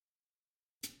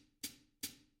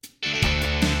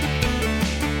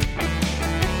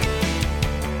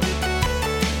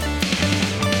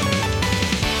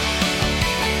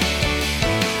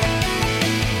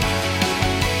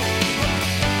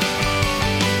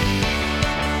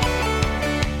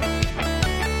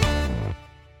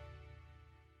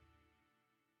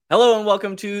Hello and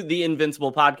welcome to the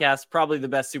Invincible podcast, probably the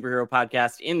best superhero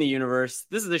podcast in the universe.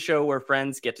 This is the show where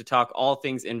friends get to talk all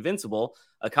things Invincible,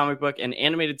 a comic book and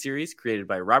animated series created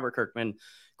by Robert Kirkman,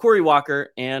 Corey Walker,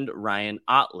 and Ryan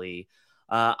Otley.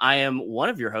 I am one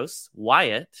of your hosts,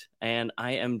 Wyatt, and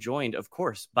I am joined, of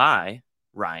course, by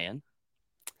Ryan.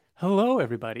 Hello,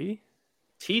 everybody.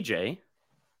 TJ.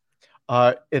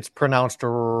 It's pronounced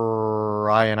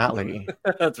Ryan Otley.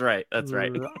 That's right.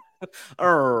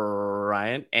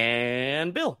 Ryan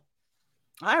and Bill.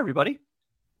 Hi, everybody.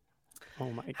 Oh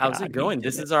my God. How's it going?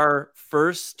 This is our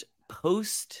first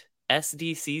post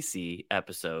SDCC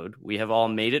episode. We have all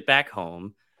made it back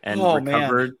home and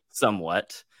recovered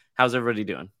somewhat. How's everybody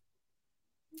doing?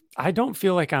 I don't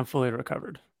feel like I'm fully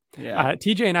recovered. Yeah.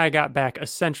 TJ and I got back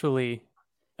essentially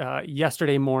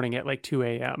yesterday morning at like 2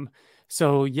 a.m.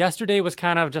 So yesterday was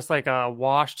kind of just like a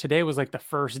wash. Today was like the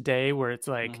first day where it's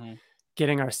like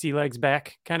getting our sea legs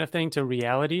back kind of thing to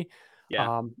reality.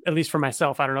 Yeah. At least for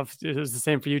myself. I don't know if it was the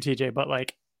same for you, TJ, but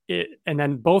like and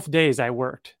then both days I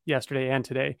worked yesterday and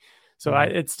today. So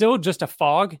it's still just a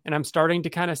fog and I'm starting to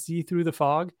kind of see through the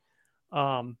fog.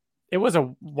 It was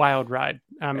a wild ride.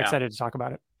 I'm excited to talk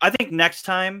about it. I think next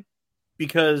time,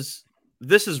 because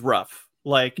this is rough,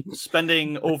 like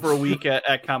spending over a week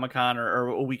at Comic-Con or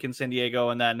a week in San Diego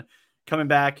and then coming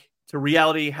back to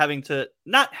reality, having to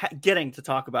getting to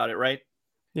talk about it. Right.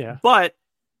 Yeah. But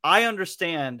I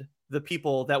understand the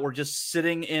people that were just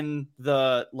sitting in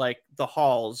the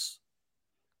halls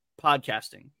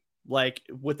podcasting, like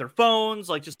with their phones,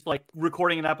 like just like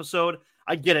recording an episode.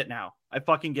 I get it now. I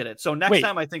fucking get it. So next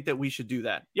time I think that we should do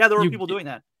that. Yeah. There were people doing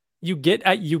that. You get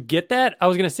that? I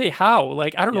was going to say how.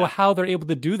 Like, I don't know how they're able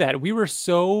to do that. We were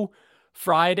so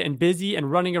fried and busy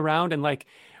and running around. And like,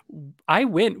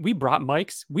 we brought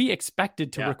mics. We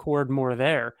expected to record more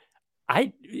there.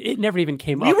 It never even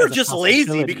came up. We were just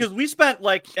lazy because we spent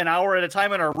like an hour at a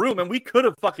time in our room and we could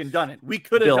have fucking done it. We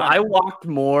could have Bill, done I it. walked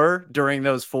more during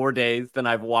those 4 days than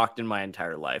I've walked in my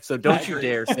entire life. So don't you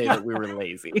dare say that we were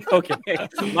lazy. Okay.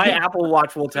 My Apple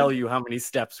Watch will tell you how many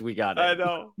steps we got in.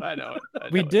 I know.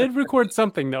 We did record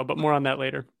something though, but more on that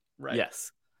later. Right.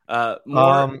 Yes. Oh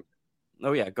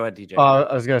yeah, go ahead, DJ.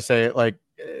 I was gonna say, like,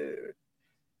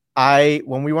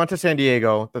 when we went to San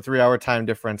Diego, the 3-hour time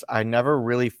difference, I never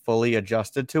really fully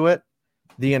adjusted to it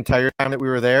the entire time that we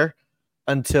were there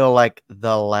until like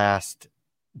the last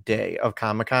day of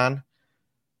Comic-Con.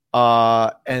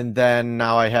 And then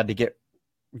now I had to get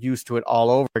used to it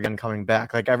all over again coming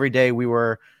back. Like every day we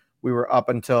were up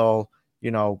until,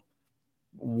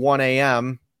 1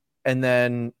 a.m. and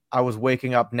then I was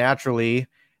waking up naturally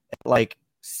at like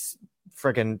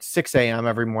freaking 6 a.m.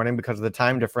 every morning because of the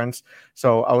time difference.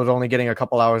 So I was only getting a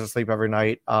couple hours of sleep every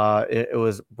night. It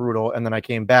was brutal. And then I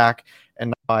came back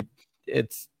and now you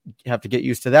have to get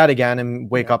used to that again and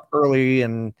wake up early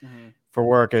and for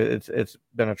work. It's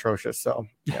been atrocious. So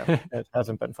yeah, it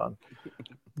hasn't been fun.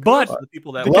 But the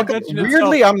people that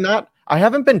weirdly, I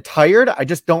haven't been tired. I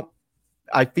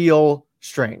feel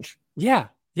strange. Yeah.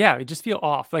 I just feel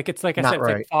off. Like it's like I said, it's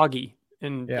like foggy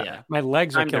and my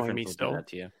legs are killing me still. That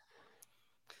to you.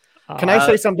 Can I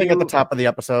say something at the top of the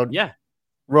episode? Yeah.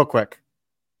 Real quick.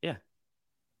 Yeah.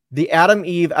 The Adam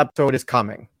Eve episode is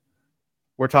coming.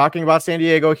 We're talking about San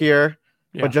Diego here,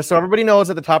 but just so everybody knows,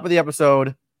 at the top of the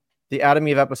episode, the Adam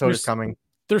Eve episode is coming.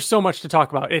 There's so much to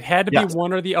talk about. It had to be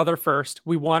one or the other first.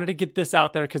 We wanted to get this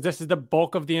out there because this is the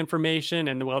bulk of the information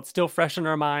and it's still fresh in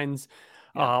our minds.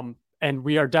 Yeah. And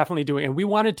we are definitely doing, and we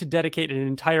wanted to dedicate an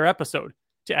entire episode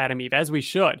to Adam Eve, as we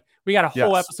should. We got a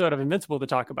whole episode of Invincible to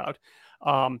talk about.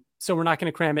 So we're not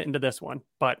going to cram it into this one,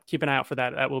 but keep an eye out for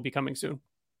that. That will be coming soon.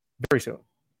 Very soon.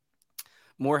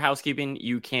 More housekeeping.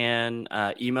 You can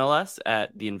email us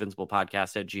at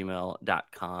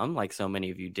theinvinciblepodcast@gmail.com, like so many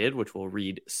of you did, which we'll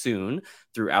read soon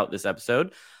throughout this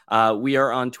episode. We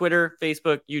are on Twitter,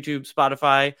 Facebook, YouTube,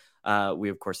 Spotify. We,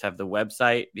 of course, have the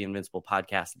website,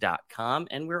 theinvinciblepodcast.com,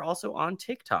 and we're also on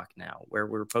TikTok now, where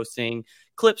we're posting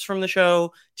clips from the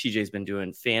show. TJ's been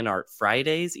doing Fan Art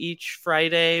Fridays each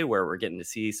Friday, where we're getting to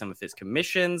see some of his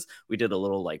commissions. We did a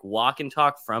little like walk and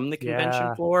talk from the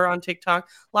convention floor on TikTok.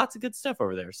 Lots of good stuff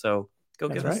over there. So go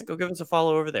give us a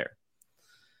follow over there.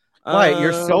 Why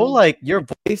you're so like your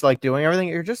voice, like doing everything.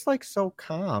 You're just like so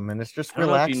calm, and it's just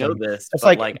relaxing. I don't know if you know this. It's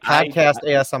like podcast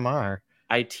ASMR.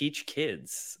 I teach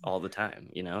kids all the time,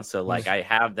 so like I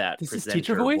have that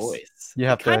presenter voice. You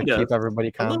have to keep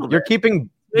everybody calm. You're keeping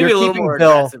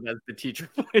Bill as the teacher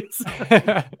voice.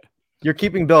 You're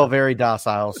keeping Bill very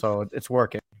docile, so it's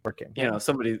working.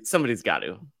 Somebody's got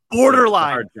to.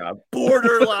 Borderline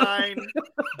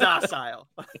docile.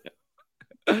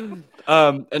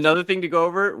 Another thing to go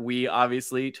over, we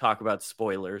obviously talk about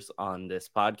spoilers on this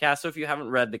podcast. So if you haven't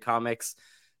read the comics,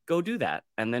 go do that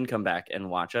and then come back and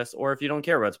watch us. Or if you don't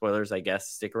care about spoilers, I guess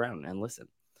stick around and listen.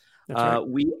 That's right.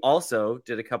 We also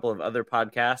did a couple of other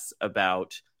podcasts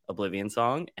about Oblivion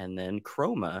Song and then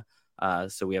Chroma.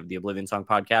 So we have the Oblivion Song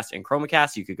podcast and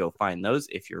ChromaCast. You could go find those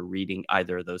if you're reading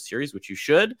either of those series, which you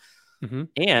should. Mm-hmm.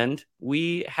 And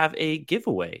we have a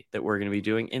giveaway that we're going to be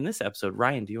doing in this episode.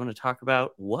 Ryan, do you want to talk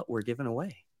about what we're giving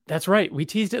away? That's right. We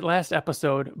teased it last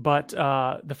episode, but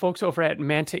the folks over at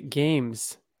Mantic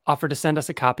Games offered to send us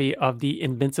a copy of the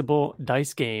Invincible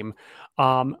dice game.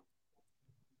 And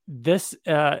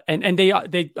they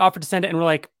offered to send it, and we're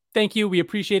like, thank you. We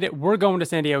appreciate it. We're going to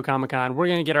San Diego Comic-Con. We're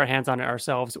going to get our hands on it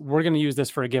ourselves. We're going to use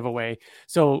this for a giveaway.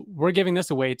 So we're giving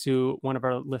this away to one of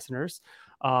our listeners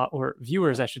or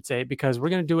viewers, I should say, because we're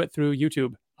going to do it through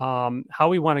YouTube. How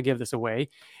we want to give this away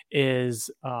is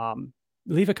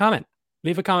leave a comment.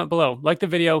 Leave a comment below. Like the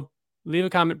video, leave a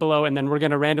comment below, and then we're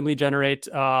going to randomly generate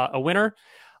a winner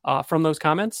from those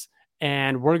comments.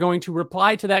 And we're going to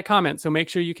reply to that comment. So make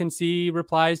sure you can see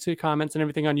replies to comments and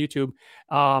everything on YouTube,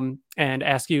 and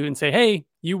ask you and say, hey,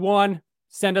 you won.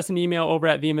 Send us an email over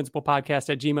at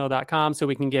theinvinciblepodcast@gmail.com so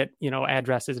we can get,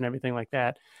 addresses and everything like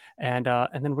that. And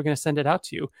then we're going to send it out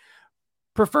to you.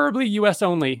 Preferably US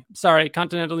only. Sorry,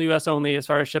 continental US only as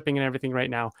far as shipping and everything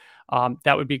right now.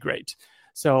 That would be great.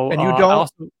 So and you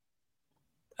don't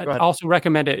I'd also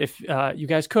recommend it if you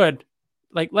guys could.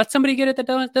 Let somebody get it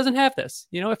that doesn't have this.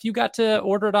 If you got to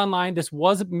order it online, this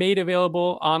was made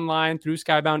available online through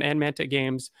Skybound and Mantic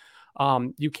Games.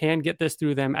 You can get this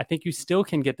through them. I think you still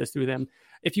can get this through them.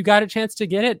 If you got a chance to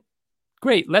get it,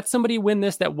 great. Let somebody win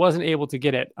this that wasn't able to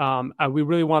get it. We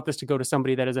really want this to go to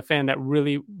somebody that is a fan that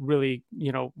really, really,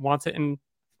 wants it and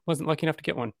wasn't lucky enough to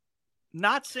get one.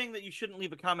 Not saying that you shouldn't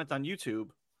leave a comment on YouTube,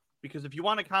 because if you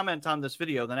want to comment on this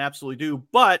video, then absolutely do.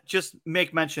 But just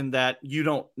make mention that you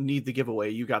don't need the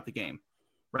giveaway. You got the game,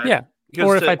 right? Yeah. Because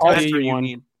or if I tell you one.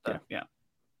 Need, yeah.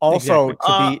 Also,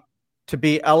 exactly. to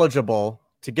be eligible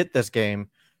to get this game,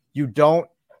 you don't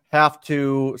have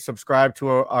to subscribe to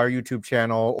our YouTube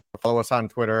channel or follow us on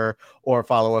Twitter or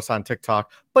follow us on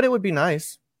TikTok. But it would be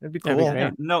nice. It'd be cool. Be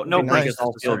great. No, nice.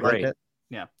 All feel great.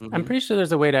 Yeah. Mm-hmm. I'm pretty sure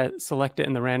there's a way to select it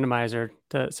in the randomizer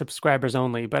to subscribers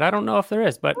only, but I don't know if there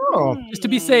is. But just to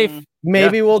be safe,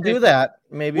 maybe we'll do that.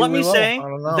 Maybe let me say I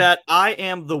don't know. that I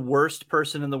am the worst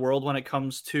person in the world when it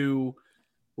comes to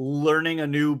learning a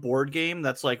new board game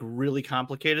that's really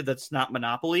complicated. That's not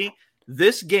Monopoly.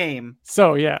 This game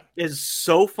is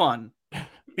so fun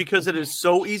because it is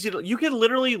so easy you can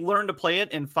literally learn to play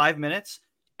it in 5 minutes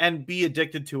and be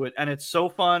addicted to it. And it's so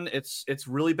fun. It's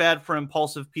really bad for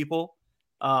impulsive people.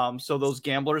 So those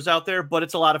gamblers out there, but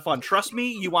it's a lot of fun. Trust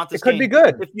me, you want this. It could be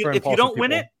good. If you don't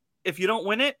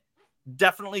win it,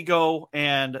 definitely go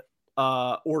and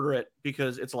order it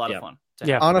because it's a lot of fun.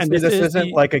 Yeah, honestly, this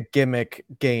isn't like a gimmick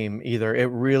game either. It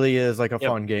really is like a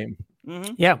fun game.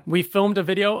 Mm-hmm. Yeah, we filmed a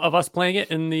video of us playing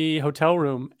it in the hotel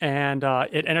room, and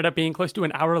it ended up being close to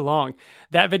an hour long.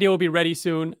 That video will be ready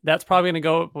soon. That's probably going to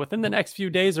go within the next few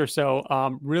days or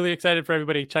so. Really excited for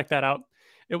everybody to check that out.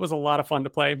 It was a lot of fun to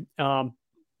play.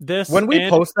 When we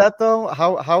post that though,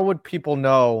 how would people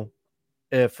know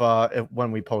if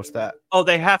when we post that? Oh,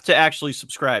 they have to actually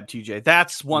subscribe, TJ.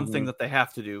 That's one thing that they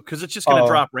have to do because it's just going to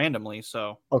drop randomly.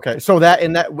 So okay, so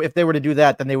if they were to do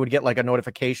that, then they would get a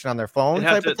notification on their phone.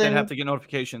 They'd have to get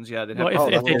notifications. Yeah,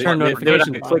 if they turn notifications, they would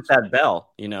have to click that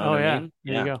bell. What I mean?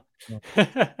 There you go.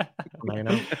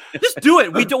 Just do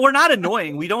it. We're not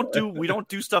annoying. We don't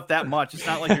do stuff that much. It's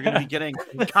not like you're going to be getting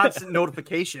constant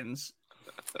notifications.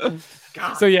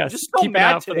 God, so yes, just so keep mad an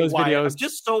eye out for those videos. I'm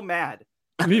just so mad.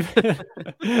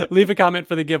 Leave a comment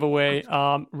for the giveaway.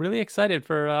 Really excited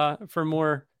for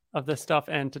more of this stuff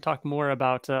and to talk more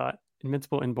about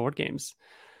Invincible in board games.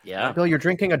 Yeah, Bill, you're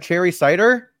drinking a cherry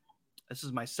cider. This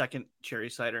is my second cherry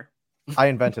cider. I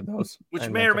invented those, which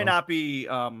may or may not be.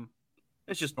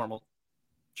 It's just normal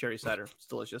cherry cider. It's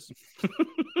delicious.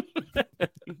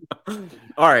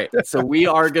 All right, so we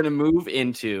are going to move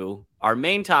into our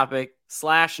main topic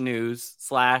 / news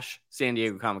 / San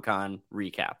Diego Comic-Con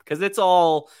recap because it's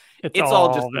all just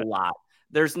a lot.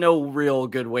 There's no real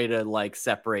good way to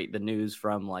separate the news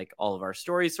from all of our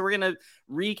stories. So we're going to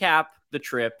recap the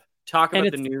trip, talk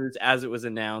about the news as it was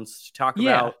announced, talk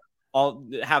about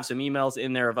have some emails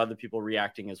in there of other people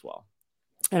reacting as well.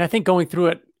 And I think going through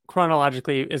it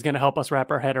chronologically is going to help us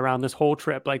wrap our head around this whole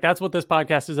trip. That's what this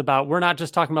podcast is about. We're not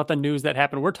just talking about the news that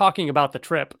happened. We're talking about the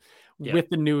trip with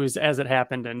the news as it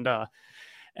happened.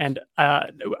 And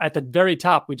at the very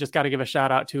top, we just got to give a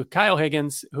shout out to Kyle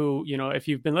Higgins, who, if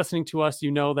you've been listening to us,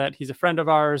 you know that he's a friend of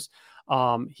ours.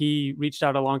 He reached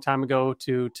out a long time ago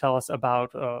to tell us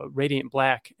about Radiant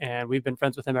Black, and we've been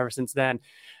friends with him ever since then.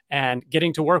 And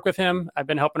getting to work with him, I've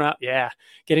been helping out. Yeah,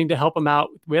 getting to help him out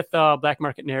with Black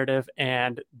Market Narrative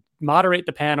and moderate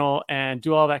the panel and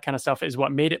do all that kind of stuff is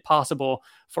what made it possible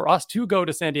for us to go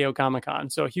to San Diego Comic-Con.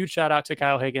 So a huge shout out to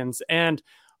Kyle Higgins and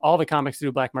all the comics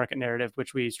through Black Market Narrative,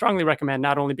 which we strongly recommend,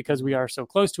 not only because we are so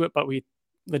close to it, but we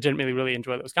legitimately really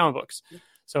enjoy those comic books.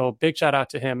 So big shout out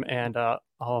to him and all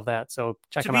of that. So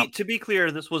check him out. To be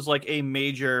clear, this was like a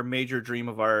major dream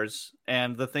of ours,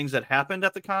 and the things that happened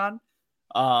at the con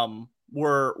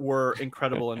were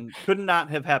incredible and could not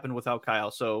have happened without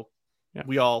Kyle. So yeah.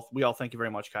 we all thank you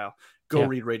very much, Kyle. Go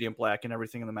read Radiant Black and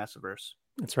everything in the Massiverse.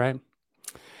 That's right.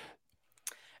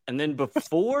 And then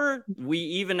before we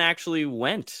even actually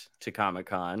went to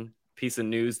Comic-Con, piece of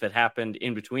news that happened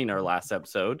in between our last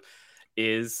episode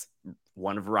is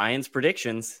one of Ryan's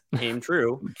predictions came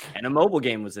true, and a mobile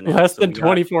game was announced. Less than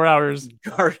 24 hours.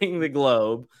 Guarding the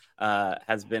Globe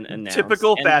has been announced.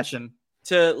 Typical fashion.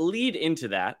 To lead into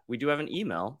that, we do have an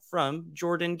email from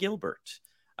Jordan Gilbert.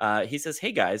 He says,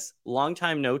 "Hey guys, long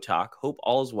time no talk. Hope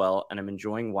all is well, and I'm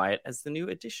enjoying Wyatt as the new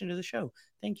addition to the show."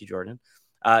 Thank you, Jordan.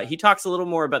 He talks a little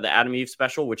more about the Adam Eve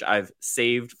special, which I've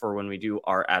saved for when we do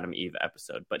our Adam Eve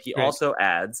episode. But he also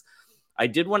adds, "I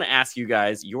did want to ask you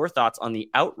guys your thoughts on the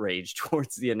outrage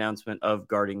towards the announcement of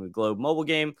Guarding the Globe mobile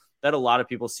game that a lot of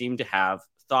people seem to have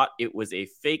thought it was a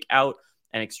fake out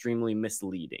and extremely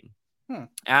misleading.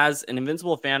 As an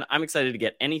Invincible fan, I'm excited to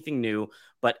get anything new,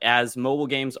 but as mobile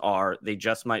games are, they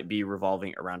just might be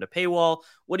revolving around a paywall.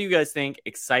 What do you guys think?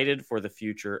 Excited for the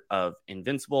future of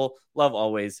Invincible? Love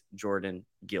always, Jordan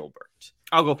Gilbert."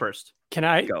 I'll go first. Can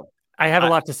I go? I have a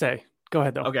lot to say. Go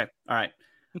ahead, though. Okay. All right.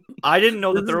 I didn't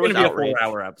know that there was outrage. A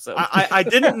 4-hour episode. I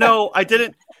didn't know.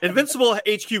 Invincible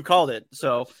HQ called it.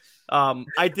 So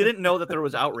I didn't know that there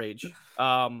was outrage.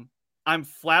 I'm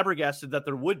flabbergasted that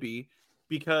there would be,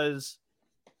 because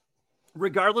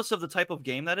regardless of the type of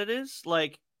game that it is,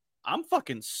 like, I'm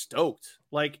fucking stoked.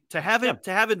 Like, to have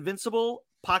Invincible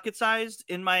pocket sized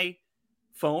in my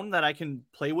phone that I can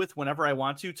play with whenever I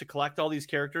want to collect all these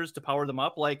characters to power them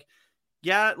up. Like,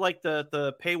 yeah, like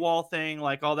the paywall thing,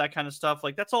 like all that kind of stuff.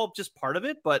 Like, that's all just part of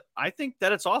it. But I think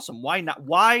that it's awesome. Why not?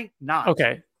 Why not?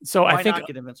 Okay. So Why I think not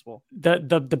get Invincible? The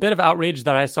bit of outrage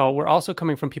that I saw were also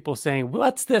coming from people saying,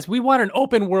 "What's this? We want an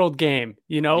open world game."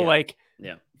 You know, like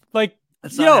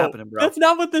that's not happening, bro. That's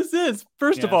not what this is.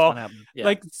 First of all, Yeah.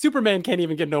 like Superman can't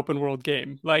even get an open world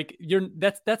game. Like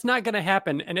that's not going to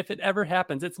happen. And if it ever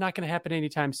happens, it's not going to happen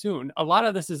anytime soon. A lot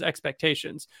of this is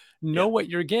expectations. Know what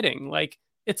you're getting. Like,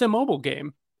 it's a mobile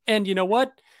game. And you know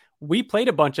what? We played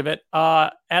a bunch of it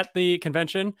at the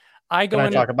convention. Can I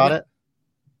talk about it?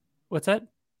 What's that?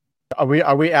 Are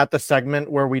we at the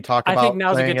segment where we talk about? I think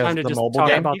now's a good time to just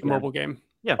talk about the mobile game.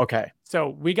 Yeah. Okay. So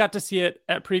we got to see it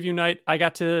at preview night. I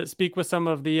got to speak with some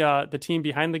of the team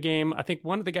behind the game. I think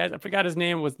one of the guys, I forgot his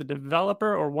name, was the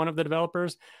developer or one of the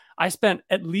developers. I spent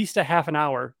at least a half an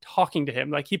hour talking to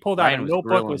him. Like, he pulled out a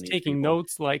notebook, was taking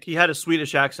notes. Like, he had a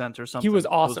Swedish accent or something. He was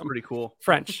awesome. It was pretty cool.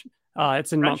 French.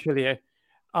 It's in Montpellier.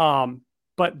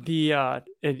 But the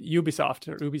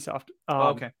Ubisoft.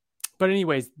 Okay. But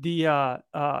anyways, the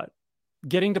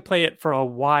getting to play it for a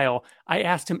while, I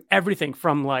asked him everything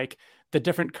from like the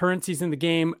different currencies in the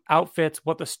game, outfits,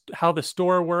 how the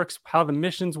store works, how the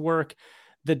missions work,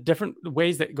 the different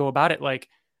ways that go about it. Like,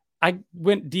 I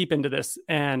went deep into this,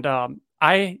 and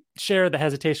I share the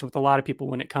hesitation with a lot of people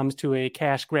when it comes to a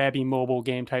cash grabby mobile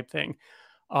game type thing.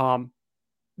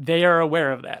 They are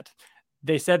aware of that.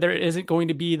 They said there isn't going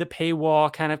to be the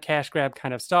paywall kind of cash grab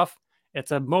kind of stuff.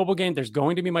 It's a mobile game. There's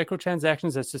going to be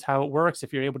microtransactions. That's just how it works.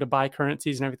 If you're able to buy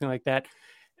currencies and everything like that.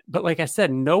 But like I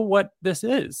said, know what this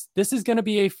is. This is going to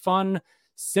be a fun,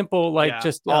 simple,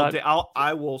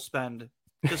 I will spend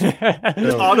just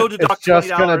auto deduct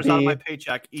 $20 out of my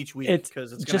paycheck each week,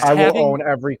 because it's just I will own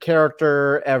every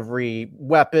character, every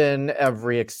weapon,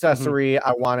 every accessory.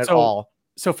 I want it all.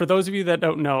 So for those of you that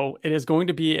don't know, it is going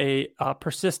to be a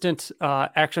persistent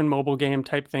action mobile game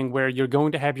type thing where you're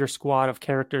going to have your squad of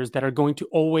characters that are going to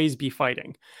always be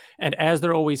fighting. And as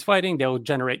they're always fighting, they'll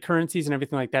generate currencies and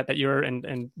everything like that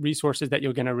and resources that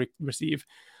you're going to receive.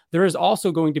 There is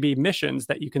also going to be missions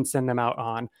that you can send them out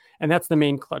on. And that's the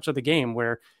main clutch of the game,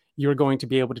 where you're going to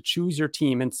be able to choose your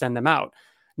team and send them out.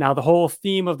 Now, the whole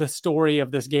theme of the story of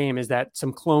this game is that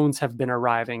some clones have been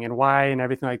arriving, and why and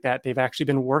everything like that. They've actually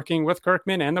been working with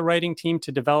Kirkman and the writing team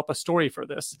to develop a story for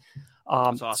this.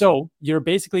 Awesome. So you're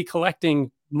basically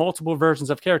collecting multiple versions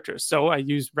of characters. So I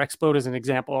use Rexplode as an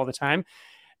example all the time.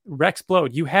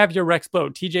 Rexplode, you have your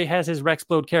Rexplode. TJ has his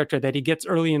Rexplode character that he gets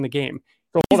early in the game.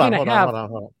 So hold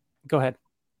on. Go ahead.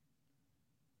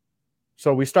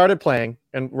 So we started playing,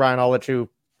 and Ryan, I'll let you.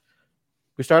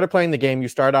 We started playing the game. You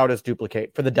start out as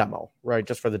Duplicate for the demo, right?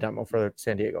 Just for the demo for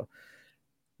San Diego.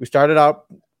 We started out.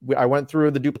 I went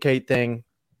through the Duplicate thing.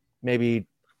 Maybe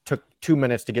took 2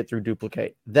 minutes to get through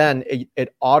Duplicate. Then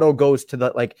it auto goes to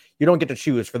the, like, you don't get to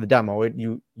choose for the demo.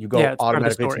 You go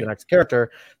automatically to the next character.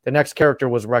 The next character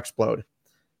was Rexplode.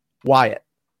 Wyatt,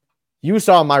 you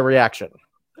saw my reaction.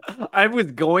 I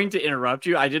was going to interrupt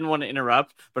you. I didn't want to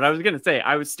interrupt, but I was going to say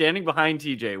I was standing behind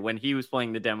TJ when he was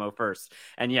playing the demo first.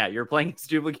 And yeah, you're playing as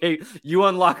Duplicate. You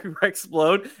unlock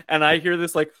Rexplode, and I hear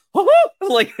this like, oh,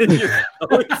 like you're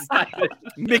so excited.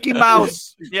 Mickey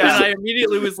Mouse. Yeah, and I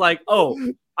immediately was like, oh,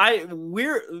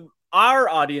 our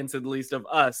audience, at least of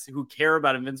us who care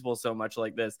about Invincible so much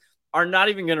like this, are not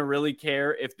even going to really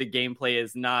care if the gameplay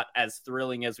is not as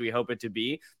thrilling as we hope it to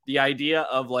be. The idea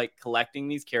of like collecting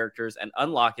these characters and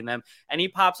unlocking them, and he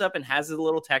pops up and has a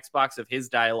little text box of his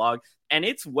dialogue, and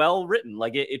it's well written.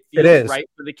 Like it feels right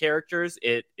for the characters.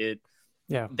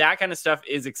 Yeah, that kind of stuff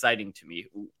is exciting to me.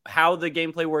 How the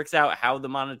gameplay works out, how the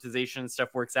monetization stuff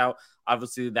works out.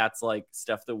 Obviously, that's like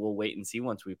stuff that we'll wait and see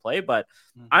once we play. But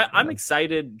I'm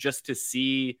excited just to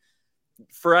see,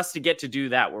 for us to get to do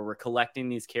that, where we're collecting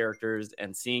these characters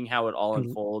and seeing how it all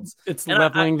unfolds. It's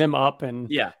leveling them up. And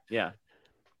yeah.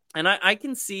 And I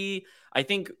can see, I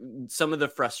think some of the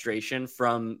frustration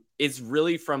is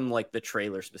really from like the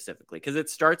trailer specifically, because it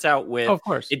starts out with, of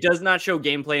course, it does not show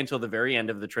gameplay until the very end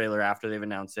of the trailer after they've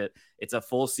announced it. It's a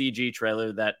full CG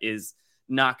trailer that is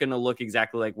not going to look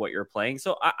exactly like what you're playing.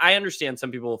 So I understand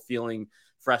some people feeling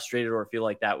frustrated or feel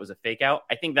like that was a fake out.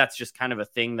 I think that's just kind of a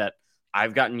thing that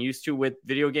I've gotten used to with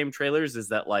video game trailers, is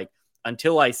that like,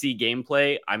 until I see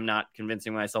gameplay, I'm not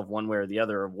convincing myself one way or the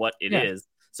other of what it is.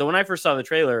 So when I first saw the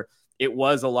trailer, it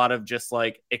was a lot of just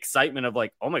like excitement of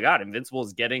like, oh my God, Invincible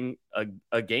is getting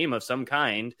a game of some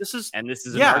kind. This is an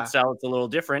art style that's a little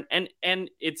different. And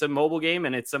it's a mobile game,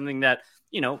 and it's something that,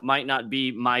 you know, might not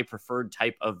be my preferred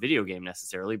type of video game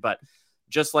necessarily. But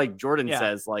just like Jordan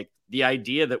says, like the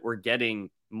idea that we're getting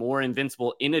more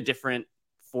Invincible in a different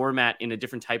format, in a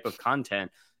different type of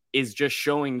content, is just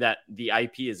showing that the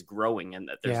IP is growing and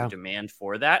that there's a demand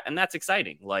for that. And that's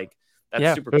exciting. Like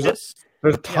that's super cool.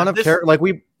 There's a ton of characters. Like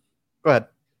go ahead.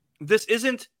 This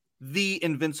isn't the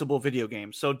Invincible video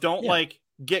game, so don't like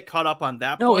get caught up on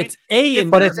that. No, point.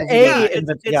 It's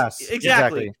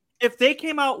exactly. If they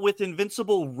came out with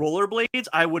Invincible rollerblades,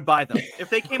 I would buy them. If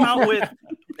they came out with,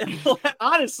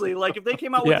 honestly, like if they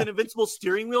came out with an Invincible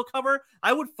steering wheel cover,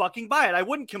 I would fucking buy it. I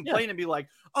wouldn't complain and be like,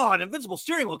 oh, an Invincible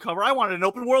steering wheel cover. I wanted an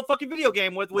open world fucking video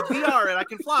game with VR and I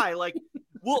can fly. Like,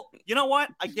 well, you know what?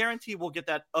 I guarantee we'll get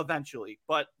that eventually.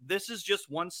 But this is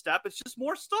just one step. It's just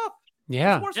more stuff.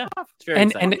 Yeah. More stuff.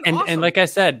 And awesome. Like I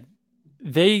said,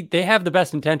 they have the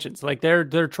best intentions. Like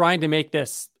they're trying to make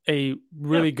this a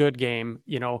really good game,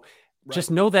 you know.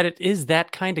 Just know that it is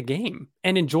that kind of game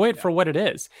and enjoy it for what it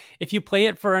is. If you play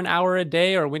it for an hour a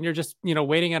day, or when you're just, you know,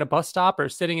 waiting at a bus stop or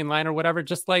sitting in line or whatever,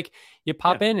 just like you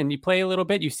pop in and you play a little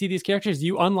bit, you see these characters,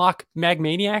 you unlock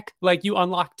Magmaniac, like you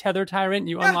unlock Tether Tyrant,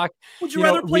 you unlock. Would you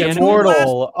rather play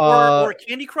Immortal or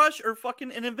Candy Crush or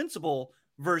fucking an Invincible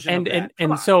version?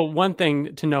 And so one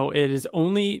thing to know, it is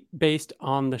only based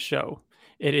on the show.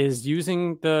 It is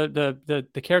using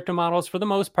the character models for the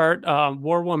most part.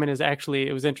 War Woman is actually,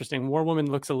 it was interesting. War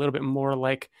Woman looks a little bit more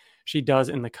like she does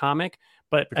in the comic,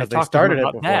 but because they started it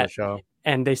before the show.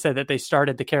 And they said that they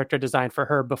started the character design for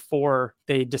her before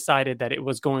they decided that it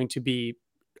was going to be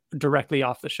directly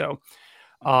off the show.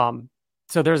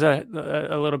 So there's a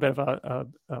little bit of a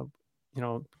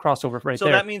crossover right there.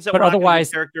 So that means that but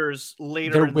otherwise characters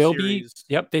later there in will the series.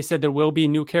 be. Yep, they said there will be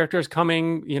new characters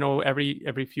coming. You know,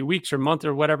 every few weeks or month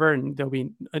or whatever, and there'll be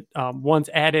ones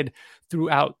added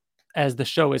throughout as the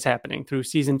show is happening through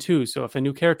season 2. So if a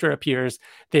new character appears,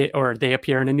 they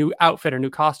appear in a new outfit or new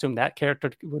costume, that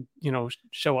character would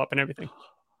show up and everything.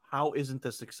 How isn't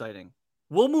this exciting?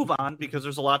 We'll move on because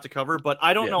there's a lot to cover, but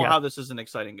I don't know how this isn't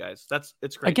exciting, guys.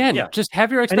 It's great. Again, just have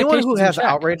your expectations. Anyone who has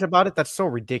outrage about it, that's so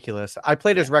ridiculous. I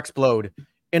played as Rexplode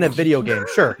in a video game.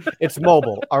 Sure, it's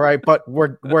mobile, all right, but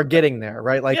we're getting there,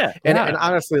 right? Like, and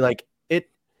honestly, like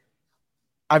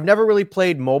I've never really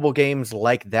played mobile games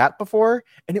like that before,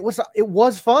 and it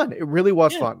was fun. It really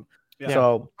was fun. Yeah.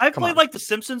 So I've played like the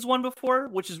Simpsons one before,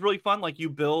 which is really fun. Like you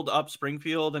build up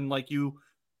Springfield and like you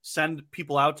send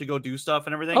people out to go do stuff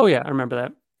and everything. Oh yeah, I remember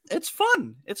that. It's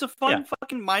fun. It's a fun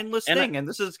fucking mindless thing, and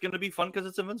this is going to be fun because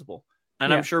it's Invincible.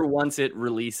 And I'm sure once it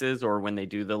releases or when they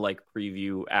do the like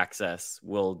preview access,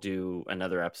 we'll do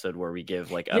another episode where we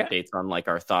give like updates on like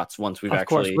our thoughts once we've of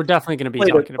actually. Course, we're definitely going to be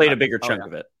played a bigger chunk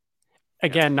of it.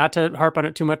 again, not to harp on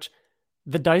it too much,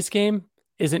 the dice game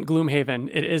isn't Gloomhaven.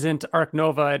 It isn't Arc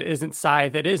Nova. It isn't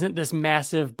Scythe. It isn't this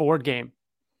massive board game.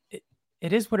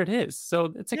 It is what it is.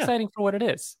 So it's exciting for what it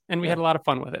is. And we had a lot of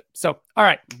fun with it. So, all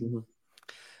right. Mm-hmm.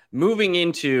 Moving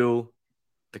into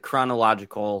the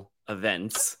chronological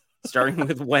events, starting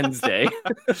with Wednesday,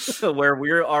 where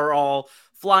we are all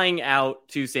flying out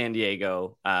to San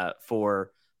Diego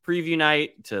for preview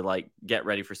night to like get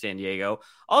ready for San Diego.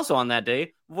 Also on that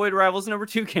day, Void Rivals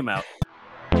 #2 came out.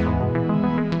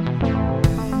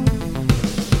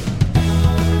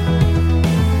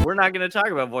 We're not going to talk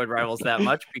about Void Rivals that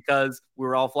much because we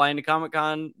were all flying to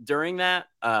Comic-Con during that.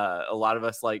 A lot of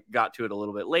us like got to it a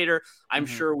little bit later. I'm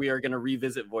sure we are going to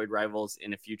revisit Void Rivals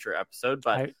in a future episode,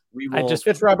 but we will.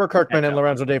 It's Robert Kirkman and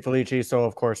Lorenzo De Felici, so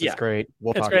of course it's great.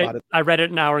 We'll talk about it. I read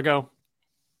it an hour ago.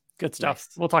 Good stuff.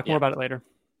 Nice. We'll talk more about it later.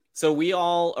 So we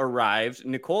all arrived.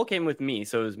 Nicole came with me.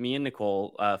 So it was me and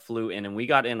Nicole flew in, and we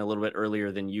got in a little bit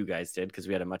earlier than you guys did because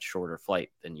we had a much shorter flight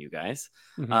than you guys.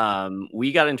 Mm-hmm.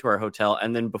 We got into our hotel,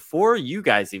 and then before you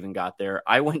guys even got there,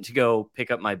 I went to go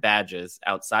pick up my badges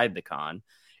outside the con.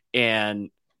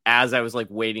 And as I was like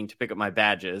waiting to pick up my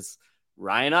badges,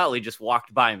 Ryan Otley just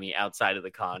walked by me outside of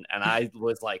the con, and I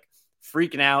was like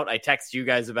freaking out. I texted you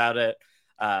guys about it.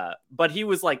 But he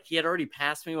was like, he had already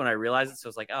passed me when I realized it. So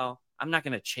I was like, oh, I'm not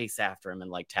going to chase after him and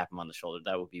like tap him on the shoulder.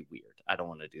 That would be weird. I don't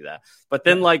want to do that. But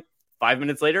then like 5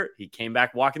 minutes later, he came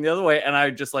back walking the other way. And I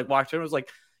just like walked to him and was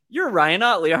like, you're Ryan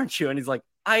Otley, aren't you? And he's like,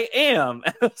 I am.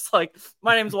 And I was like,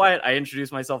 my name's Wyatt. I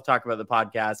introduced myself, talk about the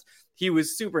podcast. He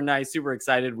was super nice, super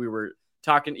excited. We were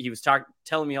talking. He was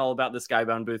telling me all about the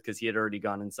Skybound booth because he had already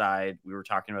gone inside. We were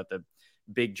talking about the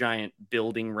big giant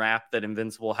building wrap that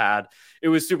Invincible had. It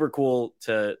was super cool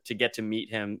to get to meet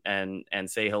him and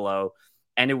say hello.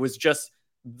 And it was just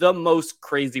the most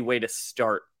crazy way to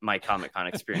start my Comic-Con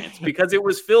experience because it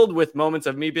was filled with moments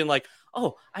of me being like,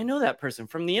 oh, I know that person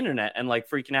from the internet and like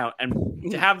freaking out.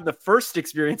 And to have the first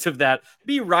experience of that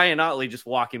be Ryan Otley just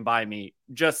walking by me,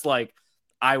 just like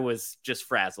I was just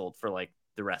frazzled for like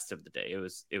the rest of the day. It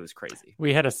was crazy.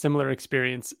 We had a similar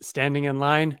experience standing in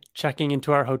line, checking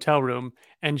into our hotel room,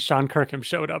 and Sean Kirkham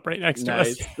showed up right next to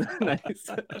us.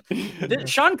 Nice.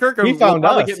 Sean Kirkham will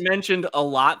probably get mentioned a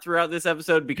lot throughout this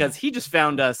episode because he just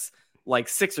found us like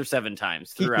 6 or 7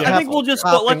 times throughout. I think we'll just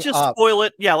let's just spoil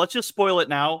it. Yeah, let's just spoil it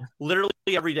now. Literally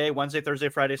every day, Wednesday, Thursday,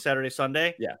 Friday, Saturday,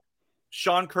 Sunday. Yeah.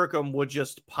 Sean Kirkham would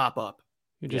just pop up.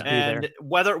 Just and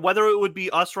whether it would be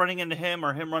us running into him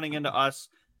or him running into us,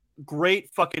 great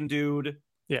fucking dude.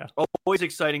 Yeah. Always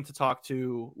exciting to talk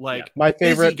to. Like my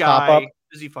favorite pop-up.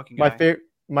 Busy fucking guy.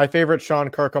 My favorite Sean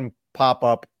Kirkham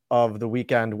pop-up of the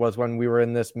weekend was when we were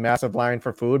in this massive line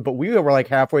for food, but we were like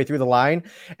halfway through the line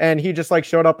and he just like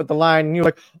showed up at the line and you're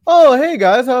like, oh, hey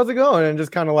guys, how's it going? And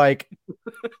just kind of like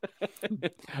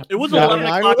it was 11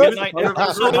 o'clock at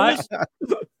night.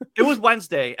 It was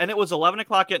Wednesday and it was 11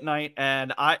 o'clock at night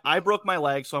and I broke my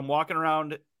leg, so I'm walking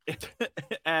around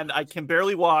and I can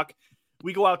barely walk.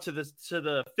 We go out to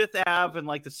the Fifth Ave and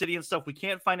like the city and stuff. We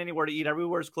can't find anywhere to eat.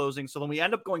 Everywhere's closing. So then we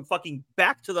end up going fucking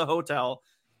back to the hotel.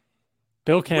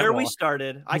 Bill can't where walk. We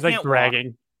started. He's I can't like dragging.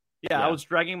 Walk. Yeah, I was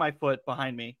dragging my foot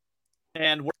behind me.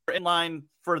 And we're in line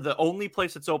for the only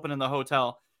place that's open in the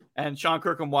hotel. And Sean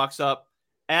Kirkham walks up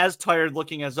as tired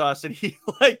looking as us. And he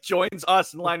like joins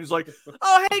us in line. He's like,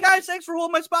 oh, hey guys, thanks for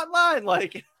holding my spot in line.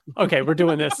 Like, okay, we're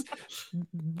doing this.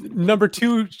 Number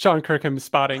 2 Sean Kirkham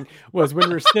spotting was when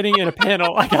we were sitting in a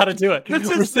panel. I gotta do it.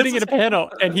 We're sitting in a panel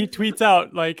and he tweets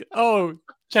out like, oh,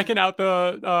 checking out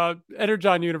the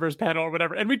Energon Universe panel or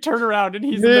whatever. And we turn around and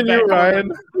he's in the back.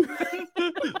 Ryan.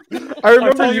 I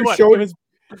remember you showed it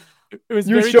was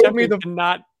very tempting to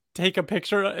not take a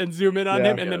picture and zoom in on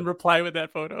him and then reply with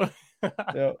that photo.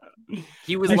 Yeah.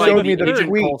 He was like showed me the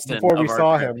tweet before we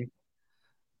saw him.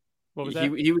 What was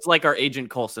that? He was like our Agent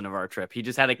Coulson of our trip. He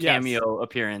just had a cameo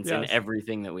appearance in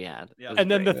everything that we had. Yeah. And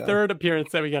then the third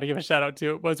appearance that we got to give a shout out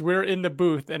to was we're in the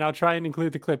booth, and I'll try and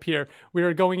include the clip here. We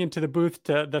were going into the booth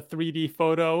to the 3D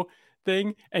photo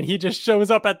thing, and he just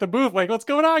shows up at the booth like, "What's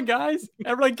going on, guys?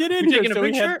 Everyone, get in here!" So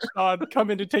we had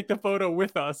come in to take the photo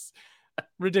with us.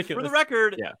 Ridiculous. For the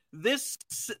record, this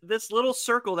little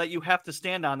circle that you have to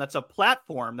stand on, that's a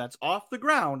platform that's off the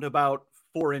ground about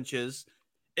 4 inches,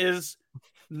 is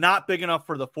not big enough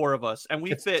for the 4 of us, and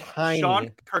we fit tiny.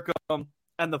 Sean Kirkham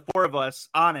and the 4 of us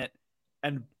on it,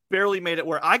 and barely made it.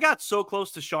 Where I got so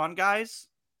close to Sean, guys,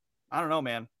 I don't know,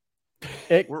 man.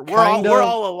 We're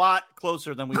all a lot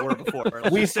closer than we were before.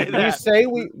 We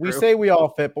say we all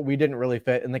fit, but we didn't really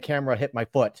fit, and the camera hit my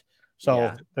foot.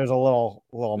 So there's a little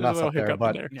mess up there.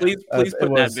 But please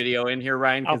put that video in here,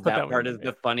 Ryan, because that part is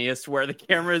the funniest, where the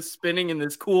camera is spinning in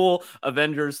this cool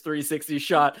Avengers 360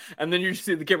 shot, and then you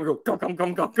see the camera go, come, and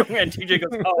TJ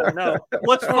goes, oh no.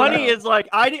 What's funny is like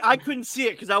I couldn't see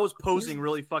it because I was posing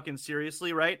really fucking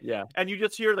seriously, right? Yeah. And you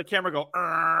just hear the camera go,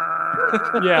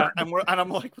 yeah, and I'm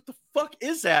like, what the fuck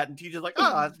is that? And TJ's like,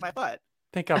 oh, that's my butt.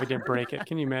 Thank God we didn't break it.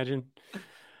 Can you imagine?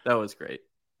 That was great.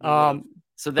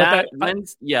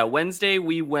 Wednesday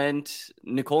we went.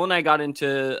 Nicole and I got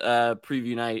into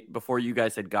preview night before you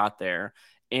guys had got there,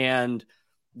 and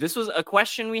this was a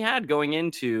question we had going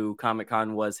into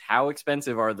Comic-Con: was how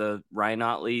expensive are the Ryan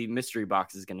Otley mystery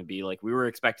boxes going to be? Like, we were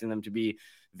expecting them to be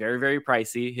very, very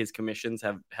pricey. His commissions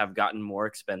have gotten more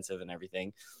expensive and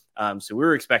everything, so we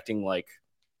were expecting like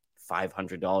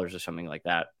 $500 or something like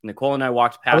that. Nicole and I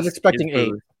walked past. I was expecting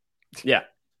 $8. Yeah.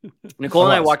 Nicole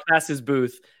and I walked past his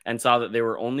booth and saw that they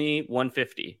were only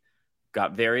 $150.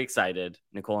 Got very excited.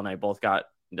 Nicole and I both got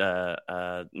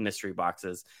mystery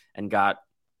boxes and got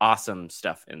awesome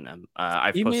stuff in them.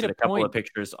 I've posted a couple of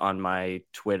pictures on my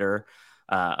Twitter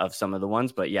of some of the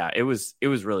ones, but yeah, it was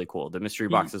really cool. The mystery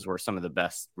boxes were some of the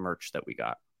best merch that we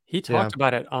got. He talked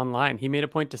about it online. He made a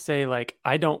point to say, like,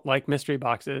 I don't like mystery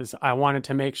boxes. I wanted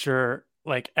to make sure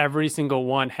like every single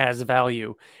one has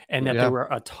value, and that there were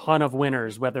a ton of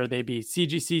winners, whether they be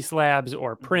CGC slabs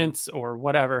or prints or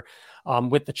whatever,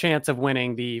 with the chance of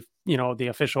winning the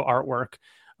official artwork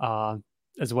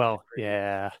as well.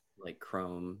 Yeah. Like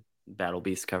Chrome Battle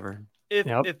Beast cover. If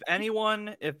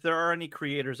there are any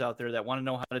creators out there that want to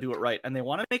know how to do it right and they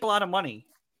want to make a lot of money,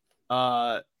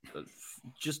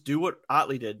 just do what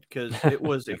Otley did, because it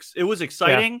was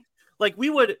exciting. Yeah. Like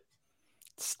we would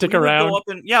around. Go up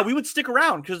and, we would stick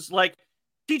around because, like,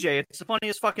 TJ, it's the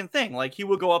funniest fucking thing. Like, he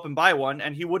would go up and buy one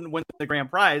and he wouldn't win the grand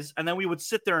prize, and then we would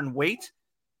sit there and wait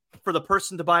for the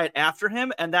person to buy it after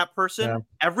him, and that person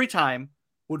every time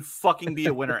would fucking be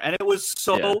a winner. And it was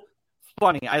so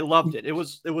funny. I loved it. It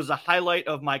was a highlight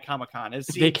of my Comic-Con. Is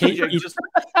seeing TJ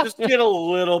just get a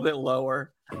little bit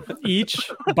lower. Each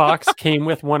box came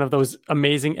with one of those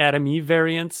amazing Adam Eve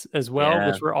variants as well,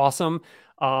 which were awesome.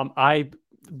 I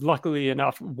luckily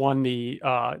enough won the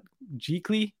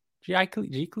Geekly,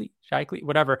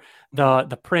 whatever,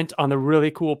 the print on the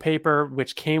really cool paper,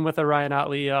 which came with a Ryan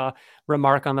Otley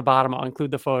remark on the bottom. I'll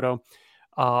include the photo.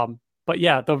 But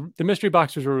yeah, the mystery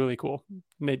boxes were really cool.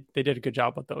 They did a good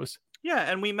job with those. Yeah,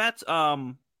 and we met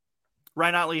Ryan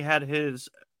Otley had his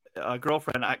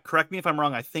girlfriend. Correct me if I'm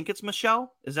wrong. I think it's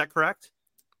Michelle. Is that correct?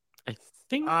 I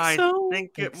think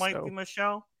it might be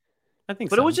Michelle. I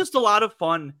think but so. It was just a lot of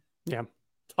fun. Yeah.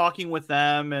 Talking with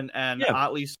them, and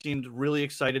Otley seemed really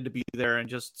excited to be there, and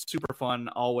just super fun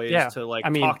always to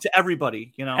talk to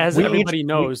everybody. As everybody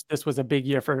knows, this was a big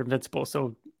year for Invincible,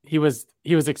 so he was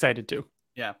excited too.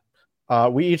 Yeah.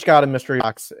 We each got a mystery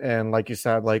box, and like you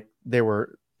said, like they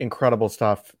were incredible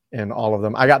stuff in all of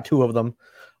them. I got 2 of them.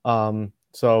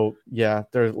 So yeah,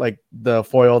 there's like the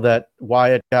foil that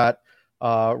Wyatt got.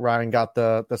 Ryan got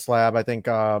the slab. I think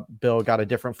Bill got a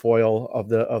different foil of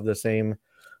the same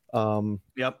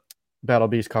Battle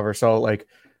Beast cover. So like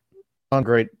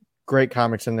great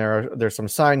comics in there. There's some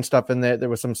signed stuff in there. There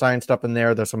was some signed stuff in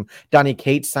there. There's some Donny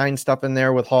Cates signed stuff in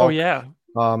there with Hulk. Oh yeah.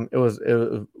 It was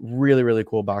really, really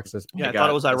cool boxes. Yeah, I thought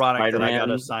it was ironic that I got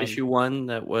a signed issue 1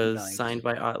 that was signed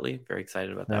by Otley. Very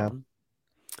excited about that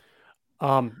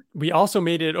one. We also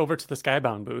made it over to the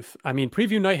Skybound booth. I mean,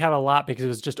 preview night had a lot because it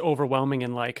was just overwhelming,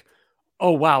 and like,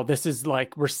 oh wow, this is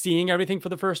like, we're seeing everything for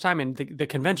the first time, and the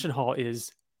convention hall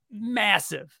is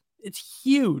massive. It's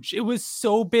huge. It was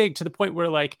so big to the point where,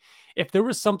 like, if there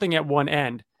was something at one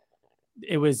end,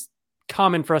 it was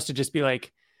common for us to just be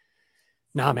like,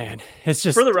 nah, man, it's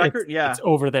just, for the record, it's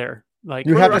over there. Like,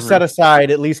 you have to set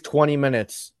aside at least 20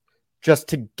 minutes just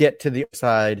to get to the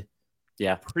side.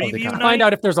 Yeah. Preview night? Find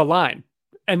out if there's a line.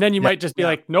 And then you might just be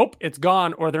like, nope, it's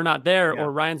gone, or they're not there,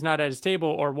 or Ryan's not at his table,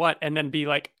 or what. And then be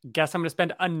like, guess I'm going to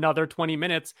spend another 20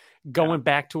 minutes going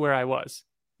back to where I was.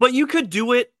 But you could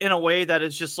do it in a way that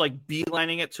is just like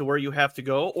beelining it to where you have to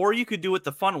go, or you could do it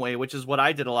the fun way, which is what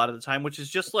I did a lot of the time, which is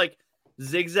just like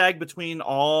zigzag between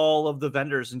all of the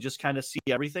vendors and just kind of see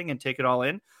everything and take it all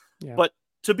in. Yeah. But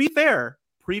to be fair,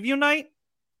 preview night,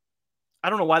 I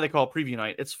don't know why they call it preview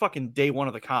night. It's fucking day 1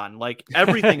 of the con. Like,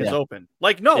 everything is open.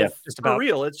 Like, no, for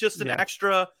real. It's just an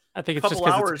extra I think it's couple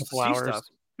just hours it's a couple to see hours. Stuff.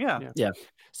 Yeah.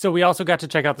 So we also got to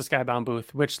check out the Skybound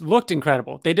booth, which looked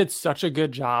incredible. They did such a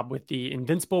good job with the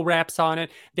Invincible wraps on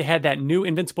it. They had that new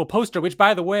Invincible poster, which,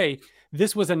 by the way,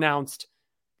 this was announced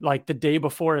like the day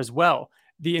before as well.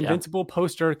 The Invincible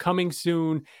poster coming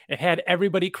soon. It had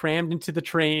everybody crammed into the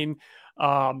train.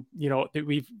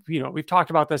 We've talked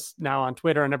about this now on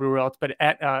Twitter and everywhere else, but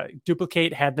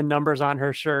Duplicate had the numbers on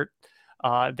her shirt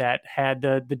that had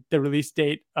the release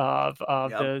date of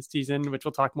the season, which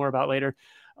we'll talk more about later.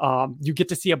 You get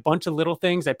to see a bunch of little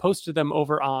things. I posted them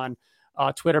over on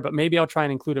Twitter, but maybe I'll try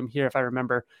and include them here if I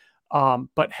remember.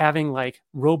 But having like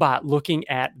Robot looking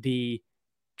at the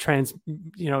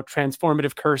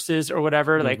transformative curses or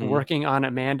whatever, like working on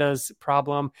Amanda's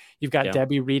problem. You've got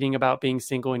Debbie reading about being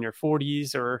single in your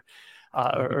 40s or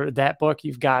that book.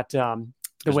 You've got the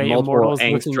way Immortal's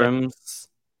angstroms.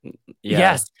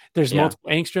 Yes, there's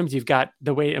multiple angstroms. You've got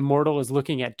the way Immortal is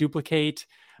looking at Duplicate.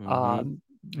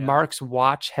 Mark's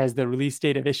watch has the release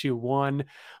date of issue 1.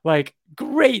 Like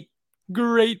great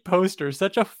poster.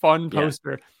 Such a fun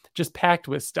poster. Just packed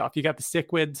with stuff. You got the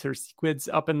Sequids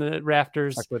up in the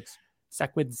rafters.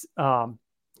 Sequids.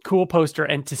 Cool poster.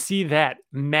 And to see that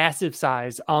massive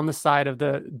size on the side of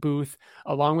the booth,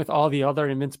 along with all the other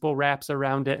Invincible wraps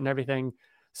around it and everything,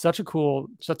 such a cool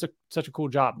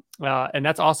job. And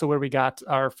that's also where we got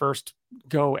our first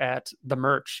go at the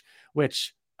merch,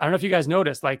 which I don't know if you guys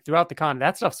noticed, like throughout the con,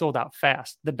 that stuff sold out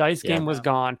fast. The dice game was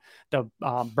gone. The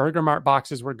Burger Mart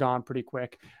boxes were gone pretty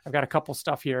quick. I've got a couple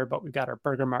stuff here, but we've got our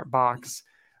Burger Mart box.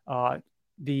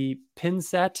 The pin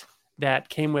set that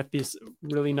came with this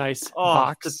really nice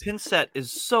box. The pin set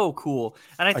is so cool.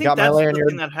 And I think that's the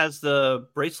thing that has the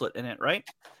bracelet in it, right?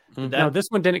 No, this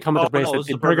one didn't come with the bracelet.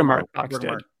 The Burger Mart box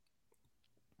did.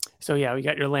 So yeah, we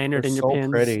got your lanyard and your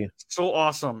pins. Pretty. So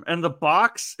awesome. And the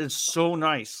box is so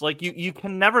nice. Like you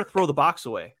can never throw the box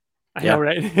away. I know,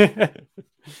 right?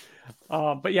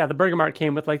 But yeah, the Burger Mart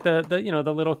came with like the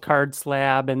little card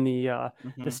slab and the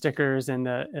stickers and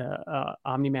the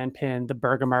Omni-Man pin, the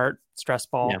Burger Mart stress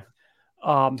ball. Yeah.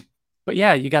 But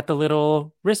yeah, you got the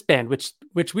little wristband, which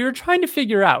we were trying to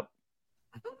figure out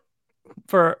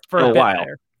for a while.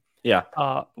 There. Yeah.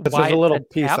 There's a little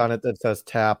piece on it that says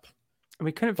tap.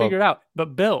 We couldn't figure it out,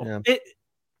 but Bill,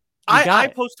 I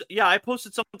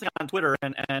posted something on Twitter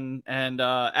and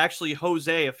actually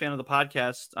Jose, a fan of the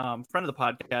podcast, friend of the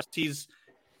podcast,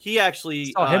 he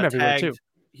actually saw him everywhere too.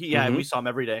 We saw him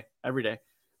every day.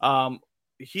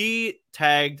 He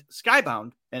tagged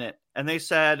Skybound in it, and they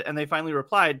finally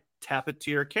replied, tap it to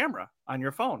your camera on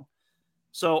your phone.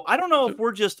 So I don't know if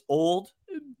we're just old.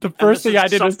 The first thing I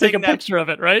did was take a picture of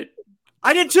it, right?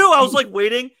 I did too. I was like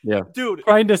waiting. Yeah. Dude.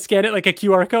 Trying to scan it like a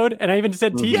QR code. And I even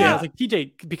said TJ. I was like,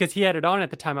 TJ, because he had it on at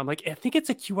the time. I'm like, I think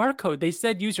it's a QR code. They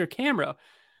said use your camera.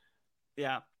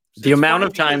 Yeah. The amount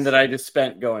of time that I just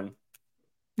spent going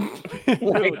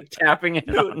like, tapping it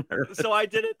on her. So I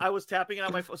did it. I was tapping it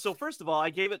on my phone. So first of all, I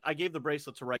gave the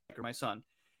bracelet to Riker, my son.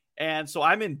 And so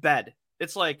I'm in bed.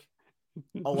 It's like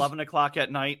 11 o'clock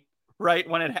at night, right?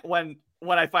 When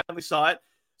I finally saw it.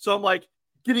 So I'm like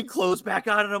getting clothes back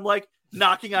on and I'm like,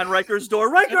 knocking on Riker's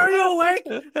door. Riker, are you awake?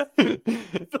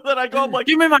 So then I go, I'm like,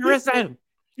 give me my wristband.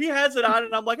 He has it on,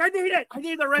 and I'm like, I need it. I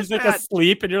need the wristband. He's like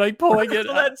asleep, and you're like pulling it.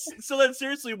 So then,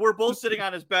 seriously, we're both sitting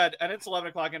on his bed, and it's 11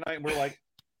 o'clock at night, and we're like,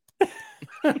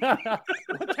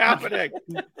 what's happening?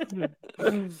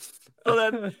 So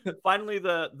then, finally,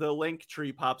 the link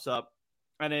tree pops up,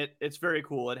 and it's very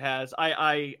cool. It has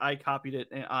I copied it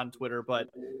on Twitter, but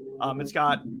it's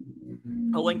got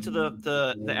a link to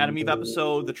the Adam Eve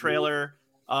episode, the trailer,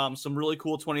 some really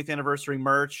cool 20th anniversary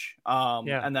merch,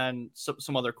 and then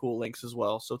some other cool links as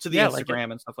well. So to the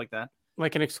Instagram and stuff like that,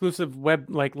 like an exclusive web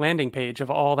landing page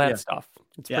of all that stuff.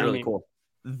 It's really neat. Cool.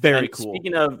 Very cool.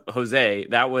 Speaking of Jose,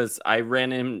 I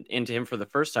ran into him for the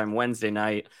first time Wednesday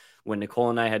night when Nicole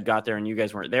and I had got there and you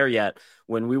guys weren't there yet.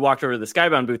 When we walked over to the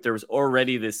Skybound booth, there was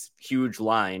already this huge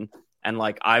line. And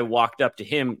like, I walked up to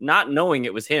him, not knowing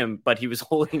it was him, but he was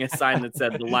holding a sign that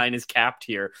said the line is capped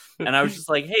here. And I was just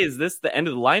like, hey, is this the end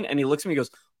of the line? And he looks at me and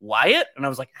goes, Wyatt? And I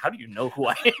was like, how do you know who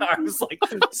I am? I was like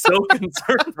so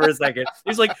concerned for a second.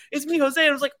 He's like, it's me, Jose. And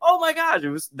I was like, oh my gosh.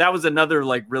 That was another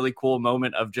like really cool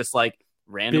moment of just like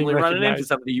randomly running into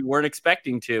somebody you weren't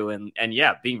expecting to. And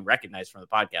yeah, being recognized from the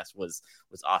podcast was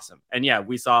awesome. And yeah,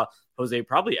 we saw Jose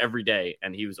probably every day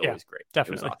and he was always great.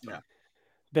 Definitely. It was awesome.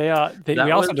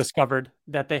 We also discovered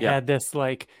that they had this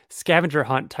like scavenger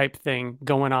hunt type thing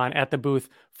going on at the booth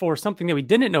for something that we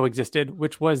didn't know existed,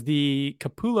 which was the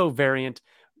Capullo variant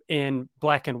in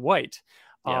black and white.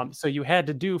 So you had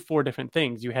to do 4 different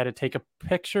things. You had to take a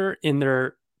picture in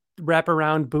their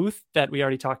wraparound booth that we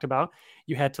already talked about.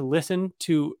 You had to listen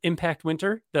to Impact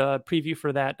Winter, the preview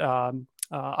for that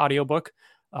audiobook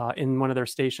in one of their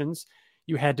stations.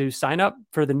 you had to sign up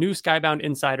for the new Skybound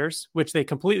Insiders, which they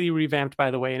completely revamped,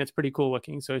 by the way, and it's pretty cool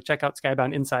looking. So check out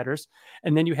Skybound Insiders.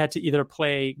 And then you had to either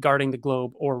play Guarding the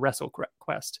Globe or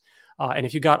WrestleQuest. And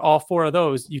if you got all 4 of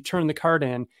those, you turn the card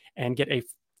in and get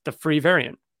the free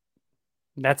variant.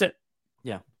 That's it.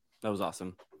 Yeah, that was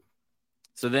awesome.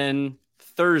 So then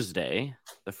Thursday,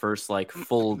 the first like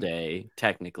full day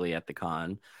technically at the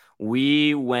con,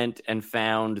 we went and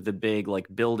found the big like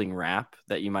building wrap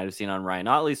that you might have seen on Ryan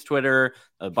Otley's Twitter,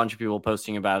 a bunch of people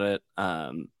posting about it,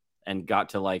 and got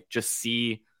to like just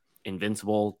see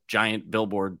Invincible giant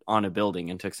billboard on a building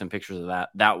and took some pictures of that.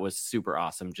 That was super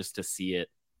awesome just to see it,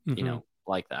 you know,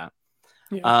 like that.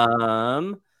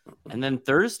 Yeah. And then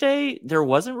Thursday, there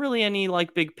wasn't really any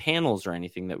like big panels or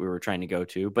anything that we were trying to go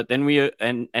to. But then we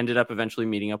ended up eventually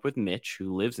meeting up with Mitch,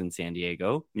 who lives in San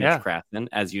Diego. Mitch Crafton,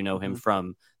 as you know him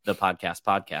from the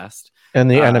podcast. And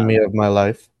the enemy of my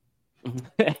life.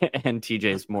 And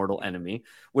TJ's mortal enemy,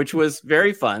 which was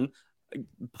very fun.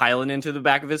 Piling into the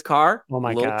back of his car. Oh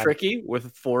my God. A little tricky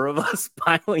with 4 of us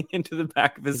piling into the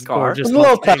back of his car. It was a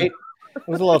little tight. It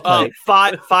was a little tight.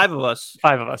 Five of us.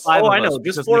 5 of us. I know.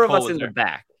 Just 4 of us in the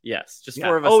back. Yes, just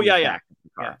 4 of us. Oh, in the back of the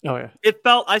car. Oh yeah. It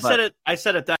felt. I said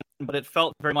it then, but it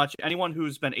felt very much. Anyone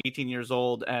who's been 18 years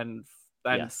old and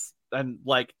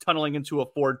like tunneling into a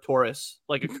Ford Taurus,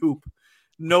 like a coupe,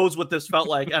 knows what this felt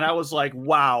like. And I was like,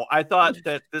 wow, I thought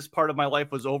that this part of my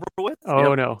life was over with.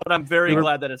 Oh no. But I'm very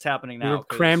glad that it's happening now. We were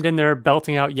crammed in there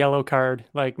belting out yellow card.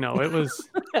 Like, no, it was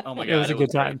oh my God, it was a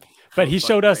good time. But he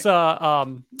showed us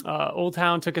Old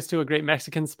Town, took us to a great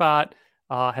Mexican spot.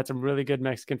 Had some really good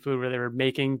Mexican food where they were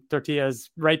making tortillas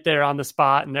right there on the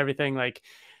spot and everything, like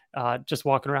just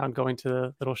walking around, going to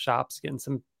the little shops, getting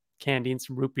some candy and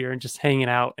some root beer and just hanging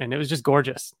out. And it was just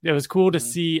gorgeous. It was cool to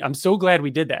see. I'm so glad we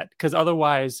did that, because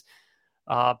otherwise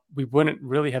we wouldn't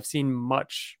really have seen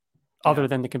much other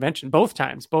than the convention both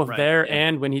times, there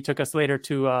and when he took us later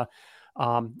to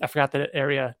I forgot the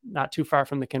area, not too far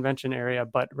from the convention area,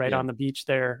 but right on the beach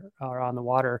there or on the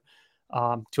water,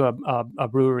 to a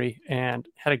brewery, and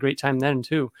had a great time then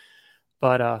too.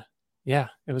 But it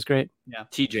was great. Yeah.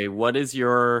 TJ, what is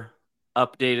your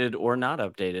updated or not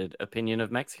updated opinion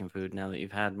of Mexican food now that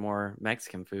you've had more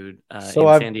Mexican food in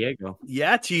San Diego?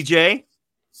 Yeah, TJ.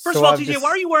 First of all, TJ,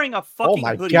 why are you wearing a fucking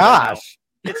hoodie? Oh my gosh.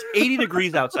 Right, it's 80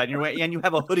 degrees outside and you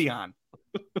have a hoodie on.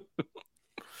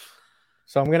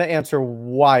 So I'm going to answer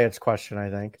Wyatt's question, I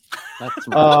think.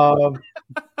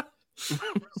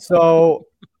 So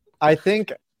I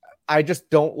think I just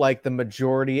don't like the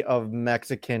majority of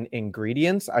Mexican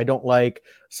ingredients. I don't like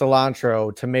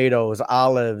cilantro, tomatoes,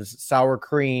 olives, sour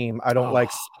cream. I don't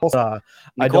like salsa.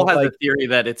 Nicole has a theory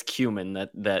that it's cumin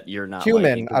that you're not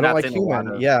cumin. I don't like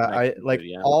cumin. Yeah, I like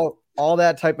all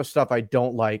that type of stuff I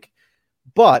don't like.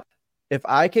 But if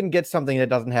I can get something that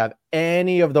doesn't have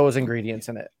any of those ingredients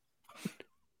in it,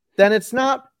 then it's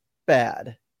not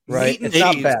bad. Right, it's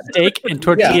not bad. Steak and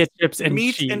tortilla chips and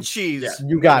meat cheese. And cheese. Yeah.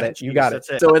 You got it. You got it.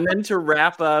 So, and then to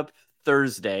wrap up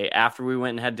Thursday, after we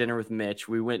went and had dinner with Mitch,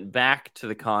 we went back to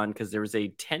the con because there was a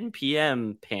 10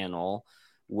 p.m. panel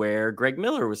where Greg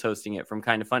Miller was hosting it from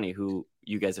Kind of Funny, who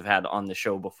you guys have had on the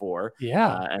show before.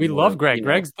 Yeah, we love Greg.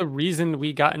 Greg's the reason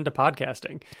we got into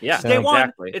podcasting. Yeah, day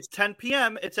one. It's 10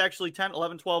 p.m. It's actually 10,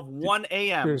 11, 12, 1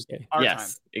 a.m. Thursday.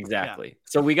 Yes, time. Exactly. Yeah.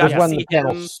 So we got to when see the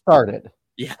panel him started.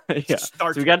 Yeah.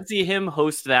 So we got to see him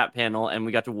host that panel, and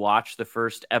we got to watch the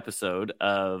first episode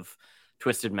of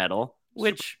Twisted Metal,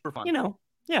 which, very fun.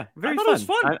 Very fun. It was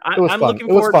fun. I'm looking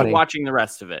forward to watching the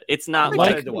rest of it. It's not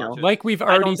like we've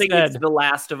already I don't think said, it's The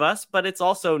Last of Us, but it's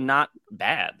also not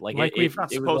bad. It's not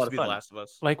supposed to be The Last of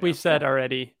Us. Like we've said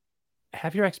already,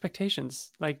 have your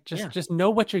expectations. Like just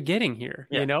know what you're getting here,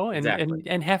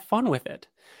 and have fun with it.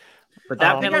 But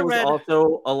that panel was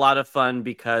also a lot of fun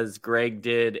because Greg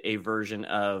did a version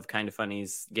of Kind of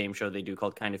Funny's game show they do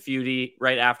called Kind of Feudy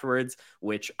right afterwards,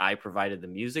 which I provided the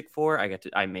music for.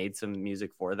 I made some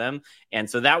music for them. And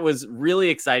so that was really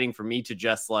exciting for me to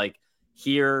just like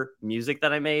hear music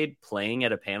that I made playing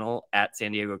at a panel at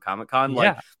San Diego Comic-Con.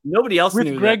 Like nobody else with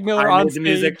knew Greg Miller I on made the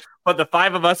music, but the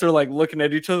 5 of us are like looking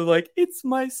at each other like, it's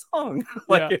my song.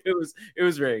 It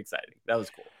was very exciting. That was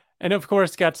cool. And of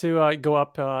course, got to go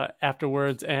up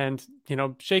afterwards and,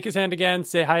 shake his hand again,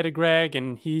 say hi to Greg.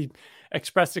 And he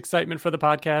expressed excitement for the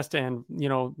podcast and,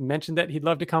 mentioned that he'd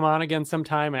love to come on again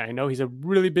sometime. And I know he's a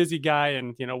really busy guy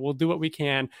and, we'll do what we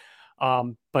can.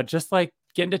 But just like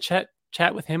getting to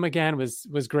chat with him again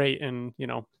was great. And,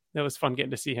 it was fun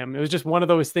getting to see him. It was just one of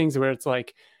those things where it's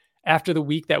like after the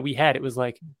week that we had, it was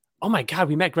like, oh my God,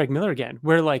 we met Greg Miller again.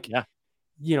 Where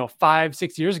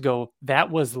 5-6 years ago, that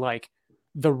was like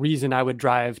the reason I would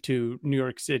drive to New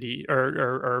York City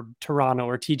or Toronto,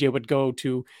 or TJ would go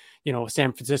to,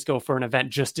 San Francisco for an event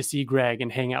just to see Greg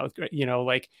and hang out with Greg,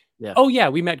 like, oh yeah,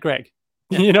 we met Greg,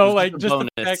 like just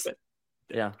the fact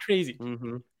that, crazy.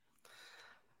 Mm-hmm.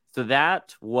 So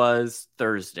that was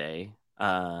Thursday.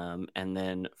 And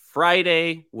then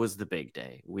Friday was the big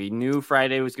day. We knew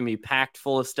Friday was going to be packed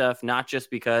full of stuff, not just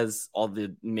because all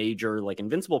the major like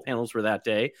Invincible panels were that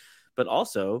day, but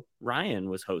also Ryan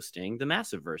was hosting the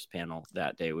Massiveverse panel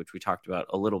that day, which we talked about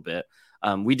a little bit.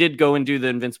 We did go and do the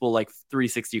Invincible like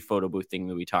 360 photo booth thing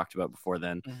that we talked about before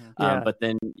then. Mm-hmm. But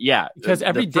then, because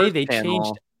every day they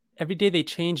changed. Every day they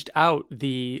changed out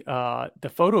the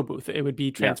photo booth. It would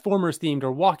be Transformers themed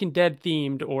or Walking Dead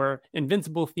themed or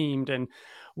Invincible themed. And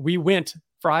we went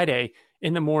Friday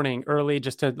in the morning early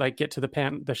just to like get to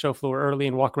the show floor early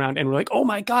and walk around. And we're like, oh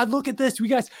my God, look at this. We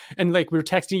guys. And like, we were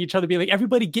texting each other, being like,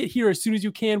 everybody get here as soon as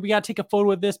you can. We got to take a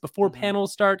photo of this before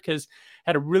panels start. Cause I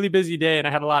had a really busy day and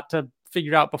I had a lot to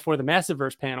figure out before the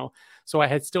Massiveverse panel. So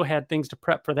I still had things to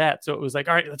prep for that. So it was like,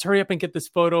 all right, let's hurry up and get this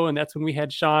photo. And that's when we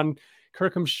had Sean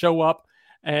Kirkham show up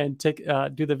and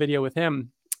do the video with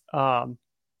him. But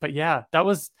yeah, that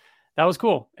was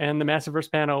cool. And the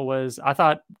Massiveverse panel was, I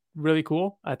thought, really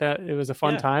cool. I thought it was a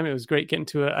fun time. It was great getting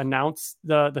to announce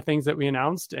the things that we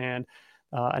announced and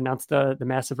announce the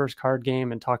Massiveverse card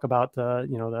game and talk about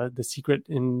the secret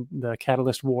in the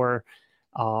Catalyst War.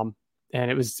 And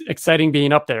it was exciting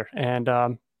being up there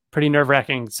and pretty nerve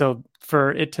wracking. So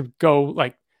for it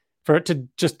to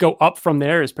just go up from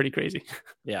there is pretty crazy.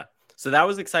 Yeah. So that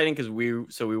was exciting because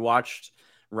we watched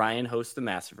Ryan host the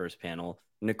Massiveverse panel.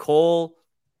 Nicole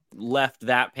left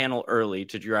that panel early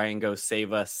to try and go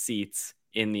save us seats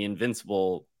in the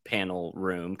Invincible panel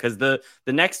room because the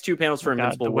next two panels for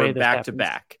Invincible were back to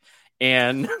back.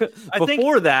 And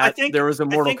before that, there was a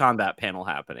Mortal Kombat panel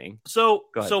happening. So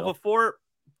before,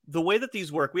 the way that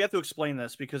these work, we have to explain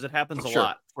this because it happens a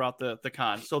lot throughout the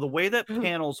con. So the way that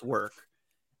panels work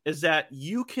is that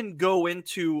you can go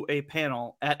into a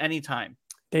panel at any time.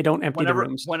 They don't empty the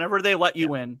rooms. Whenever they let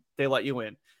you in, they let you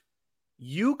in.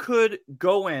 You could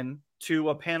go in to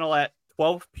a panel at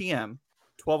 12 p.m.,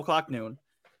 12 o'clock noon,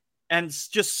 and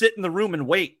just sit in the room and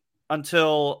wait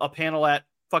until a panel at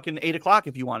fucking 8 o'clock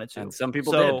if you wanted to. And some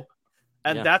people did.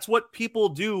 And that's what people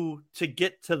do to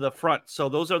get to the front. So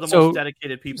those are the most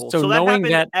dedicated people. So that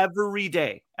happens every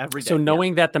day. So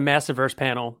knowing that the Massiveverse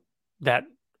panel that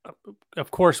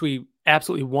of course we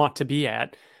absolutely want to be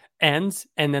at ends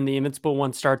and then the Invincible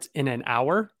one starts in an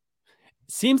hour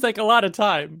seems like a lot of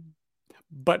time,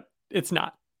 but it's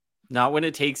not when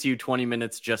it takes you 20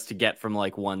 minutes just to get from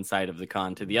like one side of the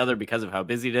con to the other because of how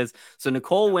busy it is. So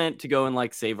Nicole went to go and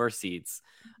like save our seats,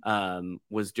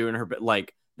 was doing her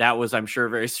like that was I'm sure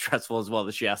very stressful as well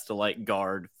that she has to like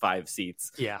guard 5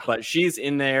 seats. But she's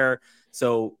in there.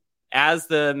 So as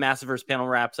the Massiveverse panel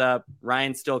wraps up,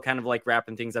 Ryan's still kind of like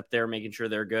wrapping things up there, making sure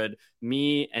they're good.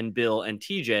 Me and Bill and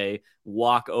TJ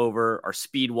walk over, or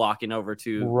speed walking over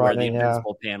to where the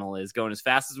Invincible panel is, going as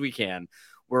fast as we can.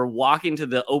 We're walking to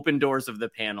the open doors of the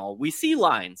panel. We see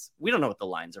lines. We don't know what the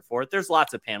lines are for. There's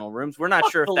lots of panel rooms. We're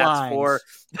not sure if that's for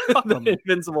the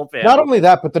Invincible panel. Not only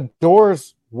that, but the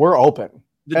doors were open.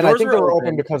 And I think they were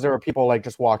open because there were people like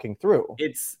just walking through.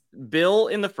 It's Bill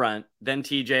in the front, then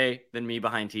TJ, then me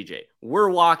behind TJ. We're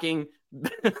walking.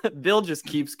 Bill just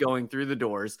keeps going through the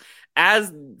doors.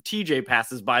 As TJ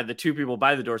passes by the two people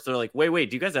by the door, so they're like, wait,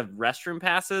 do you guys have restroom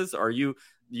passes? Or you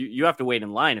have to wait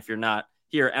in line if you're not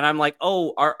here. And I'm like,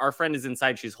 oh, our friend is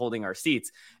inside. She's holding our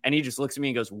seats. And he just looks at me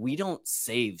and goes, we don't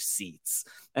save seats.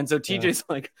 And so TJ's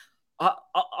like,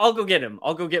 I'll go get him.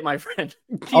 I'll go get my friend.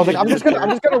 I was like, I'm just gonna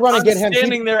run and get him.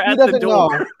 Standing there at the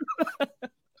door.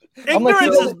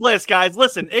 Ignorance is bliss, guys.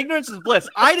 Listen, ignorance is bliss.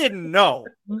 I didn't know,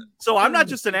 so I'm not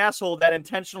just an asshole that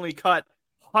intentionally cut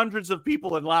hundreds of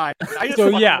people in line. I just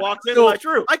walked in.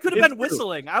 I could have been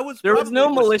whistling. There was no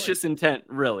malicious intent,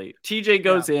 really. TJ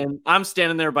goes in. I'm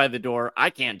standing there by the door.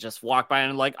 I can't just walk by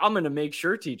and like I'm gonna make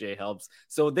sure TJ helps.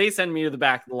 So they send me to the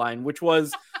back of the line, which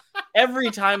was.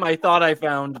 Every time I thought I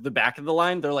found the back of the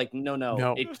line, they're like, no,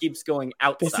 it keeps going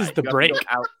outside. This is the break.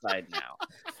 Outside now.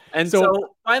 And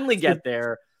so finally get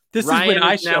there. This Ryan is when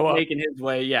I show up. Making his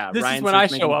way. Yeah. This is when I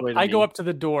show up. I go up to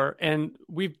the door and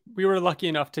we were lucky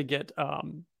enough to get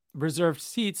reserved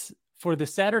seats for the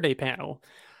Saturday panel.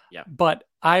 Yeah. But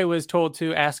I was told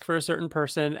to ask for a certain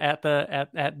person at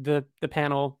the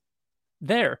panel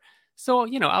there. So,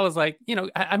 I was like,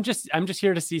 I'm just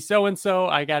here to see so-and-so.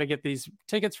 I got to get these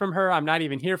tickets from her. I'm not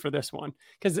even here for this one.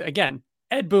 Because again,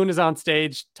 Ed Boon is on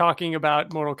stage talking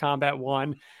about Mortal Kombat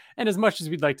 1. And as much as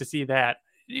we'd like to see that,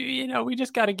 we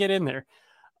just got to get in there.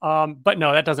 But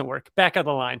no, that doesn't work. Back of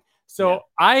the line. So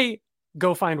I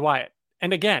go find Wyatt.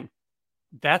 And again,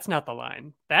 that's not the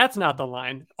line. That's not the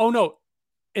line. Oh no,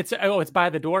 it's by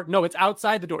the door. No, it's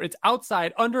outside the door. It's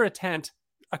outside under a tent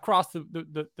across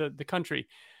the country.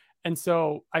 And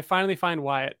so I finally find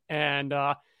Wyatt, and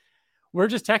we're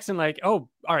just texting like, oh,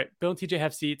 all right, Bill and TJ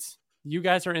have seats. You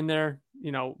guys are in there,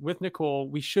 with Nicole.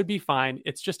 We should be fine.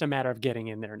 It's just a matter of getting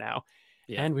in there now.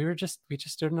 Yeah. And we just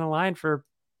stood in a line for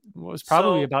what was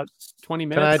probably about 20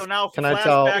 minutes. Can I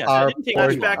tell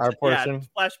our portion?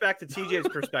 Flashback to TJ's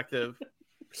perspective.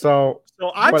 So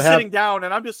I'm sitting down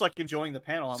and I'm just like enjoying the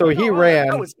panel. He ran.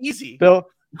 That was easy.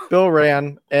 Bill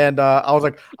ran, and I was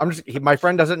like, my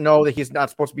friend doesn't know that he's not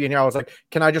supposed to be in here. I was like,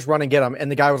 can I just run and get him? And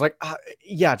the guy was like,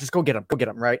 yeah, just go get him.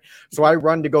 Right. So I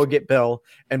run to go get Bill,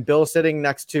 and Bill's sitting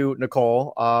next to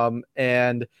Nicole.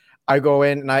 And I go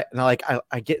in and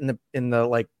I get in the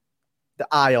like the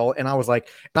aisle, and I was like,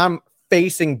 and I'm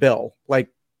facing Bill, like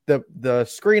the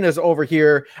screen is over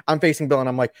here. I'm facing Bill, and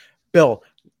I'm like, Bill.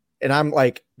 And I'm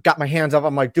like, got my hands up.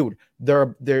 I'm like, dude,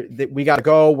 we got to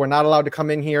go. We're not allowed to come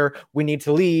in here. We need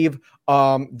to leave.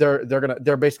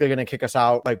 They're basically going to kick us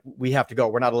out. Like, we have to go.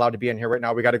 We're not allowed to be in here right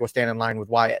now. We got to go stand in line with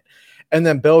Wyatt. And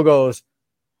then Bill goes,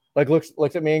 like, looks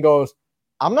at me and goes,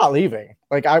 I'm not leaving.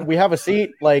 Like, we have a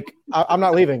seat. Like, I'm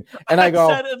not leaving. And I go,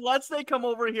 said, unless they come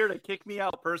over here to kick me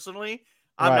out personally,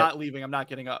 I'm not leaving. I'm not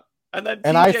getting up. And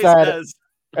then I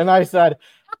said,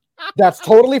 that's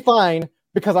totally fine.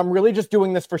 Because I'm really just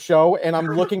doing this for show, and I'm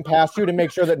looking past you to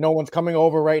make sure that no one's coming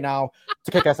over right now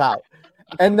to kick us out.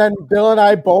 And then Bill and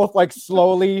I both like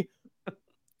slowly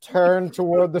turned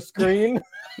toward the screen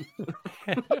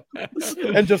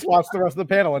and just watched the rest of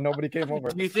the panel, and nobody came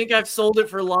over. Do you think I've sold it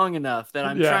for long enough that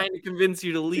I'm trying to convince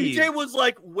you to leave? TJ was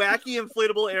like wacky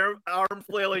inflatable arm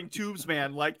flailing tubes,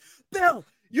 man. Like, Bill,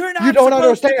 you don't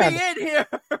understand. To be in here.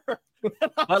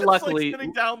 But luckily, like,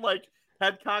 sitting down like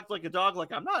head cocked like a dog,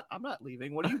 like I'm not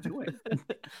leaving. What are you doing?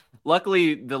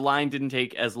 Luckily, the line didn't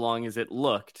take as long as it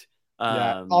looked.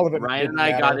 All of it. Ryan and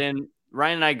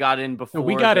I got in before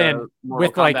we got in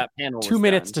with like 2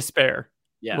 minutes to spare.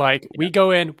 Yeah, we go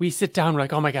in, we sit down, we're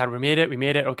like, oh my god, we made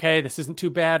it. Okay, this isn't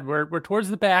too bad. We're towards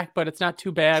the back, but it's not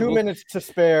too bad. 2 minutes to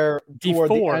spare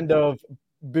before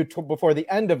the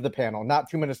end of the panel, not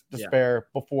 2 minutes to spare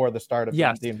before the start of the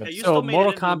Invincible. So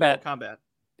Mortal Kombat.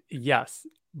 Yes.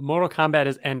 Mortal Kombat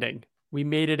is ending. We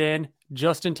made it in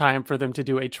just in time for them to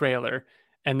do a trailer.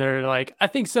 And they're like, I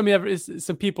think some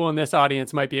people in this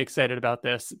audience might be excited about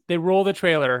this. They roll the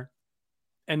trailer,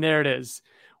 and there it is.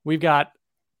 We've got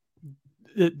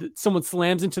someone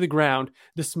slams into the ground,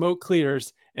 the smoke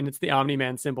clears, and it's the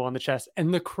Omni-Man symbol on the chest.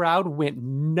 And the crowd went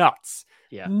nuts.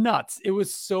 Yeah. Nuts. It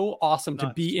was so awesome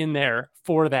to be in there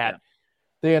for that. Yeah.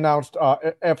 They announced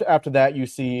after that, you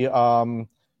see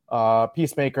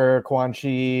Peacemaker, Quan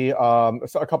Chi,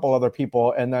 a couple other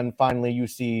people, and then finally you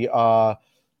see at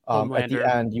the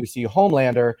end you see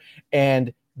Homelander,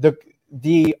 and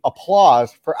the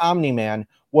applause for Omni-Man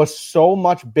was so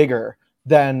much bigger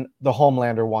than the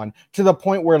Homelander one, to the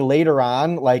point where later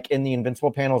on, like in the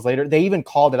Invincible panels later, they even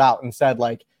called it out and said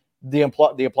like the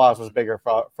applause was bigger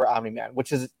for Omni-Man,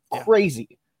 which is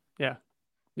crazy. Yeah.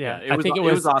 I think it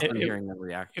was awesome hearing them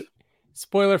react.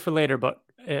 Spoiler for later, but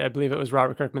I believe it was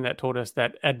Robert Kirkman that told us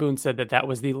that Ed Boon said that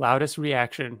was the loudest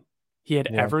reaction he had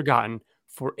ever gotten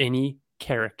for any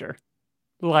character.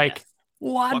 Like,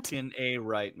 what? Fucking A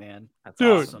right, man. That's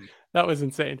awesome. That was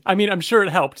insane. I mean, I'm sure it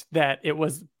helped that it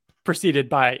was preceded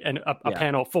by a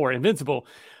panel for Invincible.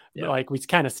 Yeah. Like, we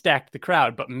kind of stacked the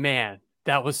crowd, but man,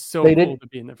 that was so cool to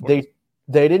be in there for.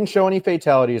 They didn't show any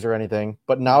fatalities or anything,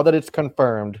 but now that it's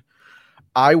confirmed,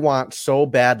 I want so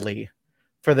badly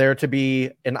for there to be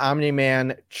an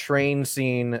Omni-Man train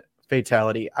scene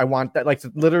fatality. I want that. Like,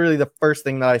 literally the first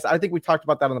thing that I said. I think we talked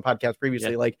about that on the podcast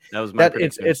previously. Like, that was my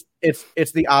prediction.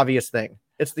 It's the obvious thing.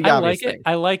 It's the obvious thing.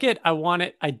 I like it. I want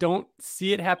it. I don't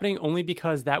see it happening only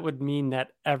because that would mean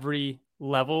that every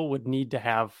level would need to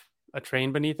have a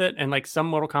train beneath it, and like some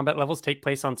Mortal Kombat levels take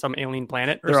place on some alien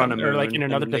planet or something, or like in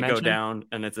another dimension. They go down,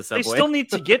 and it's a subway. They still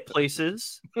need to get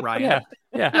places, right?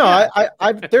 Yeah. No,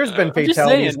 I there's been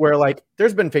fatalities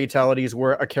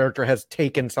where a character has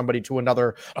taken somebody to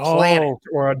another planet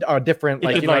or a different,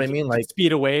 like, you know what I mean, like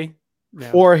speed away,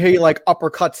 or he like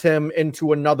uppercuts him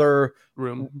into another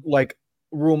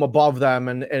room above them,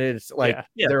 and it's like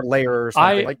their layer or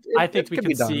something. I think we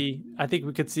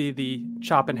could see the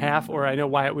chop in half, or I know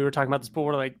Wyatt, we were talking about this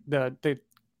before, like the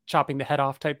chopping the head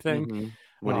off type thing. Mm-hmm.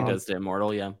 What he does to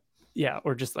Immortal,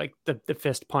 or just like the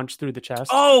fist punch through the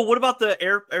chest. Oh, what about the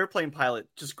airplane pilot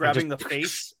just grabbing the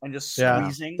face and just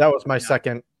squeezing? That was my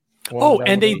second Oh,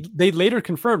 and they later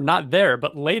confirmed, not there,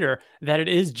 but later, that it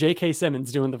is J.K.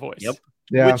 Simmons doing the voice. Yep.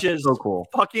 Yeah. Which is so cool.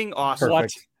 Fucking awesome.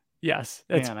 Perfect. What? Yes.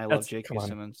 Man, I love J.K.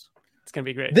 Simmons. It's going to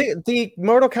be great. The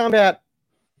Mortal Kombat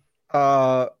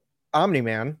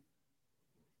Omni-Man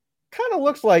kind of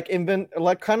looks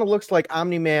like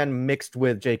Omni-Man mixed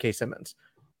with J.K. Simmons.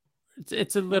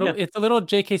 It's a little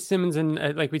J.K. Simmons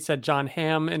and like we said, John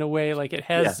Hamm in a way. Like it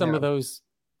has some of those.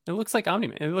 It looks like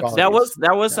Omni-Man. It looks that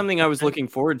was something I was looking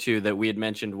forward to that we had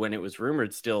mentioned when it was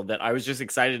rumored still, that I was just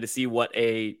excited to see what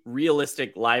a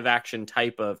realistic live action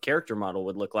type of character model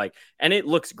would look like. And it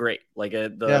looks great. Like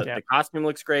the costume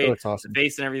looks great. It looks awesome. The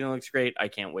face and everything looks great. I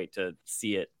can't wait to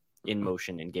see it in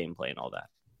motion and gameplay and all that.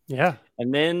 Yeah.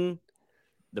 And then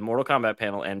the Mortal Kombat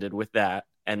panel ended with that.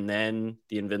 And then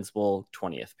the Invincible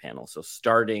 20th panel. So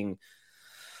starting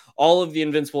all of the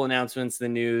Invincible announcements, the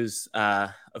news,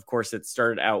 of course, it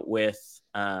started out with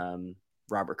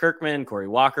Robert Kirkman, Corey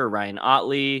Walker, Ryan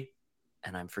Otley,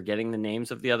 and I'm forgetting the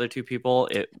names of the other two people.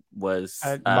 It was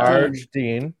Marge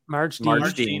Dean. Marge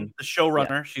Dean, the showrunner.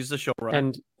 Yeah. She's the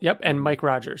showrunner. And Mike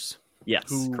Rogers. Yes,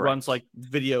 who correct. runs like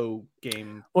video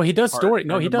game. Well, he does story.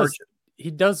 No, he does.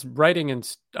 He does writing,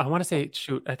 and I want to say,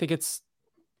 I think it's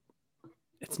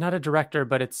not a director,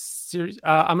 but it's series.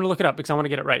 I'm going to look it up because I want to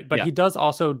get it right. But he does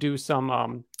also do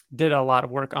some, did a lot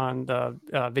of work on the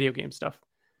video game stuff.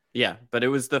 Yeah, but it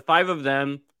was the five of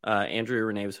them. Andrea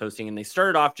Renee was hosting, and they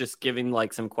started off just giving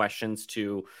like some questions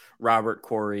to Robert,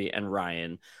 Corey, and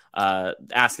Ryan,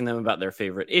 asking them about their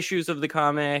favorite issues of the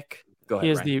comic. Go ahead.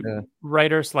 He is Ryan. the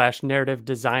writer/narrative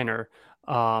designer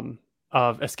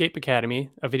of Escape Academy,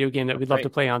 a video game that we'd love to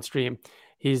play on stream.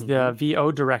 He's the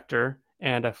VO director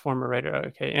and a former writer.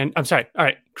 Okay. And I'm sorry. All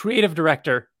right. Creative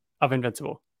director of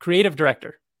Invincible. Creative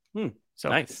director. So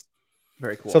nice.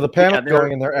 Very cool. So the panel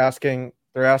going and they're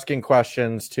asking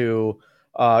questions to,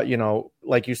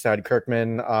 like you said,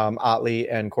 Kirkman, Otley,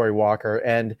 and Corey Walker.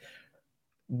 And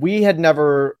we had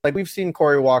never, we've seen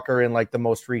Corey Walker in the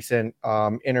most recent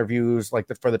interviews,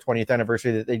 for the 20th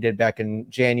anniversary that they did back in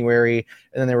January.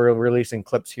 And then they were releasing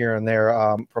clips here and there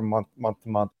from month to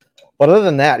month. But other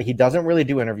than that, he doesn't really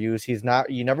do interviews.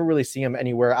 You never really see him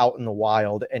anywhere out in the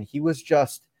wild. And he was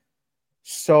just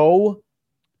so,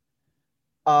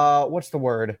 what's the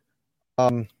word?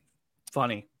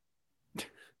 Funny.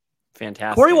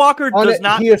 Fantastic. Corey Walker does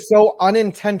not. He is so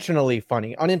unintentionally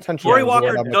funny. Corey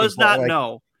Walker does not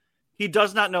know. He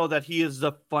does not know that he is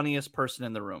the funniest person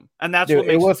in the room, and that's what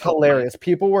makes it was hilarious. Funny.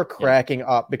 People were cracking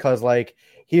up because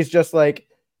he's just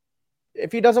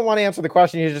if he doesn't want to answer the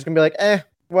question, he's just gonna be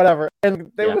whatever.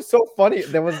 And it was so funny.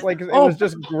 There was it was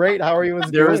just great how he was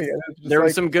doing it. There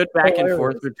was some good back and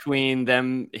forth between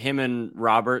him and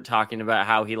Robert talking about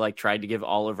how he tried to give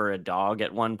Oliver a dog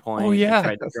at one point. Oh yeah, he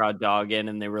tried to draw a dog in,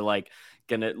 and they were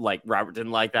gonna Robert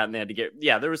didn't like that, and they had to get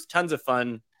there was tons of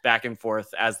fun back and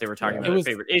forth as they were talking about their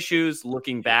favorite issues,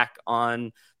 looking back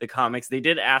on the comics. They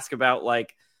did ask about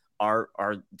are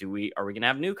we gonna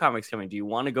have new comics coming? Do you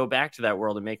want to go back to that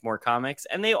world and make more comics?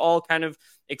 And they all kind of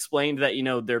explained that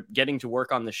they're getting to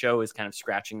work on the show is kind of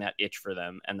scratching that itch for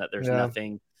them, and that there's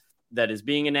nothing that is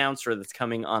being announced or that's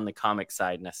coming on the comic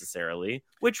side necessarily.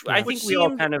 Which I think we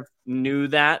all kind of knew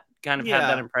that, kind of had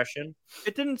that impression.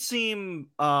 It didn't seem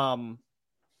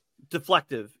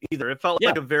deflective either. It felt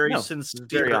like a very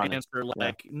sincere answer.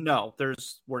 No,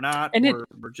 we're not.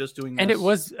 We're just doing this. And it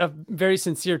was very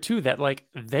sincere too. That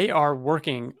they are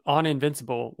working on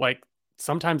Invincible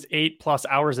sometimes 8+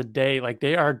 hours a day.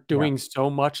 They are doing so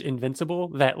much Invincible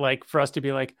that for us to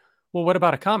be well, what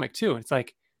about a comic too? It's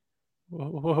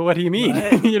what do you mean?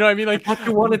 You know what I mean?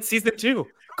 You wanted season 2.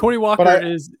 Corey Walker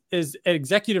is an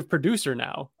executive producer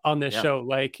now on this show.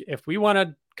 If we want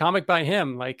a comic by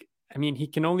him, he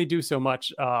can only do so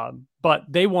much, but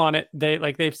they want it.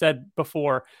 They've said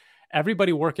before,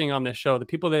 everybody working on this show, the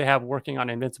people they have working on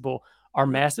Invincible are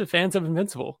massive fans of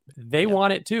Invincible. They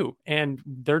want it too. And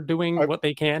they're doing what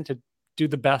they can to do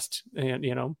the best,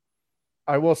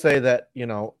 I will say that,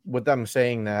 with them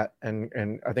saying that,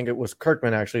 and I think it was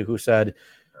Kirkman actually who said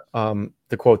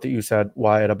the quote that you said,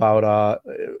 Wyatt, about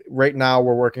right now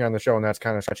we're working on the show and that's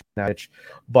kind of stretching that itch.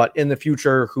 But in the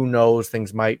future, who knows,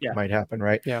 things might happen,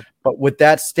 right? Yeah. But with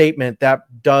that statement, that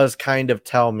does kind of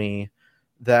tell me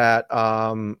that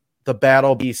the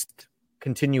Battle Beast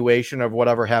continuation of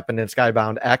whatever happened in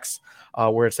Skybound X,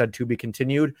 where it said to be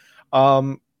continued,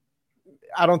 I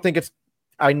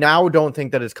now don't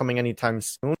think that it's coming anytime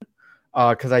soon,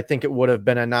 because I think it would have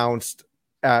been announced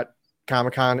at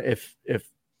Comic-Con if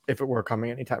it were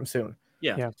coming anytime soon.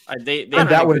 Yeah. They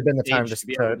that would have been the time to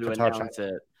touch on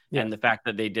it And the fact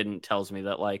that they didn't tells me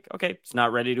that, like, okay, it's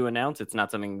not ready to announce. It's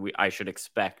not something I should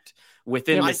expect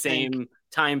within the same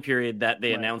time period that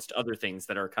they announced other things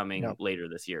that are coming later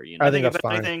this year. You know, I think if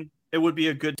anything, it would be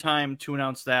a good time to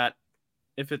announce that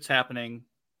if it's happening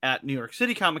at New York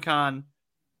City Comic Con,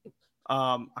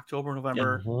 October,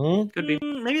 November. Could be.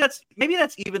 Maybe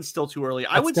that's even still too early.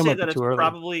 I would say that it's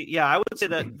probably I would say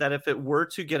that if it were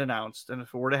to get announced and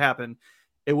if it were to happen,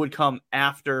 it would come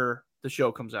after the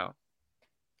show comes out.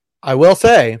 I will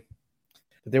say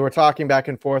that they were talking back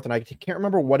and forth, and I can't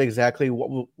remember what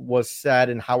was said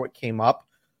and how it came up,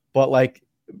 but like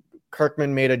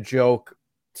Kirkman made a joke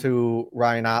to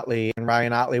Ryan Otley, and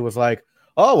Ryan Otley was like,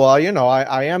 "Oh well, you know,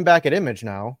 I am back at Image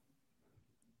now."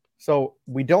 So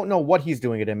we don't know what he's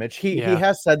doing at Image. He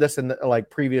has said this in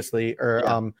previously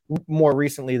or more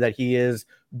recently that he is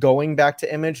going back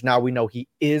to Image. Now we know he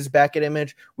is back at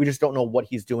Image. We just don't know what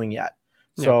he's doing yet.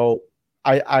 Yeah. So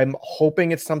I'm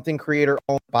hoping it's something creator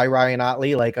owned by Ryan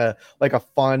Otley, like a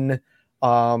fun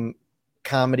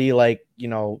comedy, like, you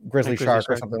know, Grizzly Shark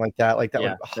or something like that. Like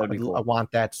that would be cool. I want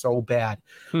that so bad.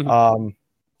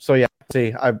 So yeah,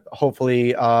 see, I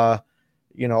hopefully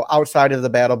you know, outside of the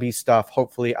Battle Beast stuff,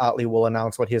 hopefully Otley will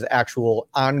announce what his actual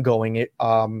ongoing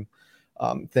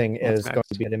thing is going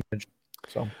to be at Image.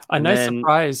 So a nice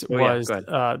surprise was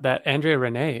that Andrea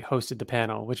Renee hosted the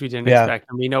panel, which we didn't expect.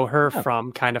 And we know her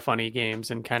from Kind of Funny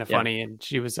Games and Kind of Funny, and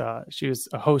she was a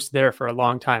host there for a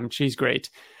long time. She's great,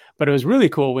 but it was really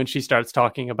cool when she starts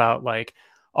talking about like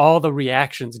all the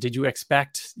reactions. Did you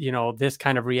expect, you know, this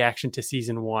kind of reaction to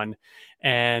season 1?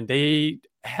 And they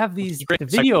have these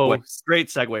videos. Great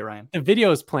segue, Ryan. The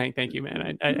videos playing. Thank you,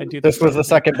 man. I do. This was the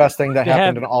second best thing that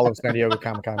happened in all of San Diego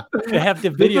Comic-Con. They have the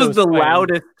videos. This was the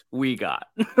loudest we got.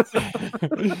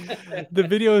 The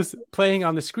videos playing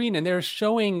on the screen, and they're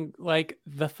showing like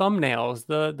the thumbnails,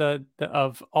 the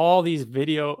of all these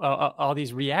all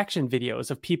these reaction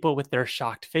videos of people with their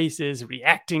shocked faces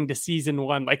reacting to season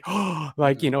 1, like, oh,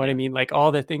 like, you know what I mean, like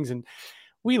all the things. And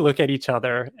we look at each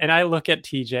other, and I look at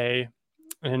TJ.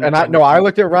 And I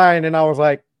looked at Ryan and I was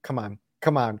like, come on.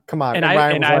 And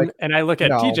I look at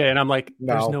TJ and I'm like,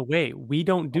 there's no way. We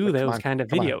don't do those kind of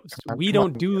videos. We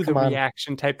don't do the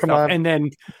reaction type stuff. And then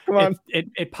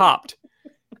it popped.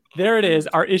 There it is.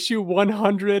 Our issue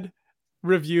 100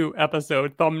 review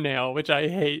episode thumbnail, which I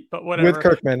hate, but whatever.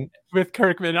 With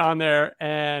Kirkman on there,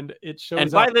 and it shows up.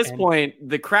 And by this point,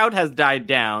 the crowd has died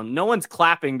down. No one's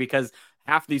clapping because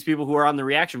half of these people who are on the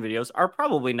reaction videos are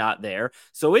probably not there.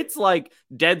 So it's like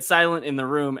dead silent in the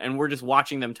room, and we're just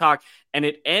watching them talk. And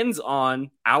it ends on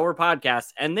our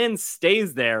podcast and then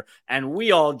stays there. And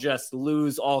we all just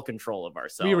lose all control of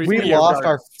ourselves. We lost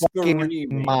our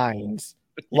fucking minds.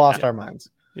 Lost our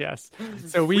minds. Yes.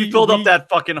 So we filled up that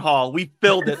fucking hall. We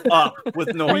filled it up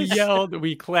with noise. We yelled,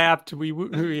 we clapped,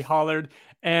 we hollered.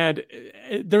 And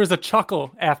there was a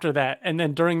chuckle after that. And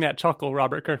then during that chuckle,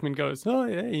 Robert Kirkman goes, "Oh,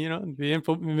 yeah, you know, the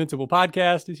Invincible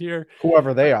podcast is here."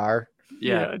 Whoever they are.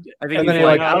 Yeah. I think he's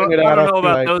like, I don't know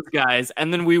about those guys.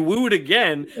 And then we wooed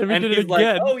again. And he's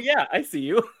like, "Oh, yeah, I see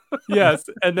you." Yes.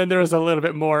 And then there was a little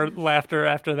bit more laughter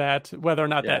after that, whether or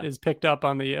not that is picked up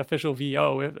on the official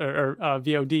VO or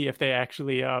VOD if they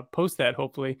actually post that,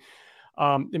 hopefully.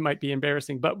 It might be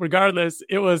embarrassing, but regardless,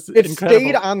 it incredible.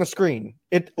 Stayed on the screen.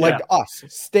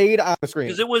 Stayed on the screen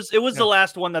because it was the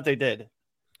last one that they did,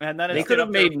 and then they could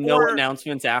have made no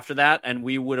announcements after that, and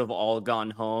we would have all gone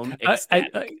home. I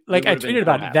tweeted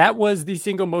about it. That was the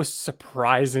single most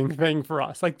surprising thing for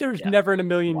us. Like, there's never in a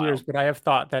million years would I have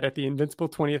thought that at the Invincible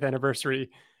 20th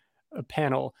anniversary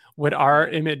panel would our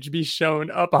image be shown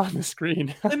up on the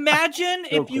screen. Imagine,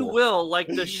 if you will, like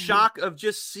the shock of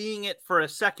just seeing it for a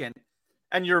second.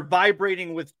 And you're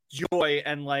vibrating with joy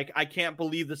and like, I can't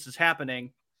believe this is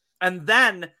happening. And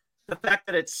then the fact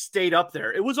that it stayed up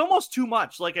there, it was almost too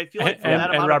much. Like, I feel like for that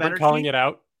amount Robert of energy, calling it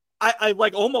out. I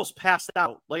like almost passed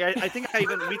out. Like, I think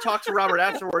we talked to Robert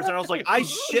afterwards, and I was like, I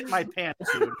shit my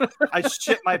pants, dude. I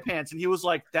shit my pants. And he was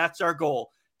like, that's our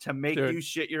goal, to make you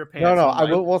shit your pants.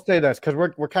 No, we'll say this because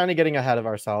we're kind of getting ahead of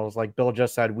ourselves. Like Bill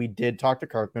just said, we did talk to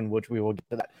Kirkman, which we will get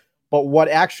to that. But what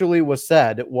actually was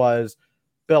said was,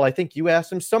 Bill, I think you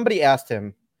asked him. Somebody asked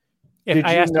him.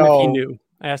 I asked him if he knew.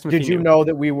 Did you know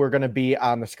that we were going to be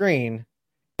on the screen?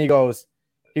 He goes,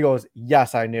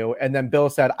 yes, I knew. And then Bill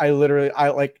said, I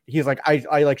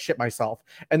shit myself.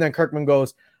 And then Kirkman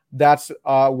goes, that's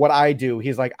what I do.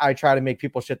 He's like, I try to make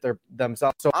people shit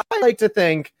themselves. So I like to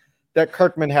think that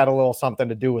Kirkman had a little something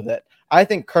to do with it. I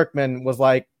think Kirkman was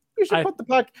like, you should put the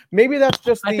podcast. Maybe that's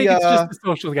just I think it's just the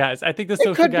social guys. I think the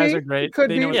social guys are great. Could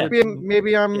be.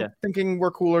 Maybe I'm thinking we're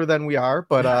cooler than we are,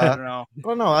 but I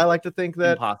don't know. I like to think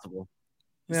that impossible.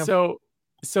 Yeah. So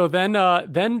So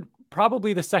then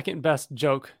probably the second best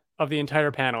joke of the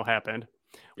entire panel happened,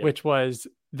 which was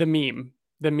the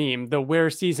where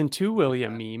season 2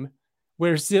 William meme.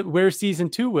 Where's season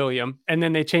 2 William? And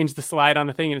then they changed the slide on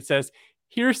the thing and it says,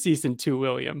 here's season 2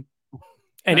 William.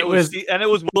 And it was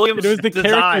William's the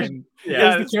design. It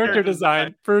was the character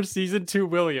design for season 2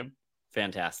 William.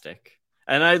 Fantastic.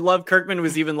 And I love Kirkman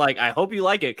was even like, I hope you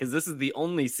like it because this is the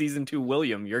only season 2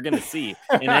 William you're going to see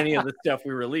in any of the stuff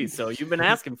we release. So you've been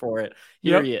asking for it.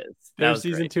 Here he is. There's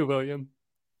season 2 William.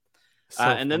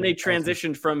 And then they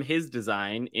transitioned from his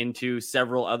design into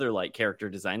several other like character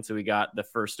designs. So we got the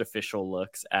first official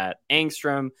looks at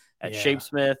Angstrom, at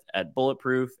Shapesmith, at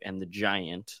Bulletproof, and the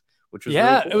Giant, which was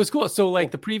really cool. It was cool. So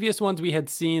like the previous ones we had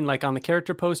seen like on the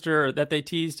character poster that they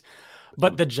teased,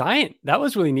 but the Giant, that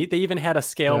was really neat. They even had a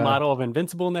scale model of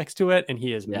Invincible next to it, and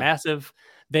he is massive.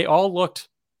 They all looked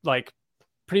like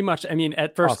pretty much. I mean,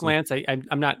 at first glance, I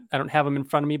don't have them in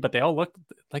front of me, but they all look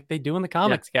like they do in the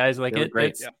comics, guys. Like they look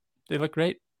great. They look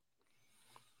great.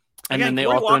 And again, then they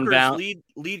Cory also Walker's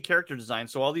lead character design,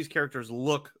 so all these characters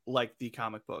look like the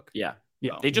comic book. Yeah.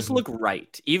 They just look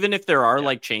right. Even if there are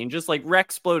like changes, like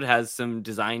Rexplode has some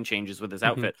design changes with his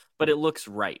outfit, but it looks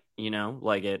right,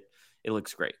 like it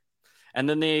looks great. And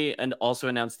then they also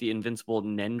announced the Invincible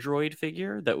Nendroid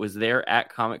figure that was there at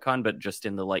Comic-Con, but just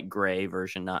in the like gray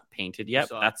version, not painted yet.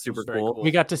 That's super cool.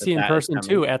 We got to see in person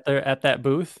too at that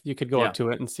booth. You could go up to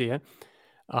it and see it.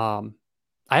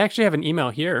 I actually have an email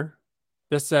here.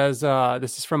 This says,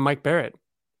 this is from Mike Barrett.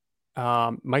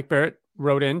 Mike Barrett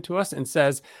wrote in to us and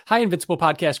says, "Hi, Invincible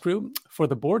podcast crew. For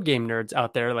the board game nerds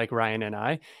out there like Ryan and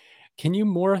I, can you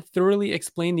more thoroughly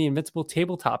explain the Invincible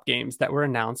tabletop games that were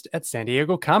announced at San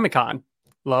Diego Comic-Con?"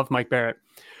 Love, Mike Barrett.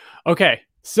 Okay,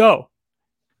 so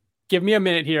give me a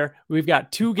minute here. We've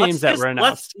got 2 games that were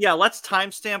announced. Let's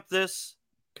timestamp this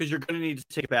because you're going to need to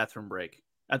take a bathroom break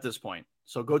at this point.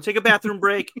 So go take a bathroom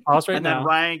break, and then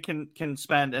Ryan can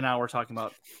spend an hour talking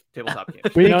about tabletop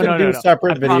games. We can do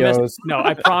separate videos.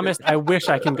 I promised. I wish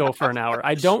I can go for an hour.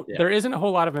 I don't. There isn't a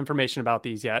whole lot of information about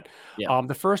these yet.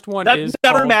 The first one that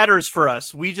never matters for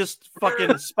us. We just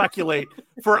fucking speculate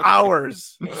for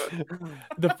hours.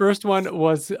 The first one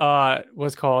was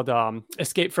called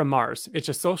Escape from Mars. It's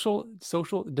a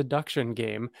social deduction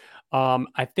game.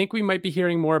 I think we might be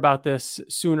hearing more about this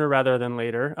sooner rather than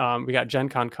later. We got Gen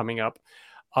Con coming up.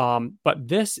 But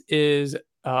this is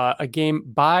a game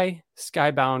by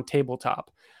Skybound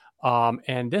Tabletop.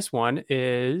 And this one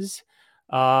is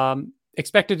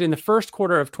expected in the first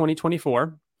quarter of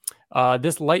 2024.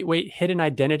 This lightweight hidden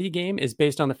identity game is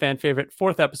based on the fan favorite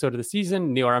 4th episode of the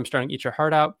season, Neil Armstrong Eat Your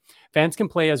Heart Out. Fans can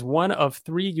play as one of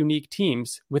 3 unique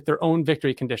teams with their own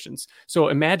victory conditions. So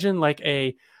imagine like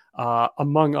a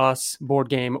Among Us board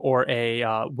game or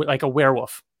like a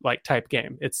werewolf like type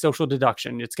game. It's social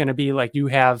deduction. It's going to be like you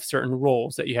have certain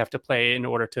roles that you have to play in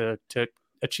order to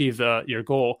achieve your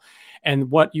goal. And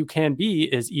what you can be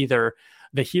is either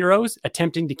the heroes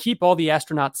attempting to keep all the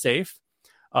astronauts safe.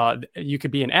 You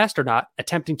could be an astronaut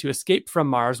attempting to escape from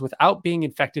Mars without being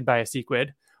infected by a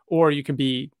sequid, or you can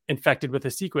be infected with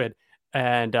a sequid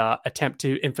and attempt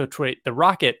to infiltrate the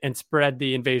rocket and spread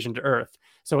the invasion to Earth.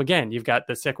 So again, you've got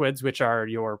the sequids, which are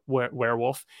your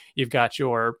werewolf. You've got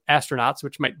your astronauts,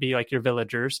 which might be like your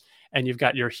villagers. And you've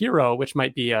got your hero, which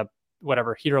might be a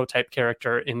whatever hero type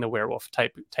character in the werewolf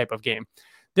type of game.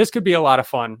 This could be a lot of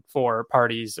fun for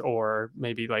parties, or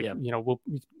maybe we'll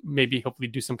maybe hopefully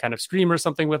do some kind of stream or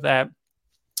something with that.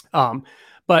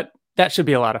 But that should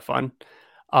be a lot of fun.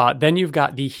 Then you've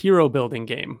got the hero building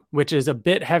game, which is a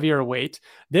bit heavier weight.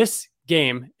 This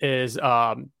game is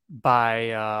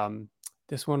by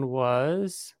this one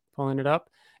was pulling it up.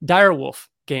 Direwolf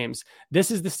Games.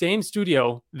 This is the same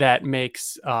studio that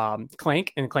makes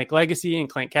Clank and Clank Legacy and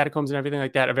Clank Catacombs and everything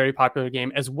like that, a very popular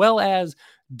game, as well as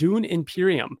Dune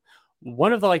Imperium,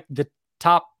 one of the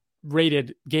top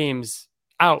rated games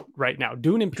out right now.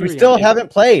 Dune Imperium. We still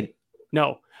haven't played.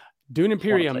 No. Dune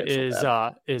Imperium is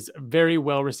a very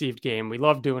well received game. We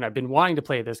love Dune. I've been wanting to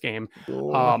play this game.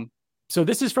 So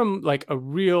this is from like a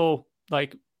real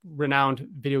renowned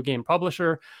video game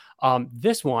publisher.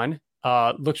 This one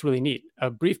looks really neat. A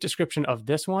brief description of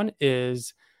this one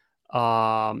is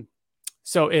here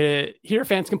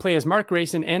fans can play as Mark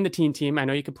Grayson and the teen team. I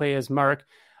know you can play as Mark,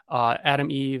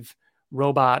 Adam Eve,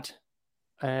 Robot,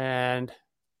 and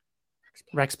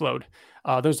Rexplode.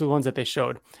 Those are the ones that they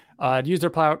showed. To use their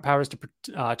powers to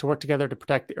work together to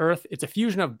protect the Earth. It's a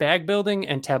fusion of bag building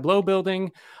and tableau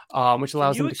building, which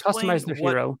allows them to customize their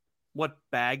hero. What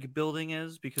bag building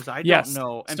is? Because I don't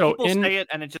know. And people say it,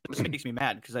 and it just makes me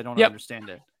mad because I don't understand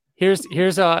it. Here's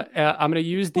I'm going to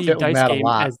use the dice game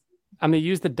as I'm going to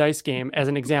use the dice game as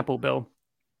an example, Bill.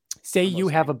 Say you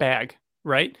have a bag,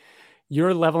 right?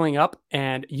 You're leveling up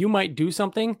and you might do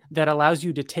something that allows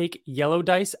you to take yellow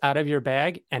dice out of your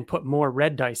bag and put more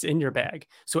red dice in your bag.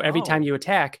 So every time you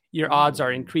attack, your odds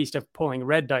are increased of pulling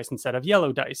red dice instead of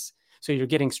yellow dice. So you're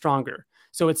getting stronger.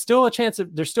 So it's still a chance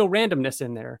of, there's still randomness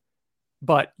in there,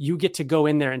 but you get to go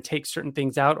in there and take certain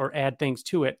things out or add things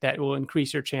to it that will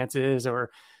increase your chances.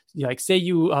 Or like say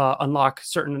you unlock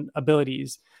certain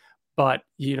abilities, but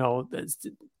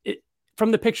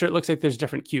from the picture, it looks like there's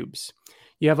different cubes.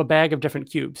 You have a bag of different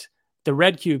cubes. The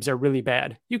red cubes are really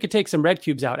bad. You could take some red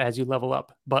cubes out as you level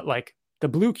up, but like the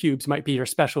blue cubes might be your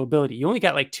special ability. You only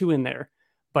got like 2 in there,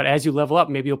 but as you level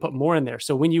up, maybe you'll put more in there.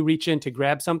 So when you reach in to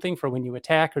grab something for when you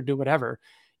attack or do whatever,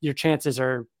 your chances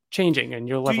are changing and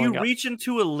you're leveling up. Do you reach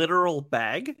into a literal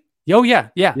bag? Oh yeah.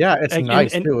 It's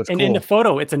nice too. It's and cool. in the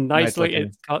photo, it's a nice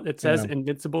it says Yeah.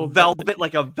 Invincible Velvet,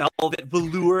 like a velvet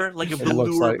velour, like a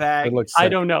velour bag. I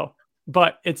don't know.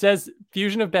 But it says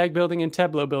fusion of bag building and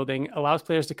tableau building allows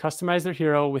players to customize their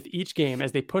hero with each game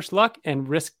as they push luck and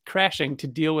risk crashing to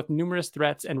deal with numerous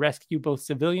threats and rescue both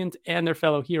civilians and their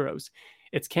fellow heroes.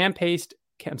 Its campaign-based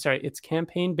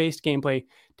gameplay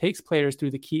takes players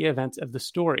through the key events of the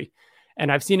story.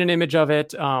 And I've seen an image of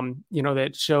it,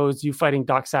 that shows you fighting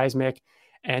Doc Seismic,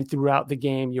 and throughout the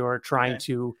game, you're trying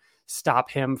to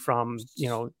stop him from,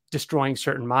 destroying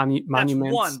certain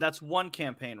monuments. That's one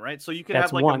campaign, right? So you could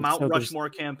have like a Mount Rushmore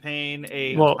campaign,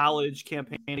 a college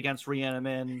campaign against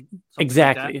Reanimin.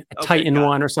 Exactly. Like a Titan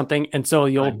one or something. And so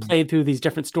you'll play through these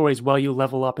different stories while you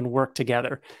level up and work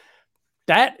together.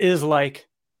 That is like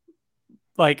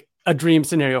a dream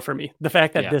scenario for me. The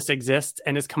fact that this exists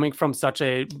and is coming from such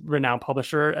a renowned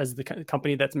publisher as the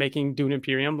company that's making Dune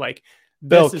Imperium,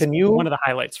 Bill, this is one of the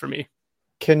highlights for me.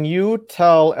 Can you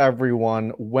tell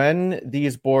everyone when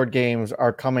these board games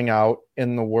are coming out,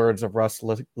 in the words of Russ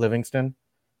Livingston?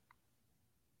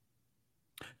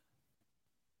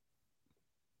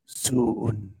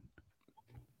 Soon.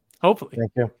 Hopefully.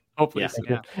 Thank you. Hopefully.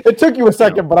 Yeah. It took you a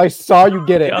second, but I saw you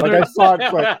get it. I saw it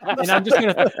quick. And I'm just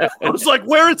going to... I was like,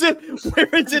 where is it?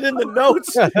 Where is it in the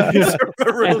notes?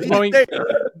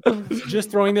 Just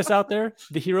throwing this out there,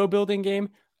 the hero building game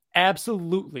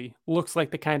absolutely looks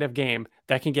like the kind of game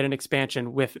that can get an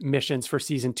expansion with missions for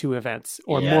season 2 events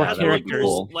or more characters.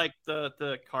 Cool. Like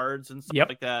the cards and stuff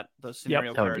like that. The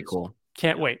scenario cards. That would be cool.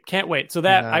 Can't wait. So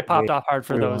that I popped off hard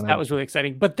for those. That was really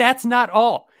exciting. But that's not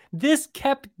all. This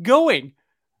kept going.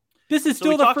 This is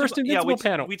still the first Invincible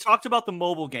panel. We talked about the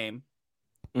mobile game.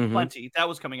 Plenty. That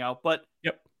was coming out. But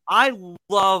yep. I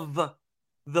love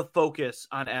the focus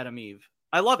on Adam Eve.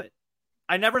 I love it.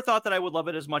 I never thought that I would love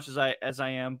it as much as I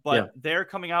am, but they're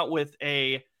coming out with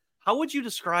how would you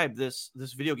describe this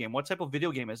video game? What type of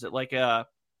video game is it? Like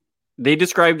they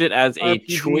described it as a RPG.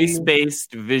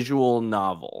 choice-based visual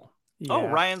novel. Yeah. Oh,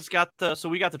 Ryan's got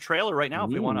we got the trailer right now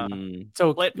if we want to.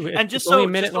 So play it. And just so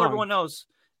everyone knows,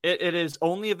 it is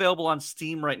only available on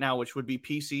Steam right now, which would be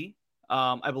PC,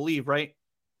 I believe, right?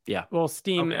 Yeah. Well,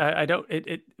 Steam, I don't.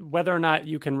 Whether or not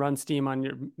you can run Steam on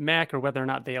your Mac or whether or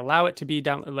not they allow it to be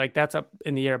down, that's up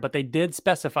in the air. But they did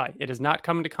specify it is not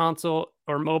coming to console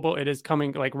or mobile. It is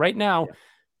coming right now,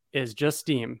 is just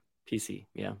Steam, PC.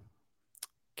 Yeah.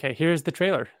 Okay, here's the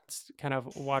trailer. It's kind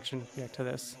of watching react to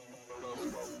this.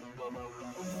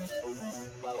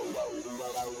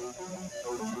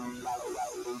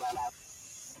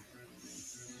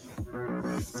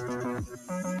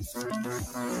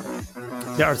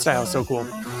 The art style is so cool.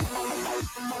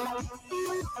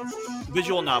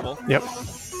 Visual novel. Yep.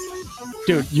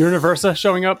 Dude, Universa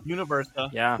showing up. Universa.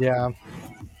 Yeah. Yeah.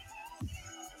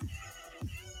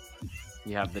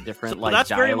 You have the different that's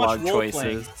very much dialogue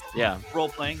choices. Yeah. Role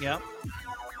playing, yeah.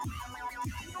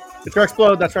 That's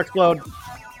Rexplode. That's Rexplode.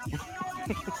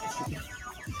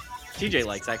 TJ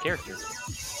likes that character.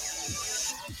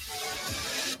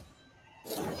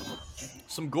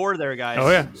 Some gore there, guys. Oh,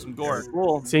 yeah. Some gore.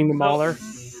 Cool. Seeing the Mauler.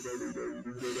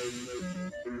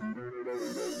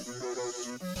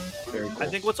 Very cool. I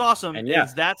think what's awesome And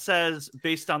is that says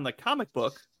based on the comic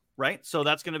book, right? So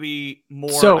that's going to be more.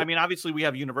 So- I mean, obviously we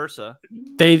have Universa.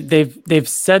 They've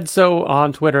said so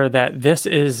on Twitter that this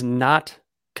is not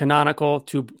canonical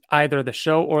to either the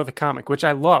show or the comic, which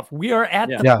I love. We are at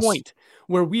the point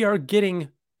where we are getting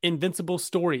Invincible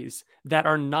stories that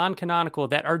are non-canonical,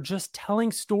 that are just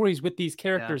telling stories with these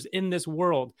characters in this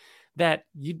world that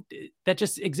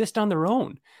just exist on their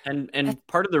own. And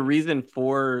part of the reason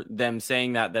for them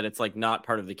saying that it's not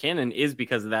part of the canon is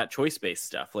because of that choice-based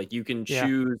stuff. Like you can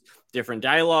choose different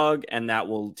dialogue and that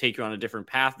will take you on a different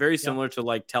path. Very similar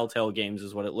to Telltale games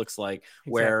is what it looks like,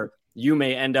 where you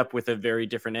may end up with a very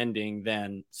different ending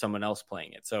than someone else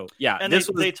playing it. So yeah, and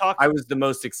I was the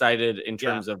most excited in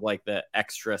terms of like the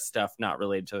extra stuff not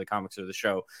related to the comics or the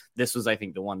show. This was, I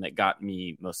think, the one that got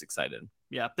me most excited.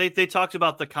 Yeah, they talked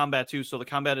about the combat too. So the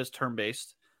combat is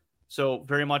turn-based. So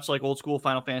very much like old school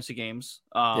Final Fantasy games,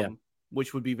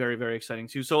 which would be very, very exciting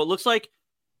too. So it looks like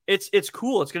it's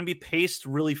cool. It's going to be paced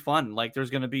really fun. Like there's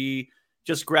going to be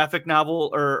just graphic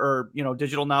novel or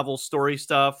digital novel story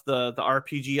stuff, the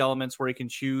RPG elements where you can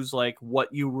choose like what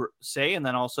you say, and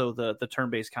then also the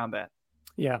turn-based combat.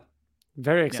 Yeah,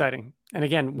 very exciting. Yeah. And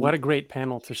again, what a great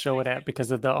panel to show it at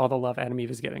because of all the love Adam Eve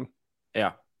is getting.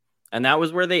 Yeah, and that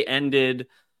was where they ended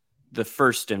the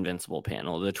first Invincible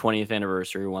panel, the 20th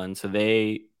anniversary one. So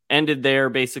they ended there,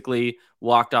 basically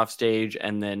walked off stage,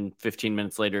 and then 15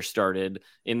 minutes later started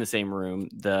in the same room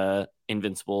the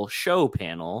Invincible show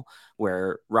panel,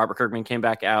 where Robert Kirkman came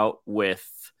back out with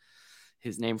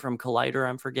his name from Collider,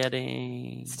 I'm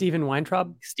forgetting. Steve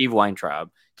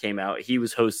Weintraub came out. He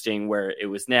was hosting, where it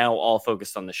was now all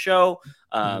focused on the show.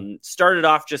 Started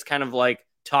off just kind of like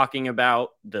talking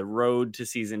about the road to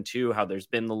season 2, how there's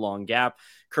been the long gap.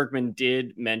 Kirkman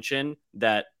did mention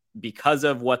that because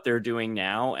of what they're doing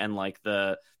now and like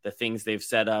the things they've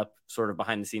set up sort of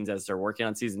behind the scenes as they're working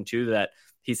on season 2, that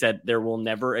he said there will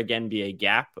never again be a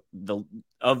gap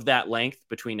of that length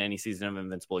between any season of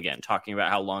Invincible again, talking about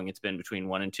how long it's been between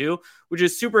 1 and 2, which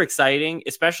is super exciting,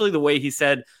 especially the way he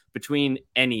said between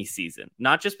any season,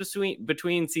 not just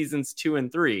between seasons 2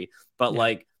 and 3, but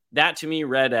like that to me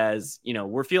read as,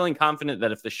 we're feeling confident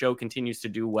that if the show continues to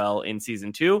do well in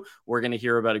season 2, we're going to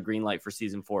hear about a green light for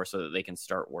season 4 so that they can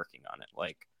start working on it.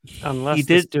 Like, unless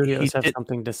the studios have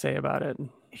something to say about it.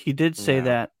 He did say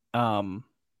that,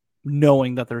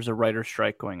 knowing that there's a writer's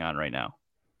strike going on right now.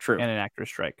 True. And an actor's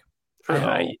strike.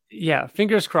 Yeah,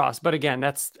 fingers crossed. But again,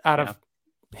 that's out of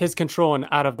his control and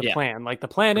out of the plan. Like the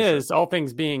plan is all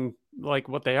things being like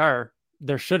what they are,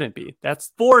 there shouldn't be.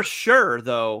 That's for sure,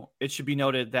 though. It should be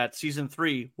noted that season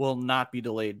 3 will not be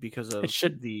delayed because of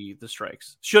the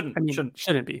strikes. Shouldn't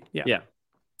be. Yeah.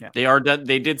 They are done.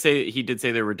 He did say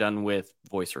they were done with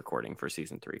voice recording for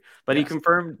season 3, but he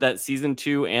confirmed that season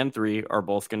 2 and 3 are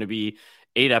both going to be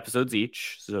 8 episodes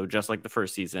each. So just like the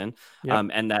first season,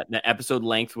 and that the episode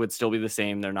length would still be the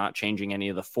same. They're not changing any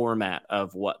of the format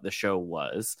of what the show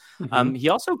was. He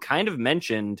also kind of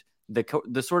mentioned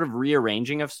the sort of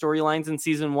rearranging of storylines in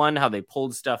season 1, how they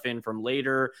pulled stuff in from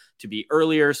later to be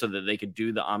earlier so that they could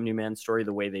do the Omni-Man story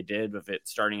the way they did, with it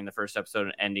starting in the first episode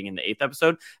and ending in the 8th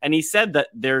episode. And he said that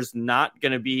there's not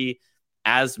going to be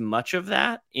as much of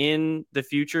that in the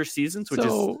future seasons, which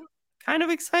is kind of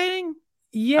exciting.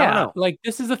 Yeah, like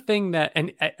this is a thing that,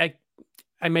 and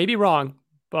I may be wrong,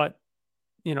 but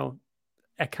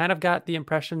I kind of got the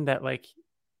impression that like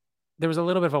there was a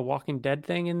little bit of a Walking Dead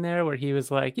thing in there where he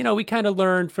was like, we kind of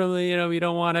learned from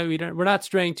we're not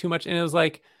straying too much. And it was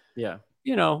like,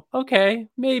 okay,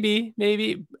 maybe.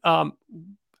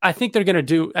 I think they're going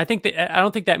to I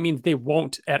don't think that means they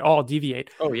won't at all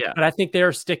deviate. Oh yeah. But I think they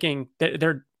are sticking,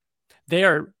 they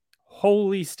are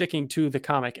wholly sticking to the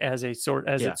comic as its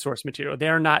source material. They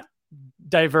are not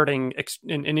diverting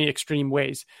in any extreme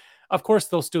ways. Of course,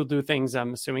 they'll still do things,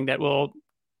 I'm assuming, that will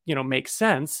make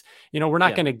sense. We're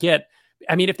not going to get,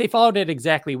 if they followed it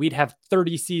exactly, we'd have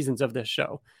 30 seasons of this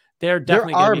show. There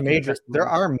are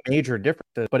major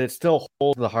differences, but it still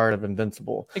holds the heart of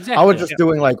Invincible. Exactly. I was just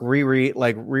doing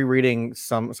rereading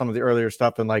some of the earlier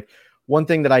stuff, and like one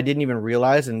thing that I didn't even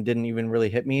realize and didn't even really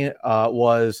hit me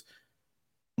was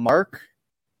Mark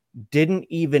didn't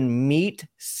even meet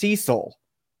Cecil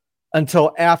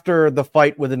until after the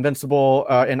fight with Invincible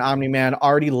and Omni-Man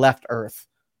already left Earth.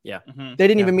 Yeah. They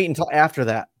didn't even meet until after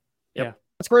that. Yeah.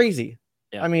 That's crazy.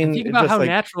 Yeah. And think about how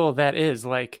natural that is.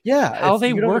 Like, how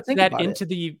they worked that into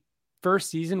the first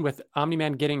season with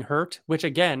Omni-Man getting hurt, which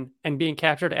again, and being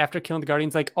captured after killing the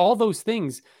Guardians, like all those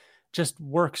things just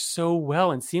work so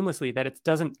well and seamlessly that it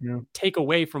doesn't take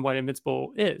away from what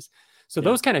Invincible is. So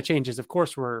those kind of changes, of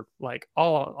course, we're like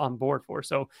all on board for.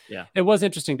 So it was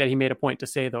interesting that he made a point to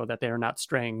say, though, that they are not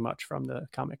straying much from the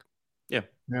comic. Yeah.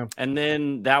 And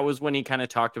then that was when he kind of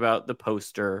talked about the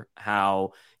poster,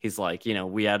 how he's like,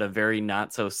 we had a very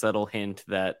not so subtle hint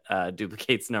that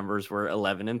Duplicate's numbers were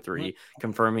 11 and 3,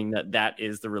 confirming that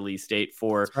is the release date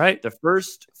for the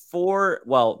first 4.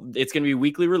 Well, it's going to be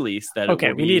weekly release. We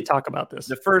need to talk about this.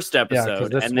 The first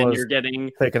episode, and then you're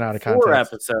getting taken out of context. 4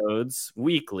 episodes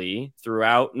weekly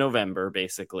throughout November,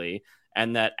 basically.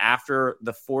 And that after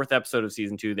the 4th episode of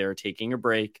season 2, they're taking a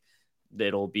break.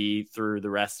 It'll be through the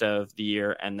rest of the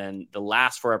year, and then the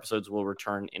last 4 episodes will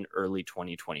return in early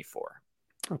 2024.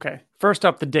 Okay. First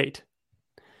up, the date.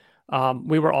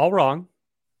 We were all wrong,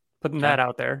 putting that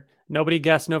out there. Nobody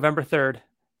guessed November 3rd.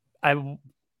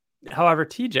 However,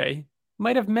 TJ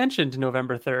might have mentioned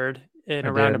November 3rd in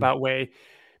a roundabout way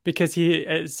because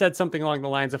he said something along the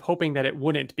lines of hoping that it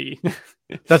wouldn't be.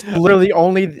 That's literally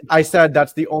I said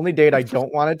that's the only date I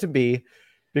don't want it to be,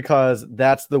 because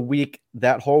that's the week,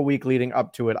 that whole week leading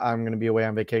up to it, I'm going to be away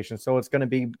on vacation. So it's going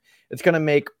to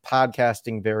make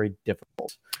podcasting very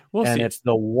difficult. We'll see. It's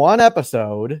the one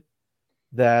episode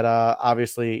that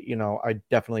obviously, I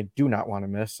definitely do not want to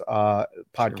miss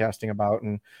podcasting about.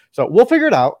 And so we'll figure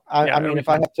it out. I mean, if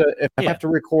I have to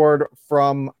record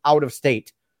from out of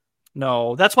state.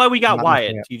 No, that's why we got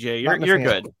Wyatt, TJ. You're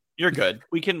good. You're good.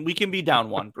 We can be down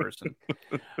one person.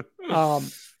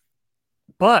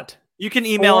 But you can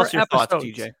email us your thoughts,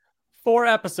 TJ. 4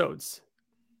 episodes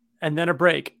and then a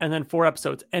break and then 4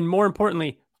 episodes. And more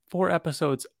importantly, 4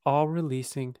 episodes all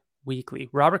releasing weekly.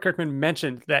 Robert Kirkman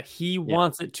mentioned that he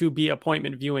wants it to be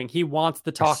appointment viewing. He wants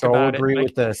to talk about it. I agree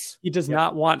with this. He does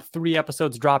not want 3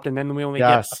 episodes dropped and then we only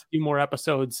get a few more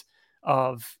episodes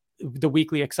of the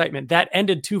weekly excitement. That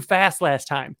ended too fast last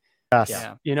time. Yes.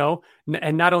 Yeah.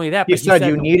 And not only that, he said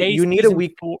you need a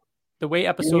week. The way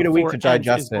episode 4 to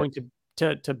digest is going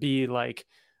to be like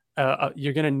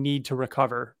you're going to need to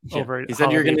recover over it. He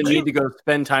said you're going to need to go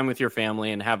spend time with your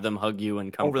family and have them hug you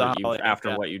and comfort you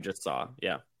after what you just saw.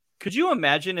 Yeah. Could you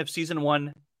imagine if season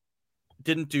 1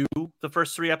 didn't do the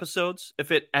first 3 episodes?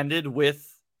 If it ended with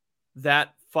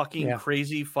that fucking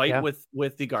crazy fight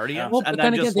with the Guardians and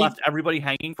then just left everybody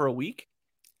hanging for a week?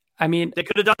 I mean, they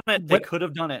could have done it. They could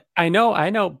have done it. I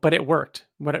know, but it worked.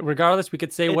 Regardless, we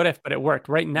could say what if, but it worked.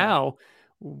 Right now,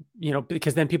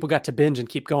 because then people got to binge and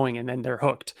keep going and then they're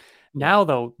hooked. Now,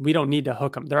 though, we don't need to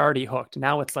hook them. They're already hooked.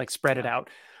 Now it's like spread it out.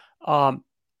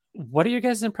 What are your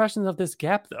guys' impressions of this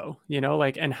gap, though?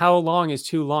 And how long is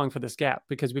too long for this gap?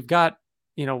 Because we've got,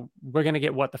 we're going to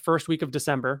get the first week of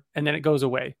December and then it goes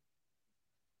away.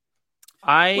 Which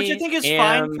I think is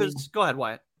fine because go ahead,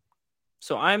 Wyatt.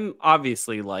 So I'm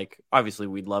obviously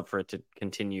we'd love for it to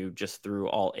continue just through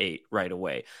all 8 right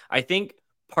away. I think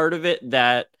part of it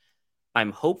that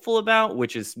I'm hopeful about,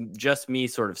 which is just me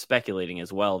sort of speculating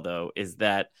as well, though, is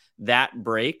that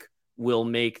break will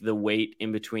make the wait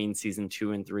in between season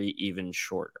 2 and 3 even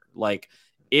shorter. Like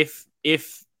if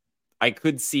I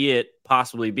could see it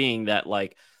possibly being that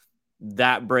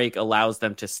that break allows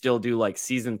them to still do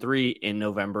season 3 in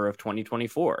November of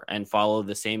 2024 and follow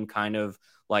the same kind of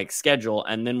schedule.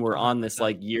 And then we're on this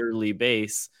yearly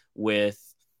base with,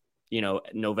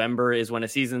 November is when a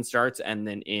season starts. And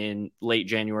then in late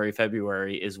January,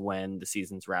 February is when the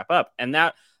seasons wrap up. And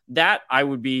that I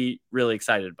would be really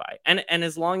excited by. And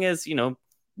as long as,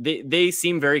 they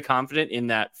seem very confident in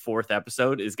that 4th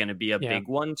episode is going to be a big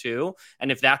one too.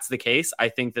 And if that's the case, I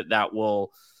think that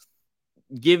will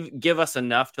give us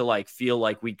enough to feel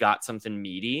like we got something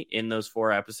meaty in those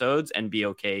 4 episodes and be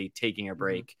okay taking a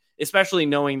break, especially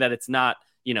knowing that it's not,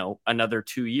 another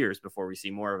 2 years before we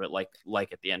see more of it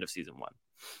like at the end of season 1.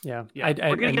 Yeah. We're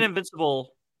going to get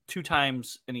Invincible 2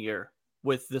 times in a year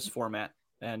with this format.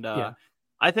 And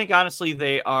I think honestly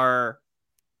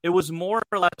it was more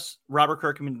or less Robert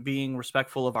Kirkman being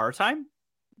respectful of our time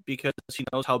because he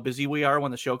knows how busy we are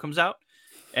when the show comes out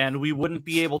and we wouldn't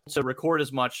be able to record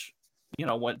as much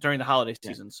during the holiday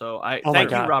season. So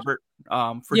thank you, Robert,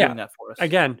 for doing that for us.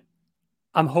 Again,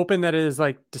 I'm hoping that it is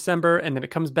December and then it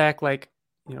comes back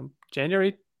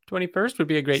January 21st would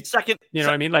be a great second. What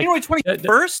I mean? January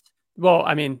 21st? Well,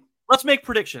 I mean, let's make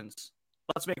predictions.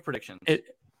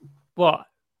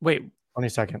 Wait.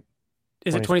 22nd.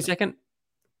 Is it 22nd?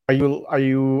 Are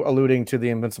you alluding to the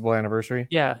Invincible anniversary?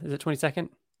 Yeah. Is it 22nd?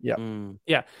 Yeah.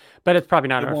 Yeah. But it's probably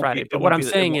not on Friday. But what I'm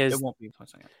saying is it won't be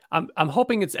 22nd. I'm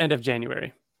hoping it's end of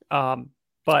January.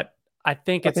 But I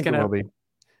think it's going to be.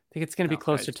 I think it's going to be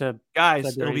closer to February.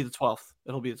 It'll be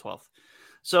the 12th.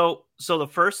 So the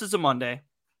 1st is a Monday.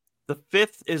 The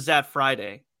 5th is that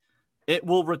Friday. It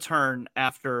will return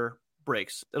after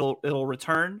breaks. It'll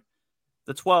return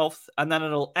the 12th, and then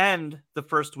it'll end the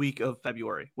first week of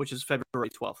February, which is February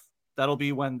 12th. That'll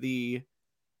be when the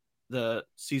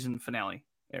season finale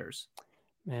airs.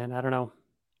 Man, I don't know.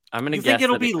 I'm going to guess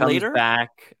it'll be later. I'm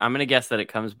going to guess that it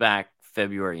comes back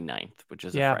February 9th, which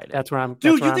is a Friday. That's where I'm.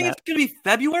 Dude, you think it's going to be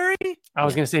February? I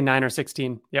was going to say 9 or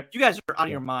 16. Yep. You guys are out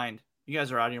of your mind.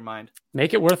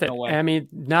 Make it worth it. No, I mean,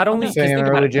 not only are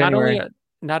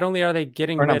they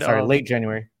getting late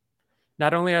January.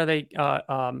 Not only are they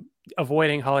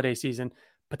avoiding holiday season,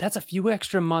 but that's a few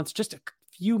extra months. Just a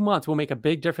few months will make a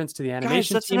big difference to the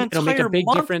animation team. It'll make a big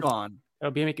difference.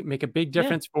 It'll make a big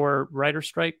difference for writer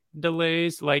strike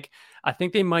delays. I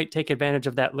think they might take advantage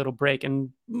of that little break.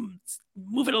 And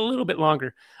move it a little bit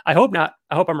longer. I hope not.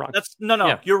 I hope I'm wrong.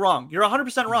 No. You're wrong. You're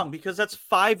 100% wrong because that's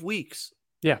 5 weeks.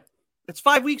 Yeah. It's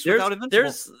 5 weeks without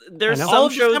Invincible. There's some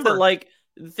shows that like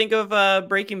think of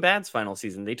Breaking Bad's final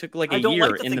season. They took like a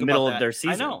year in the middle of their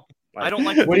season. I know. I don't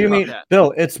like. What do you mean, that.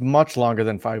 Bill? It's much longer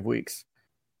than 5 weeks.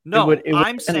 No,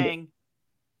 I'm saying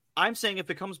if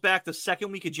it comes back the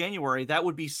second week of January, that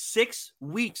would be 6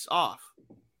 weeks off.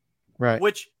 Right.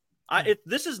 Which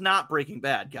this is not Breaking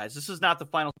Bad, guys. This is not the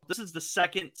final. This is the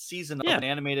second season of an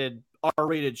animated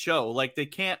R-rated show. Like they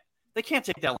can't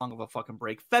take that long of a fucking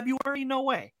break. February, no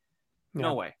way.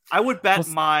 No way. I would bet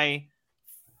my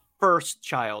first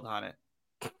child on it.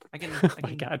 I can. Oh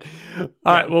my God. All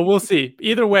right. Well, we'll see.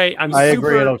 Either way, I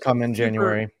agree it'll come in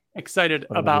January. Excited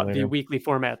about the weekly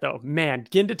format, though. Man,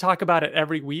 getting to talk about it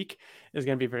every week is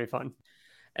going to be very fun.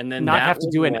 And then not have to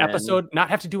do an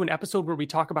episode where we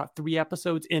talk about 3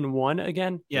 episodes in one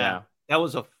again. Yeah. That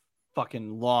was a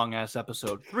fucking long ass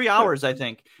episode. 3 hours, I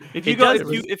think. If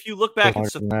you look back,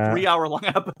 it's a 3-hour long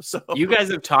episode. You guys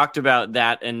have talked about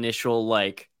that initial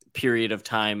like period of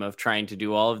time of trying to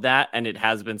do all of that, and it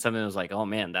has been something that was like, oh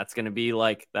man, that's gonna be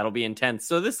like, that'll be intense.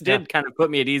 So this did kind of put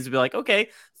me at ease to be like, okay,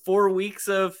 4 weeks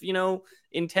of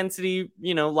intensity,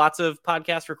 lots of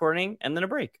podcast recording and then a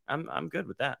break. I'm good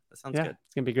with that. That sounds good.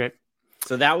 It's gonna be great.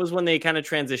 So that was when they kind of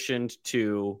transitioned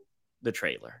to the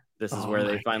trailer. This is where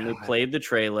they finally played the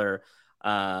trailer.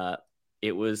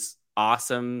 It was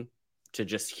awesome to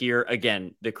just hear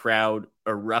again the crowd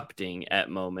erupting at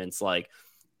moments. Like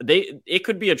it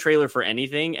could be a trailer for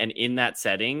anything, and in that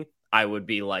setting, I would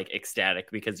be like ecstatic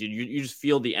because you just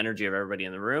feel the energy of everybody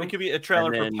in the room. It could be a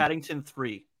trailer for Paddington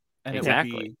 3, and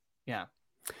exactly. It would be,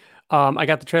 I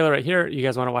got the trailer right here. You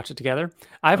guys want to watch it together?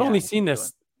 I've only seen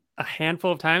this a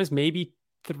handful of times, maybe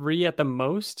 3 at the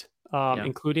most.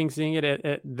 Including seeing it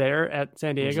at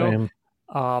San Diego.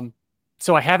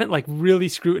 So I haven't like really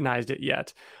scrutinized it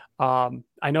yet.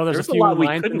 I know there's a few lot we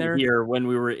lines in there. Hear when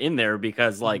we were in there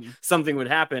because like something would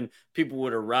happen, people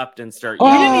would erupt and start. We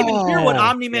didn't even hear what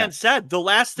Omni-Man said. The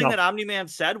last thing that Omni-Man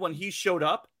said when he showed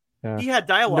up, he had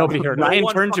dialogue. Nobody heard. Ryan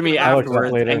turned to me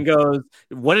afterwards and goes,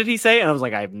 "What did he say?" And I was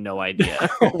like, "I have no idea."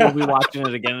 We'll be watching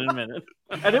it again in a minute.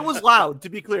 And it was loud. To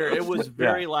be clear, it was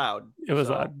very loud. It was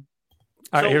loud.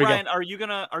 All right, here Ryan, we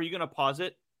go. Are you gonna pause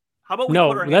it? How about we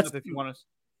put our hands up if you want to?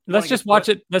 Let's just watch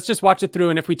it. Let's just watch it through,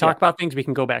 and if we talk about things, we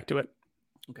can go back to it.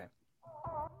 Okay.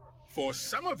 For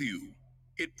some of you,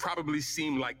 it probably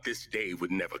seemed like this day would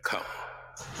never come.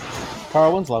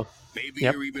 Carl Winslow. Maybe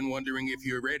you're even wondering if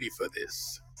you're ready for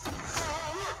this.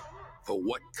 For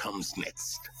what comes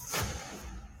next?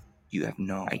 You have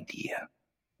no idea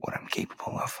what I'm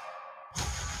capable of.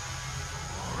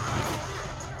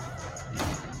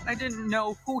 I didn't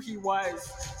know who he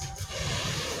was.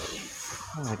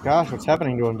 Oh my gosh, what's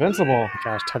happening to Invincible? Oh my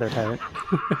gosh, Tyler.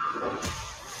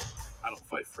 I don't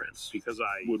fight friends because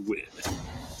I would win.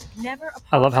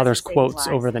 I love how there's quotes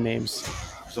over the names.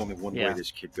 There's only one way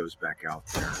this kid goes back out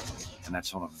there, and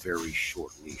that's on a very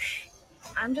short leash.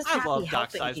 I'm just I love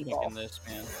Doc Seismic in this,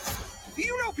 man.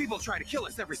 You know people try to kill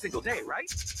us every single day,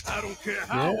 right? I don't care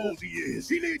how old he is.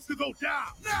 He needs to go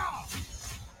down now.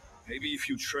 Maybe if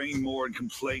you trained more and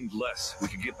complained less, we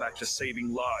could get back to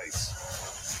saving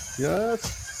lives.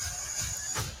 Yes.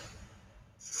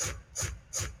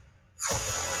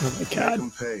 Oh my God. Make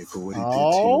him pay for what he did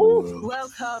to you.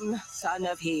 Welcome, son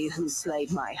of he who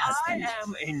slayed my husband. I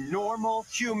am a normal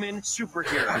human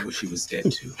superhero. I wish he was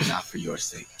dead too, not for your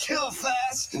sake. Kill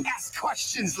first, ask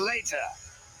questions later.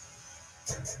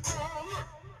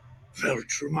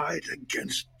 Viltrumite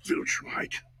against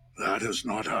Viltrumite. That has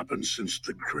not happened since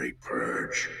the Great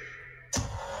Purge.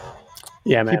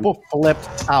 Yeah, man. People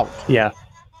flipped out. Yeah.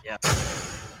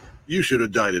 You should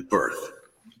have died at birth.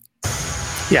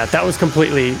 Yeah, that was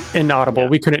completely inaudible.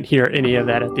 We couldn't hear any of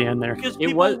that at the end there.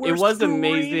 It was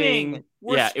amazing.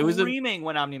 It was screaming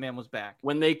when Omni-Man was back.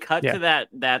 When they cut to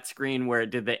that screen where it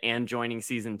did the "and joining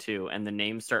season 2" and the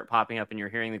names start popping up and you're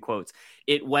hearing the quotes.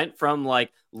 It went from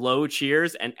like low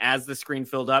cheers, and as the screen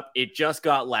filled up, it just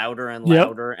got louder and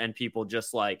louder, and people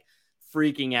just like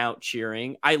freaking out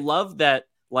cheering. I love that.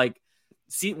 Like,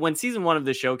 when season 1 of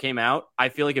the show came out, I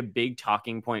feel like a big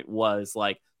talking point was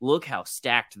like, look how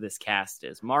stacked this cast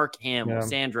is. Mark Hamill,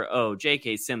 Sandra Oh,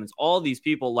 J.K. Simmons, all these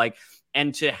people, like,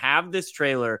 and to have this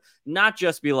trailer not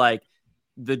just be like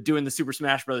doing the Super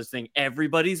Smash Brothers thing,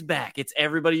 everybody's back, it's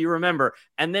everybody you remember,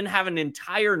 and then have an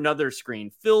entire another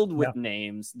screen filled with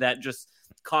names that just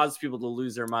caused people to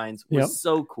lose their minds was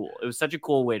so cool. It was such a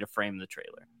cool way to frame the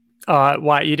trailer.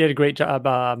 Wyatt, you did a great job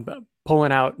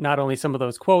pulling out not only some of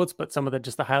those quotes, but some of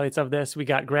the highlights of this. We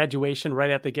got graduation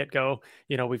right at the get-go.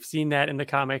 We've seen that in the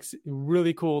comics.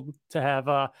 Really cool to have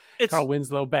Carl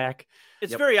Winslow back.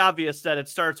 It's very obvious that it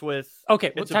starts with,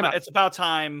 okay, it's about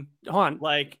time. Hold on.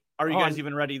 Like, are you guys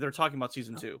even ready? They're talking about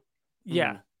season 2.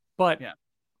 Yeah. But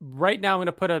right now I'm going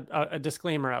to put a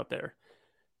disclaimer out there.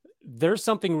 There's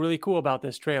something really cool about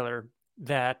this trailer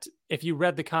that if you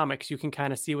read the comics, you can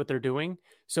kind of see what they're doing.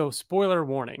 So spoiler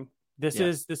warning. This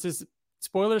is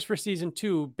spoilers for season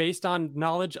 2 based on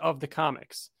knowledge of the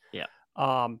comics. Yeah.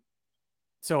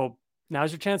 So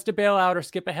now's your chance to bail out or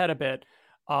skip ahead a bit.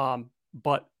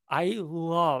 But I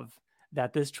love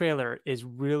that this trailer is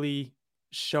really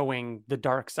showing the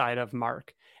dark side of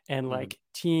Mark and like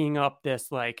teeing up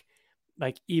this like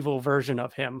evil version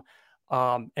of him.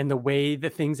 And the way the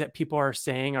things that people are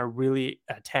saying are really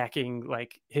attacking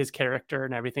like his character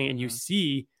and everything. And you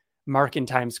see Mark in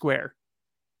Times Square.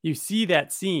 You see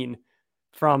that scene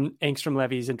from Angstrom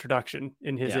Levy's introduction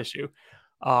in his issue.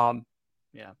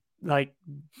 Like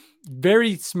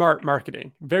very smart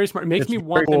marketing, very smart. It makes me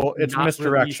want cool. It's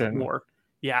misdirection more.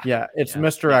 Yeah. It's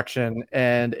misdirection,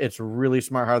 and it's really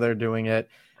smart how they're doing it.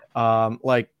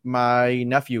 Like my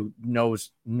nephew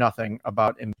knows nothing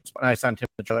about Invincible, and I sent him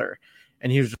the trailer,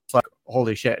 and he was just like,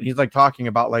 "Holy shit!" And he's like talking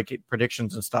about like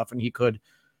predictions and stuff, and he could,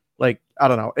 like, I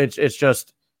don't know. It's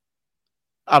just,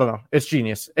 I don't know. It's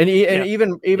genius, and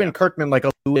even Kirkman like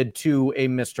alluded to a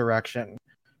misdirection.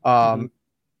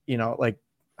 Like,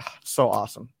 so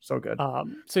awesome, so good.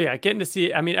 Getting to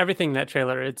see, I mean, everything in that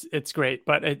trailer, it's great.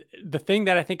 But the thing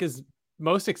that I think is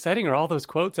most exciting are all those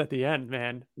quotes at the end,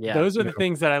 man. Yeah, those are the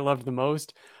things that I loved the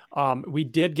most. We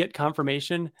did get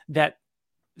confirmation that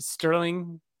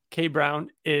Sterling K. Brown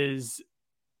is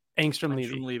Angstrom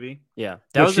Levy. Yeah,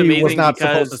 that was amazing. Was not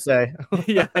supposed to say.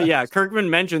 yeah. Kirkman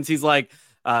mentions, he's like,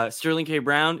 Sterling K.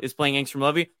 Brown is playing Angstrom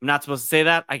Levy. I'm not supposed to say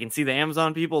that. I can see the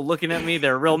Amazon people looking at me.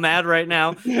 They're real mad right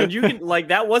now. And you can, like,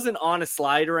 that wasn't on a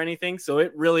slide or anything. So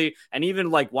it really, and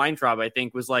even like Weintraub, I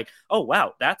think, was like, oh,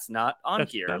 wow, that's not on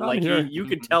here. Not like, on here. You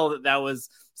could tell that was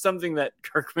something that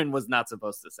Kirkman was not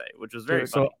supposed to say, which was very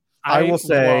funny. So I will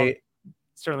say,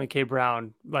 Sterling K.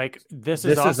 Brown, like, this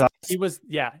is awesome. He was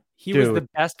the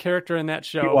best character in that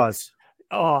show. He was.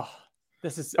 Oh,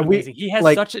 this is amazing. He has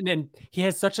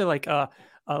such a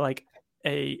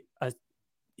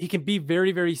he can be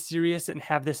very, very serious and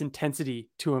have this intensity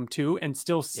to him too, and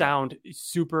still sound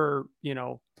super,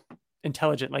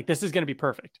 intelligent. Like, this is going to be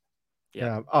perfect.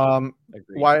 Yeah.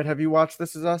 Wyatt, have you watched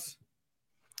This Is Us?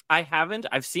 I haven't.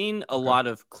 I've seen a lot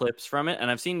of clips from it, and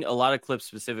I've seen a lot of clips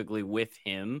specifically with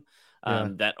him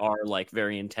that are like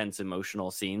very intense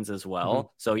emotional scenes as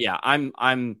well. So yeah,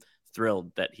 I'm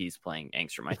thrilled that he's playing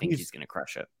Angstrom. I think he's going to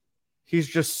crush it. He's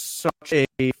just such a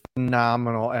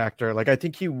phenomenal actor. Like, I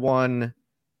think he won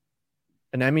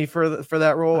an Emmy for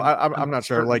that role. I'm not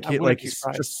sure. Like, he's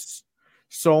just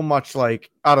so much,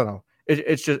 like, I don't know.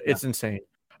 It's just it's insane.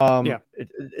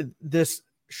 This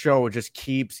show just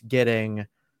keeps getting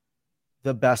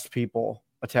the best people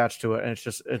attached to it, and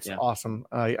it's awesome.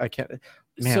 I can't.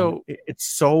 Man, so it's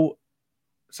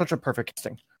such a perfect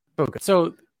casting. So good.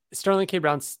 So Sterling K.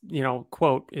 Brown's,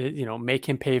 quote, make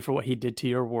him pay for what he did to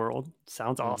your world.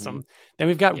 Sounds awesome. Then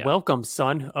we've got welcome,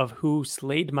 son of who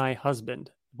slayed my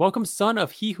husband. Welcome, son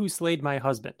of he who slayed my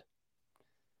husband.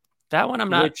 That one I'm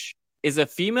not. Which is a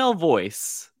female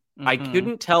voice. I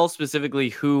couldn't tell specifically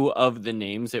who of the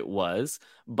names it was,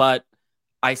 but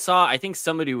I think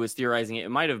somebody was theorizing it. It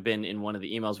might have been in one of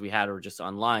the emails we had or just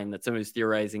online that somebody was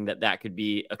theorizing that could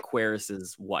be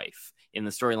Aquarius's wife in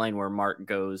the storyline where Mark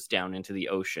goes down into the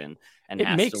ocean and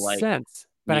has makes to like sense.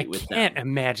 But I can't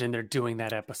imagine they're doing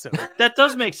that episode. That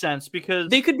does make sense because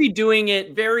they could be doing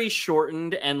it very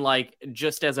shortened and like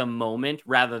just as a moment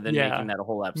rather than making that a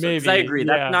whole episode. Because I agree,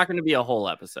 that's not going to be a whole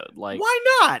episode. Like, why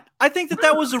not? I think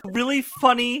that was a really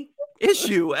funny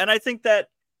issue, and I think that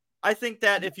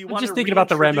if you want, just thinking about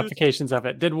the ramifications of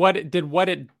it, did what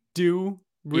it do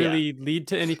really lead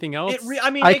to anything else?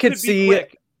 I could see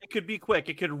it. It could be quick.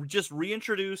 It could just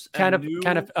reintroduce kind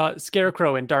of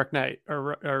Scarecrow in Dark Knight,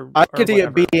 or I could see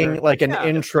it being like an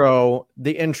intro,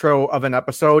 the intro of an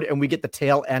episode, and we get the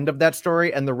tail end of that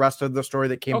story, and the rest of the story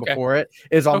that came before it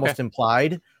is almost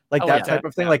implied, like that type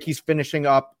of thing. Like he's finishing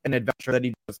up an adventure that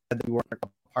he just said that we weren't a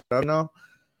part of. No,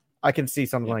 I can see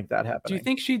something like that happening. Do you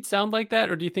think she'd sound like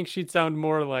that, or do you think she'd sound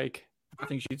more like? I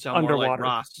think she'd sound underwater. More like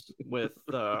Ross with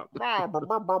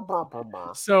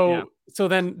So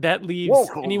then that leaves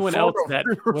anyone else that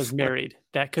was married.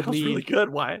 That could leave really good.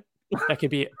 Why? That could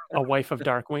be a wife of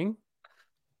Darkwing.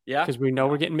 Yeah, because we know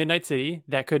we're getting Midnight City.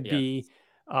 That could be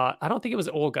I don't think it was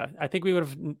Olga. I think we would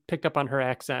have picked up on her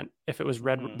accent if it was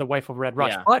the wife of Red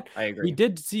Rush. Yeah, but I agree. we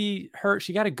did see her.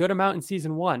 She got a good amount in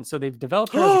season 1, so they've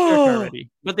developed her as a character already.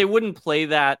 But they wouldn't play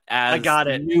that as I got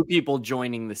it. new people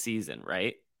joining the season,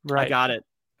 right? Right. I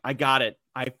got it.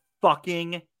 I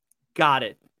fucking got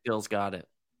it. Bill's got it.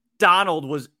 Donald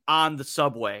was on the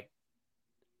subway.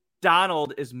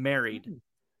 Donald is married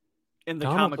in the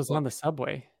Donald comic was book. on the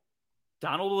subway.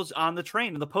 Donald was on the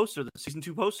train in the poster, the season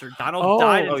 2 poster. Donald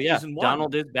died in season 1.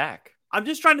 Donald is back. I'm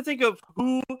just trying to think of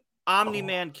who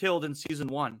Omni-Man killed in season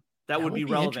 1. That would be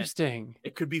relevant. Interesting.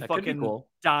 It could be That could be fucking cool.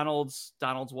 Donald's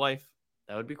wife.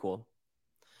 That would be cool.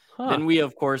 Huh. Then we,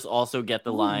 of course, also get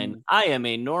the line, "I am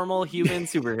a normal human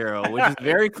superhero," which is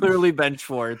very clearly Ben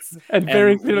Schwartz. And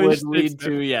very clearly would lead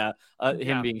to,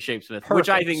 him being Shapesmith, which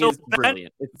I think is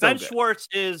brilliant. It's Ben so good. Schwartz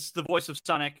is the voice of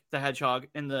Sonic the Hedgehog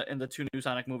in the 2 new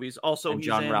Sonic movies. Also, And he's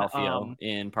John in, Ralphio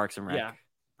in Parks and Rec. Yeah,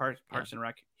 Parks and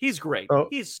Rec. He's great. So,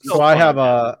 He's so I have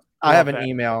an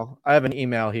email. I have an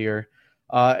email here,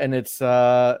 and it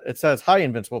says, "Hi,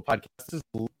 Invincible Podcast. This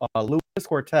is Luis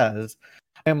Cortez.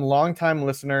 I am a longtime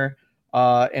listener,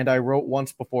 and I wrote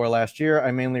once before last year.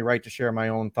 I mainly write to share my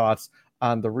own thoughts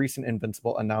on the recent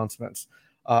Invincible announcements.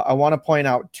 I want to point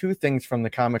out 2 things from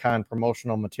the Comic-Con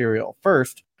promotional material.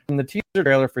 First, from the teaser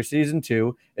trailer for season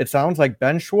 2, it sounds like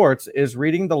Ben Schwartz is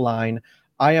reading the line,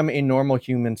 'I am a normal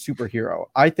human superhero.'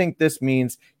 I think this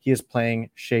means he is playing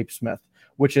Shapesmith,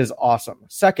 which is awesome.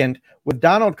 Second, with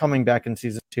Donald coming back in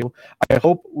season 2, I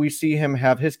hope we see him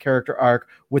have his character arc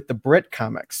with the Brit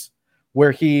comics,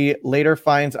 where he later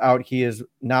finds out he is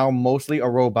now mostly a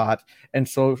robot and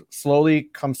so slowly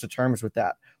comes to terms with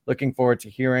that. Looking forward to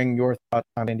hearing your thoughts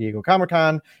on San Diego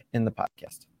Comic-Con in the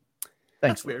podcast." Thanks.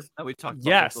 That's weird. We talked about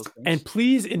Yes, those things. and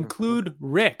please include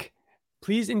Rick.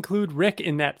 Please include Rick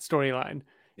in that storyline,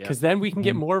 because then we can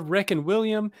get more of Rick and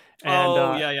William.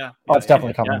 And, yeah. Oh, it's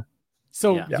definitely coming. Yeah.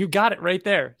 So you got it right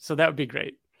there. So that would be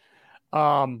great.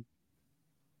 I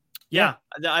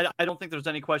don't think there's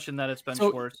any question that it's Ben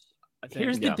Schwartz. I think.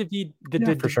 Here's the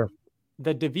David, for sure.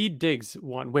 The David Diggs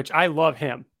one, which I love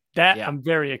him. That I'm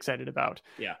very excited about.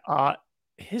 Yeah.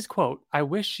 His quote, "I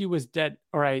wish she was dead,"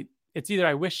 it's either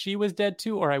 "I wish she was dead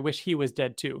too," or "I wish he was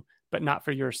dead too, but not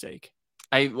for your sake."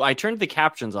 I turned the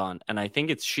captions on, and I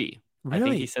think it's she. Really? I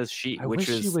think he says she, I which wish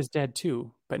is she was dead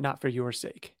too, but not for your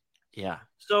sake. Yeah.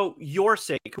 So your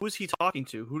sake, who is he talking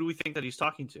to? Who do we think that he's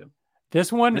talking to?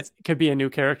 This one could be a new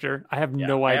character. I have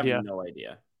no idea. I have no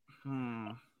idea.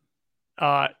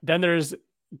 Then there's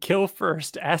kill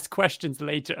first, ask questions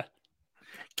later.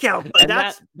 Kill.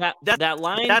 That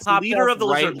line. That's leader of the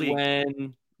Lizard League.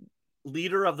 When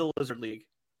leader of the Lizard League,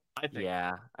 I think.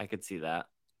 Yeah, I could see that.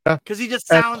 Because he just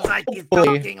sounds like he's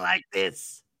talking like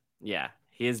this. Yeah,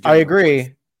 he is. I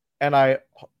agree, and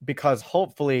because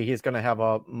hopefully he's going to have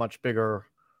a much bigger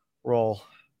role.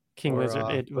 King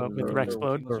Lizard with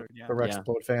Rexplode. The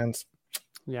Rexplode fans.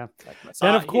 Yeah.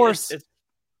 Then of course,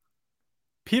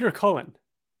 Peter Cullen,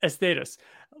 Estatus.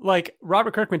 Like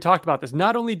Robert Kirkman talked about this.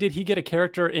 Not only did he get a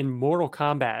character in Mortal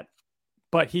Kombat,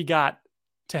 but he got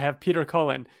to have Peter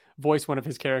Cullen voice one of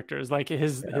his characters. Like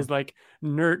his like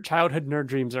childhood nerd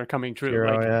dreams are coming true.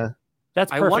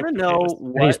 That's perfect. I want to know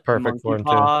what he's perfect for him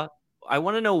too. I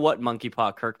want to know what Monkey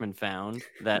Paw Kirkman found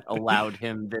that allowed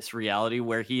him this reality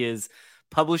where he is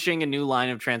publishing a new line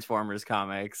of Transformers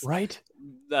comics. Right.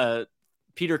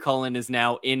 Peter Cullen is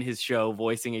now in his show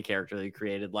voicing a character that he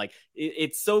created. Like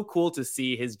it's so cool to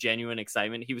see his genuine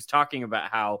excitement. He was talking about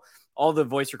how all the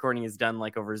voice recording is done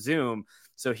like over Zoom.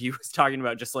 So he was talking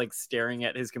about just like staring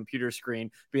at his computer screen,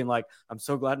 being like, "I'm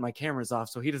so glad my camera's off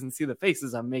so he doesn't see the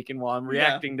faces I'm making while I'm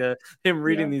reacting to him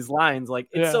reading these lines." Like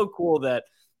it's so cool that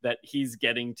he's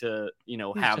getting to,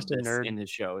 have this in his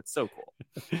show. It's so cool.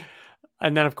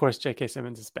 And then of course, J.K.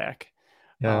 Simmons is back.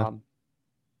 Yeah.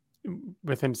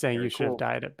 With him saying you should have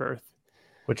died at birth,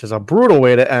 which is a brutal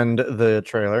way to end the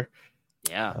trailer.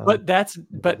 Yeah. But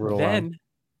then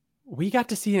we got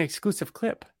to see an exclusive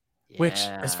clip, which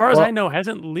as far as I know,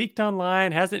 hasn't leaked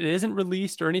online, it isn't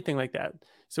released or anything like that.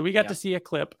 So we got to see a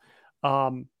clip.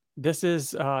 This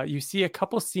is, you see a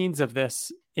couple scenes of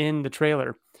this in the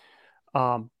trailer.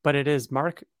 But it is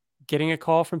Mark getting a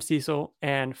call from Cecil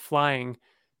and flying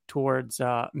towards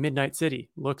Midnight City.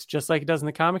 Looks just like it does in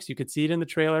the comics. You could see it in the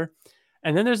trailer.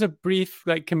 And then there's a brief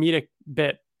like comedic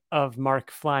bit of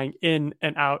Mark flying in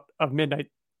and out of Midnight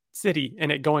City and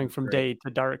it going from day to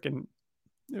dark. And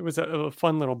it was a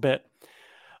fun little bit.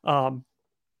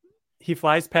 He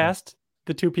flies past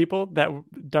the 2 people that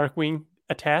Darkwing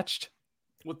attached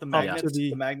with the magnets,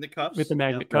 the magnet cuffs. With the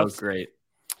magnet cuffs. That was great.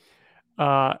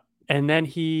 And then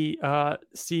he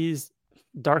sees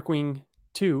Darkwing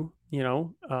 2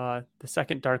 the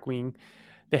second Darkwing,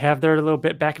 they have their little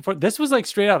bit back and forth. This was like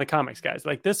straight out of the comics, guys.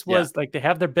 Like this was like they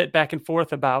have their bit back and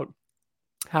forth about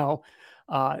how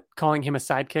calling him a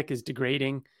sidekick is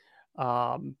degrading.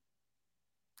 And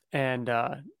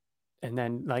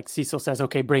then like Cecil says,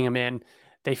 okay, bring him in.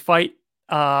 They fight.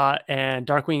 And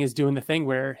Darkwing is doing the thing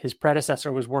where his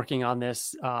predecessor was working on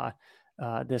this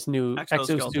new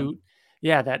exosuit.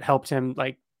 Yeah. That helped him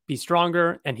like be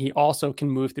stronger. And he also can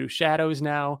move through shadows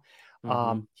now.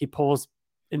 He pulls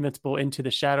Invincible into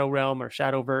the shadow realm or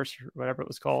shadowverse or whatever it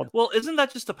was called. Well, isn't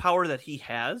that just a power that he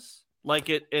has? Like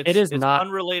it's not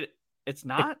unrelated. It's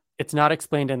not. It's not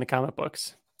explained in the comic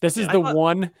books. This is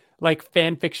one like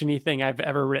fan fiction-y thing I've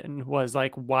ever written was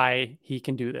like why he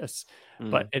can do this,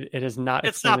 but it is not.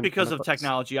 It's not because of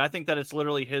technology. I think that it's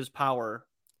literally his power.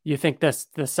 You think the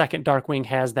second Darkwing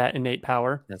has that innate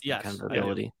power? Yes, kind of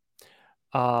ability.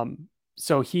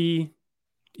 So he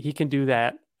can do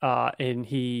that. And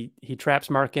he traps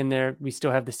Mark in there. We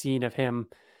still have the scene of him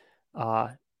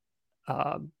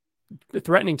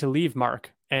threatening to leave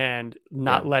Mark and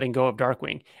not letting go of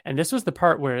Darkwing. And this was the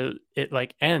part where it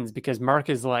like ends because Mark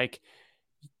is like,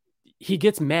 he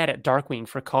gets mad at Darkwing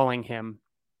for calling out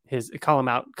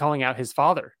his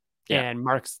father. Yeah. And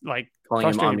Mark's like calling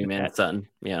him Omni-Man's son.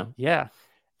 Yeah. Yeah.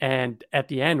 And at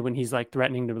the end, when he's like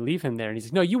threatening to leave him there and he's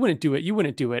like, no, you wouldn't do it. You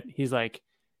wouldn't do it. He's like,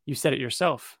 you said it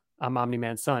yourself. I'm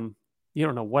Omni-Man's son. You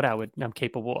don't know what I'm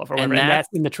capable of, or whatever. And that's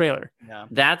in the trailer. Yeah.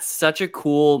 That's such a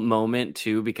cool moment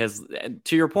too, because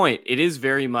to your point, it is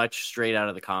very much straight out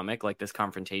of the comic, like this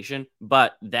confrontation.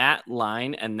 But that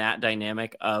line and that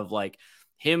dynamic of like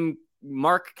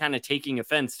Mark kind of taking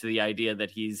offense to the idea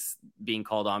that he's being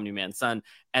called Omni-Man's son,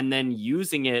 and then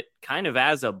using it kind of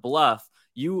as a bluff.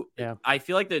 I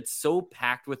feel like that's so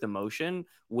packed with emotion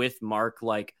with Mark,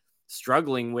 like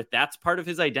struggling with that's part of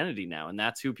his identity now, and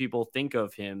that's who people think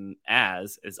of him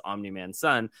as Omni-Man's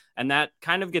son. And that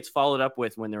kind of gets followed up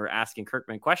with when they were asking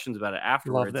Kirkman questions about it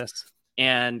afterwards. Love this.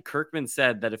 And Kirkman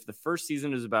said that if the first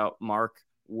season is about Mark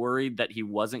worried that he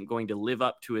wasn't going to live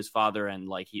up to his father and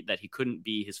like that he couldn't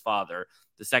be his father,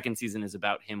 the second season is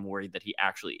about him worried that he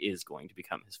actually is going to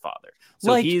become his father.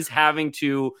 So he's having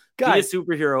to be a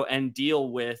superhero and deal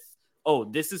with, oh,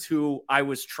 this is who I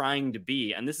was trying to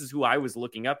be, and this is who I was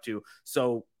looking up to.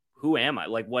 So who am I?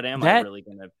 Like, what am I really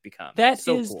going to become? That's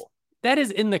so cool. That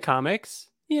is in the comics.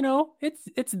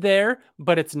 It's there,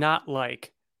 but it's not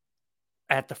like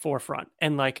at the forefront.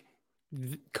 And like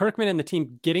Kirkman and the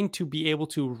team getting to be able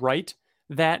to write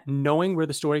that, knowing where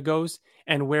the story goes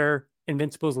and where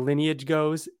Invincible's lineage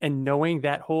goes, and knowing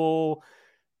that whole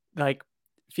like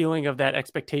feeling of that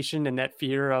expectation and that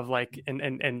fear of like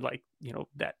and like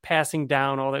that passing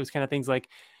down, all those kind of things, like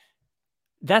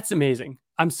that's amazing.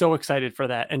 I'm so excited for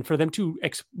that, and for them to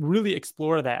really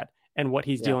explore that and what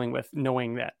he's dealing with,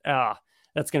 knowing that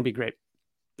that's going to be great.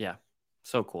 Yeah,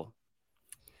 so cool.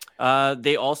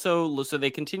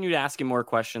 They continued asking more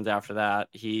questions after that.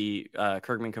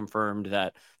 Kirkman confirmed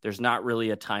that there's not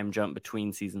really a time jump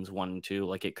between seasons 1 and 2.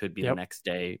 Like it could be the next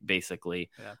day, basically.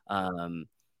 Yeah.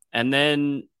 And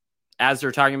then as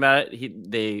they're talking about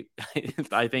it,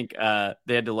 I think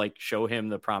they had to like show him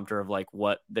the prompter of like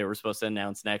what they were supposed to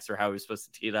announce next or how he was supposed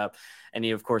to tee it up. And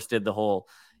he of course did the whole,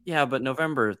 but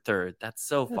November 3rd, that's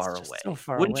far away. So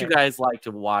far Wouldn't away. you guys like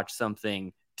to watch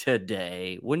something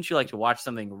today? Wouldn't you like to watch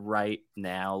something right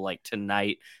now, like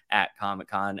tonight at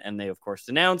Comic-Con? And they of course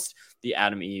announced the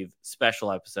Adam Eve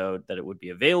special episode, that it would be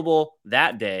available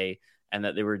that day, and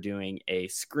that they were doing a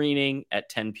screening at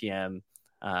 10 p.m.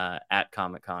 At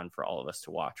Comic-Con for all of us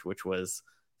to watch, which was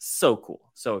so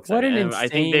cool, so exciting. I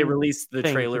think they released the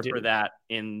trailer for that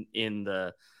in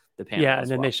the panel. Yeah, and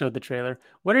then they showed the trailer.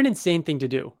 What an insane thing to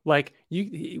do! Like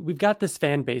we've got this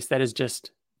fan base that is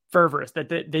just fervorous, that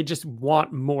they just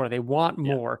want more. They want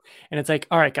more, and it's like,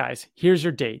 all right, guys, here's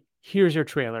your date. Here's your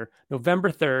trailer. November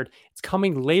 3rd. It's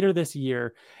coming later this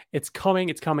year. It's coming.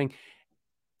 It's coming.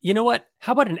 You know what?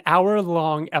 How about an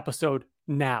hour-long episode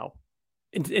now?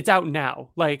 It's out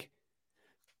now. Like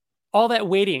all that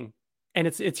waiting, and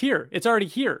it's here. It's already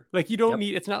here. Like you don't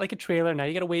need. It's not like a trailer. Now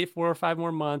you got to wait 4 or 5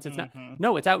 more months. It's not.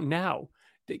 No, it's out now.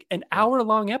 An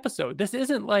hour-long episode. This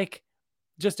isn't like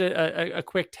just a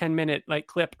quick 10-minute like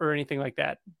clip or anything like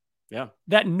that. Yeah,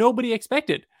 that nobody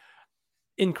expected.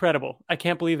 Incredible. I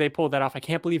can't believe they pulled that off. I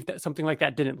can't believe that something like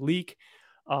that didn't leak.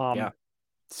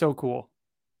 So cool.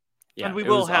 Yeah, and we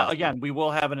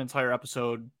will have an entire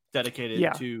episode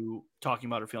dedicated to talking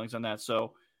about our feelings on that.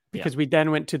 So because we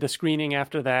then went to the screening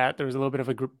after that, there was a little bit of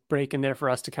a break in there for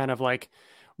us to kind of like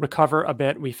recover a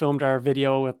bit. We filmed our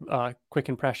video with quick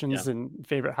impressions and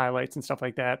favorite highlights and stuff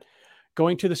like that.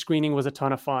 Going to the screening was a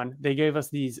ton of fun. They gave us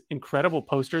these incredible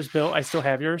posters. Bill, I still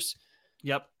have yours.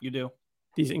 Yep, you do.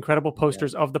 These incredible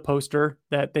posters of the poster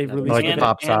that they've released. Like it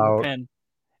pops out. Pin.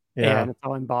 Yeah, and it's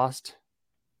all embossed.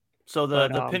 So the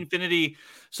Pinfinity.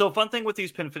 So fun thing with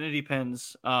these Pinfinity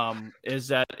pins is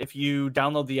that if you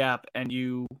download the app and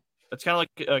it's kind of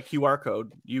like a QR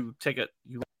code. You take a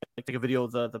video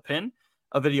of the pin,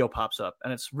 a video pops up,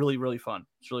 and it's really, really fun.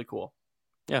 It's really cool.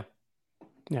 Yeah.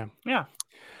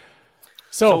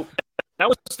 So that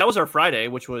was our Friday,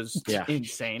 which was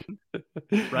insane,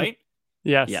 right?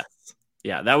 Yes.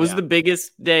 Yeah, that was the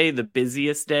biggest day, the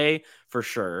busiest day for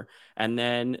sure. And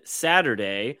then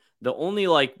Saturday, the only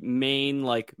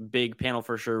main big panel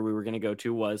for sure we were going to go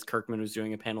to was Kirkman was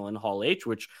doing a panel in Hall H,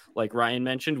 which like Ryan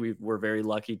mentioned, we were very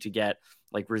lucky to get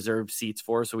reserved seats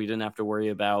for, so we didn't have to worry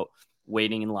about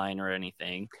waiting in line or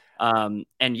anything. And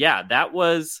yeah, that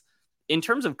was, in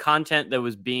terms of content that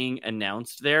was being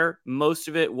announced there, most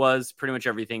of it was pretty much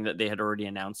everything that they had already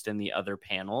announced in the other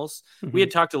panels. Mm-hmm. We had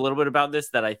talked a little bit about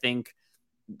this, that I think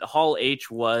Hall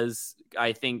H was,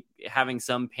 having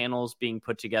some panels being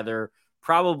put together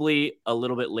probably a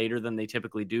little bit later than they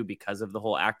typically do because of the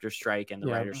whole actor strike and the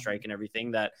writer strike and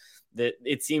everything, that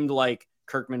it seemed like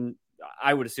Kirkman,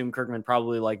 I would assume Kirkman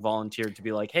probably volunteered to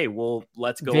be hey,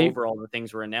 let's go over all the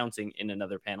things we're announcing in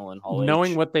another panel in Hall H.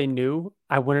 Knowing what they knew,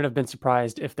 I wouldn't have been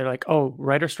surprised if they're oh,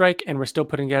 writer strike and we're still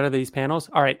putting together these panels.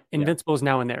 All right, Invincible is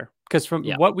now in there. Because from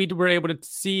what we were able to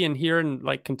see and hear and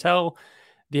can tell,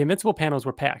 the Invincible panels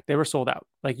were packed. They were sold out.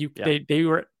 They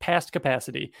were past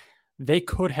capacity. They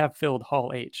could have filled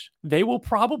Hall H. They will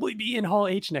probably be in Hall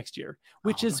H next year,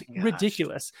 which is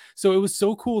ridiculous. So it was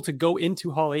so cool to go into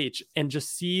Hall H and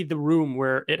just see the room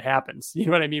where it happens. You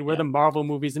know what I mean? Where the Marvel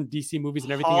movies and DC movies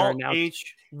and everything are now. Hall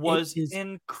H was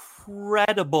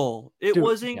incredible. It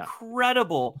was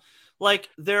incredible.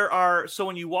 So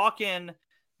when you walk in,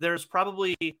 there's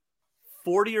probably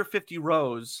 40 or 50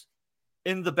 rows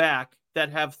in the back that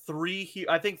have three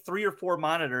or four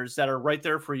monitors that are right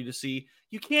there for you to see.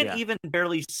 You can't even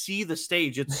barely see the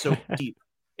stage. It's so deep.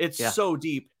 It's so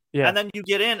deep. Yeah. And then you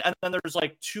get in, and then there's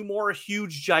two more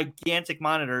huge, gigantic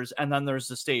monitors, and then there's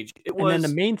the stage. And then the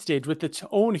main stage with its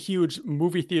own huge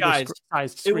movie theater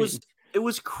sized screen.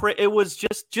 It was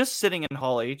just sitting in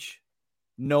Hall H,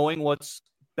 knowing what's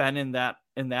been in that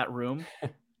room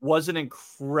was an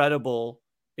incredible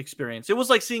experience. It was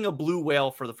like seeing a blue whale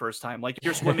for the first time.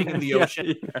 You're swimming in the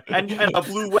ocean and a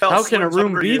blue whale. How can a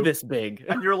room be this big?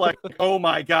 And you're oh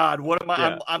my God, what am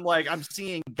I? I'm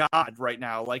seeing God right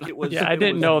now. It was. Yeah, I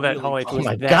didn't know that Hall H was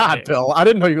that God, big. Bill, I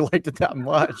didn't know you liked it that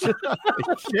much.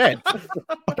 Shit.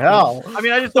 Hell. I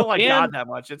mean, I just don't like God that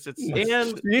much. It's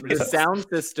the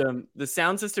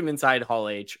sound system inside Hall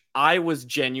H. I was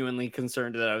genuinely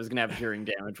concerned that I was gonna have hearing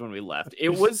damage when we left. It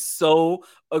was so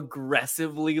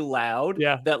aggressively loud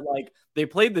that they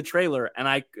played the trailer and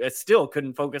I still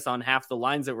couldn't focus on half the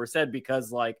lines that were said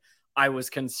because I was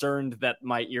concerned that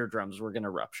my eardrums were going to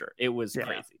rupture. It was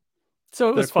crazy. So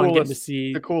it was fun getting to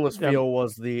see. The coolest feel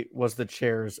was the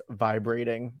chairs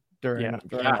vibrating during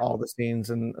all the scenes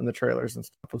and the trailers and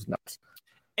stuff. It was nuts.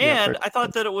 And I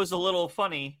thought that it was a little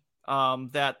funny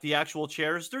that the actual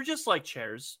chairs, they're just like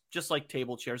chairs, just like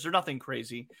table chairs. They're nothing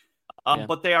crazy.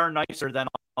 But they are nicer than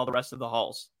all the rest of the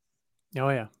halls. Oh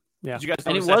yeah. Yeah. Did you guys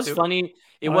and it was funny.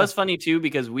 It was funny too,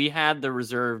 because we had the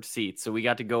reserved seats. So we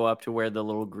got to go up to where the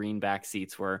little green back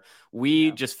seats were.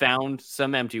 We just found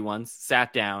some empty ones,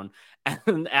 sat down.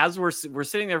 And as we're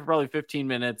sitting there for probably 15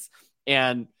 minutes,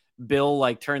 and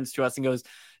Bill turns to us and goes,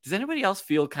 does anybody else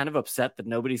feel kind of upset that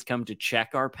nobody's come to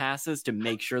check our passes to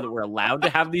make sure that we're allowed to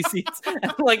have these seats?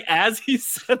 And as he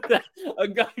said that, a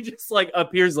guy just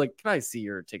appears can I see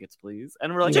your tickets, please?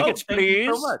 And we're tickets, please.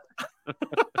 So much.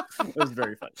 It was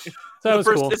very funny. So that was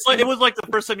cool. It's it was the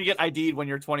first time you get ID'd when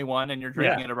you're 21 and you're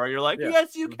drinking at a bar. You're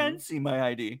yes, you can see my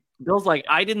ID. Bill's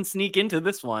I didn't sneak into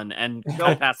this one and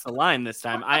go past the line this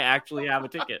time. I actually have a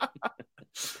ticket.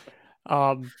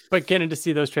 But getting to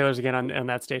see those trailers again on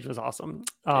that stage was awesome.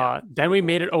 Then we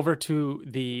made it over to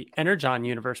the Energon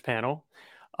Universe panel,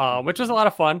 which was a lot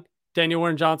of fun. Daniel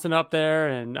Warren Johnson up there,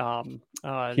 and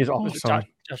he's awesome.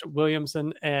 Josh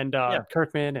Williamson and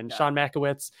Kirkman and Sean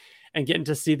Makowitz, and getting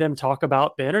to see them talk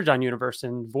about the Energon Universe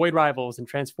and Void Rivals and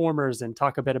Transformers, and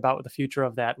talk a bit about the future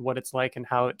of that, what it's like and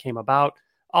how it came about.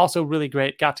 Also really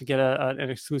great. Got to get an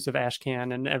exclusive ash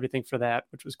can and everything for that,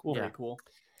 which was cool. Very cool.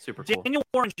 Super cool. Daniel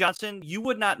Warren Johnson, you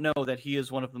would not know that he is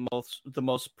one of the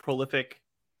most prolific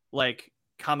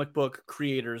comic book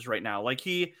creators right now.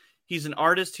 He's an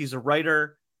artist, he's a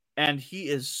writer, and he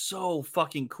is so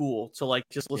fucking cool to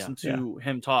just listen to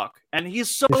him talk. And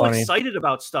he's so excited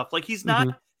about stuff. He's not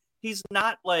he's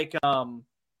not like he's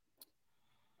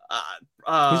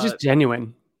just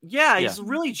genuine. Yeah, he's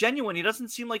really genuine. He doesn't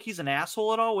seem like he's an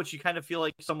asshole at all, which you kind of feel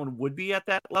like someone would be at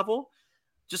that level.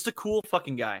 Just a cool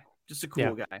fucking guy. Just a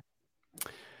cool guy.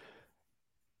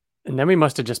 And then we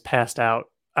must have just passed out.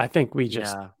 I think we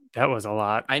just, that was a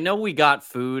lot. I know we got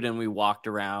food and we walked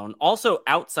around. Also,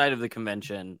 outside of the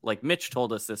convention, like Mitch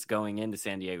told us this going into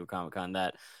San Diego Comic-Con,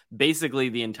 that basically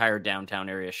the entire downtown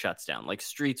area shuts down. Like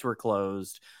streets were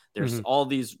closed. There's all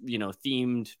these,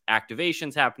 themed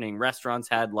activations happening. Restaurants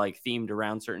had like themed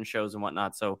around certain shows and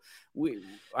whatnot. So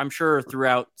I'm sure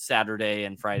throughout Saturday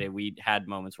and Friday, we had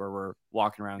moments where we're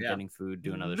walking around getting food,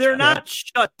 doing other stuff. They're not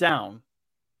shut down.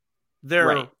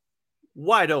 They're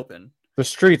wide open. The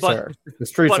streets are shut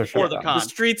down. The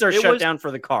streets are shut down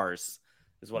for the cars.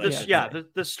 Is what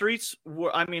the streets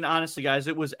were. I mean, honestly, guys,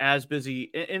 it was as busy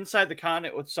inside the con.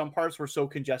 Some parts were so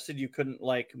congested you couldn't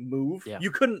like move. Yeah.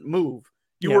 You couldn't move.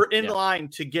 You were in line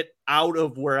to get out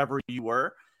of wherever you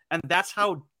were, and that's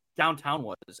how downtown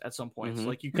was at some points.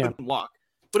 Like you couldn't walk,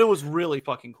 but it was really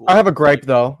fucking cool. I have a gripe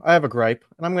though. And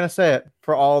I'm gonna say it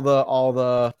for all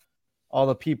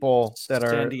the people that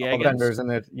are all vendors in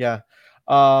it. Yeah,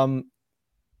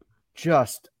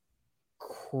 just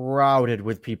crowded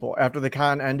with people after the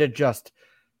con ended. Just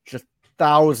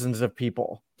thousands of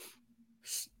people.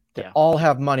 They all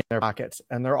have money in their pockets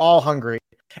and they're all hungry.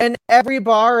 And every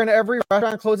bar and every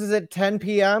restaurant closes at 10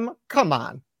 p.m. Come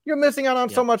on. You're missing out on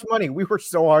so much money. We were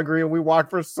so hungry and we walked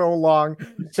for so long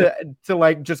to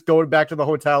like just go back to the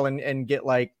hotel and get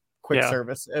like quick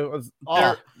service. It was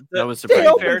that was surprising.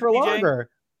 Open for longer.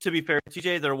 To be fair,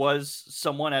 TJ, there was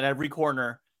someone at every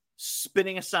corner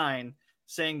spinning a sign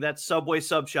saying that Subway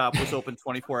Sub Shop was open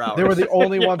 24 hours. They were the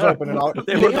only ones open.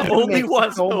 They were the only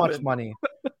ones so much money.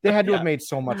 They had to have made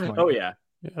so much money. Oh, yeah.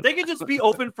 They could just be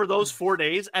open for those 4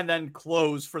 days and then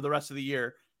close for the rest of the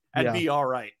year and be all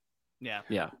right. Yeah.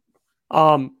 Yeah.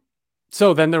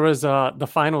 So then there was the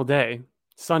final day,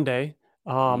 Sunday.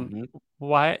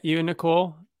 Wyatt, you and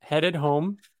Nicole headed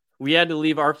home. We had to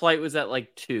leave. Our flight was at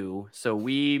like 2. So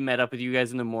we met up with you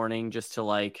guys in the morning just to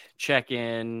like check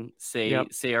in, say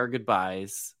our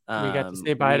goodbyes. We got to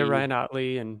say bye to Ryan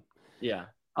Otley and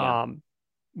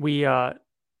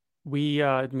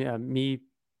me,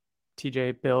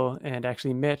 TJ, Bill, and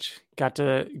actually Mitch got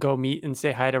to go meet and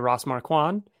say hi to Ross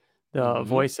Marquand, the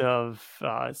voice of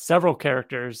several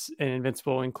characters in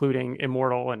Invincible, including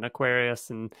Immortal and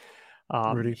Aquarius. And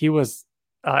he was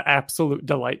absolute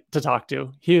delight to talk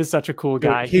to. He is such a cool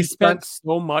guy. He spent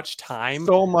so much time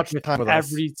with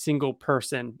every single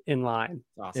person in line.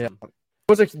 Awesome. Yeah.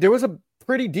 There was a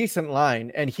pretty decent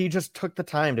line, and he just took the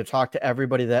time to talk to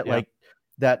everybody that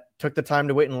took the time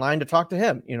to wait in line to talk to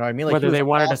him. You know what I mean? Like whether they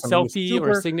wanted a selfie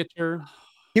or a signature.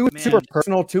 He was super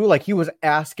personal too. Like he was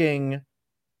asking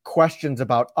questions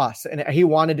about us, and he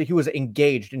was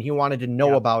engaged, and he wanted to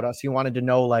know about us. He wanted to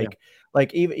know like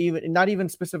even not even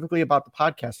specifically about the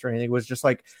podcast or anything. It was just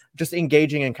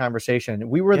engaging in conversation.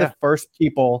 We were the first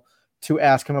people to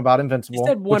ask him about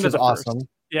Invincible, which is awesome. First.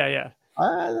 Yeah.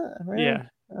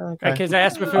 Okay. Because I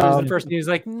asked him if it was the first, and he was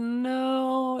like,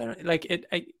 "No." Like it.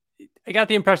 I got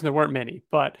the impression there weren't many,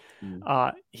 but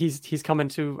he's coming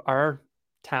to our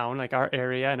town, like our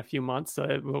area, in a few months,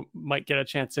 so we might get a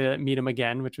chance to meet him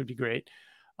again, which would be great.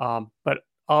 But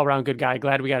all around good guy.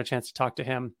 Glad we got a chance to talk to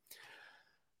him.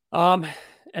 And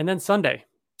then Sunday,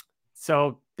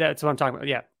 so that's what I'm talking about.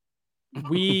 Yeah,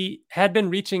 we had been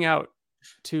reaching out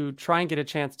to try and get a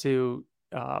chance to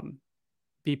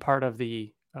be part of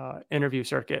the interview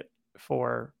circuit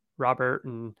for Robert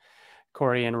and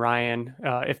Corey and Ryan,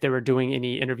 if they were doing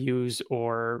any interviews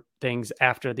or things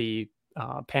after the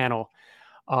panel.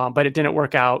 But it didn't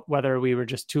work out, whether we were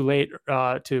just too late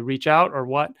to reach out or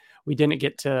what. We didn't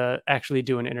get to actually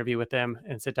do an interview with them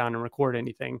and sit down and record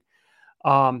anything.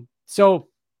 So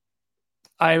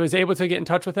I was able to get in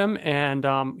touch with him,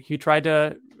 and he tried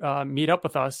to meet up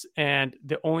with us. And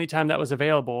the only time that was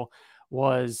available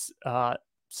was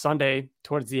Sunday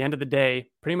towards the end of the day,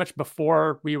 pretty much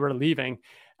before we were leaving.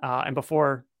 And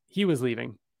before he was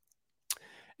leaving.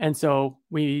 And so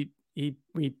we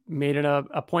made it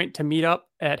a point to meet up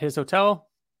at his hotel.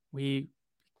 We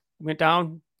went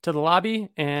down to the lobby,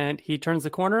 and he turns the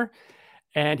corner,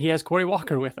 and he has Corey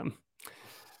Walker with him.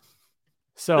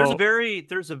 So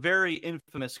there's a very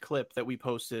infamous clip that we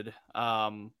posted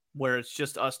where it's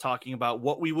just us talking about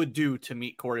what we would do to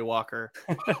meet Corey Walker.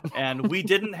 And we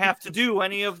didn't have to do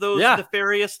any of those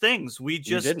nefarious things. We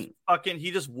just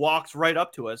he just walked right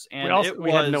up to us. And we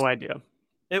had no idea.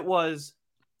 It was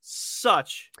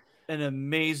such an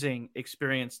amazing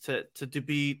experience to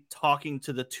be talking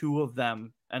to the two of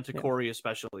them, and to Corey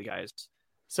especially, guys.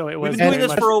 So it We've was been doing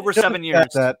this for over 7 years.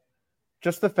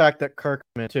 Just the fact that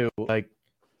Kirkman too, like,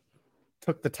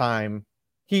 took the time.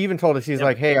 He even told us, he's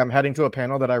like, "Hey, I'm heading to a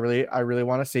panel that I really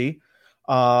want to see,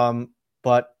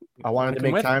 but I wanted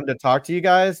to make time to talk to you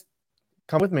guys.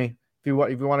 Come with me if you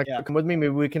want to come with me. Maybe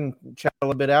we can chat a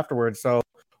little bit afterwards." So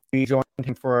we joined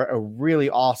him for a really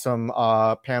awesome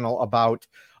panel about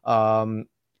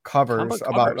covers,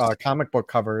 about comic book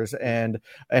covers, and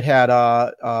it had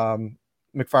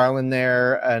McFarlane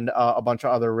there and a bunch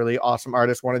of other really awesome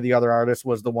artists. One of the other artists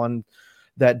was the one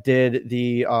that did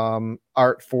the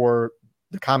art for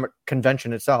the comic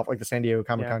convention itself, like the San Diego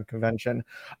Comic-Con convention.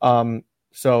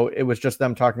 So it was just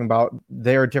them talking about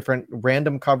their different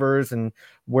random covers and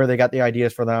where they got the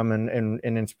ideas for them and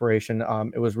inspiration.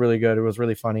 It was really good. It was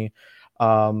really funny. So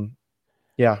on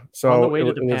the way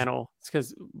to the panel, it's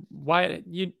because Wyatt,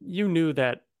 you knew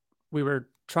that we were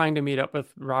trying to meet up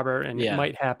with Robert and it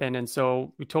might happen. And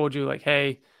so we told you, like,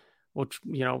 hey, well,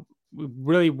 we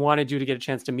really wanted you to get a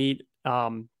chance to meet.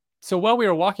 So while we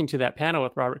were walking to that panel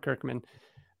with Robert Kirkman,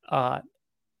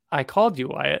 I called you,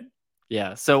 Wyatt.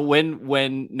 Yeah. So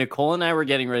when Nicole and I were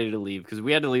getting ready to leave, because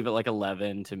we had to leave at like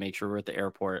 11 to make sure we're at the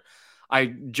airport, I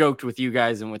joked with you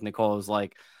guys and with Nicole. I was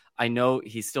like, I know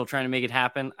he's still trying to make it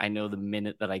happen. I know the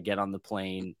minute that I get on the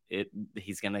plane,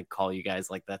 he's going to call you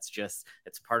guys. Like,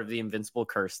 it's part of the Invincible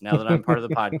curse. Now that I'm part of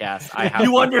the podcast, I have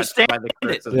you understand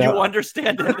it. You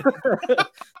understand it.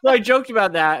 So I joked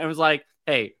about that and was like,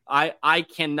 hey, I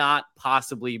cannot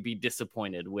possibly be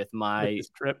disappointed with my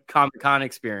Comic-Con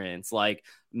experience. Like,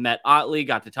 met Otley,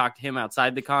 got to talk to him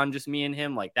outside the con, just me and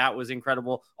him. Like, that was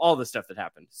incredible. All the stuff that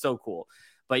happened. So cool.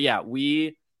 But yeah,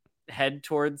 we head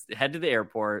to the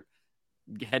airport,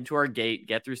 head to our gate,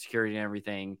 get through security and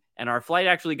everything. And our flight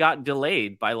actually got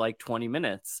delayed by like 20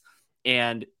 minutes.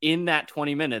 And in that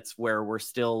 20 minutes where we're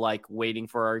still like waiting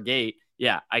for our gate,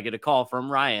 I get a call from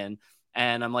Ryan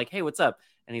and I'm like, hey, what's up?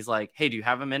 And he's like, hey, do you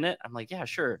have a minute? I'm like, yeah,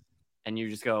 sure. And you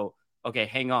just go, okay,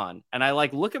 hang on. And I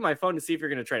like look at my phone to see if you're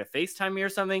going to try to FaceTime me or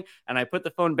something. And I put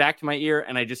the phone back to my ear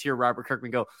and I just hear Robert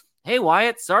Kirkman go, hey,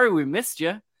 Wyatt, sorry, we missed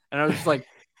you. And I was just like,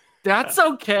 that's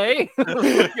okay.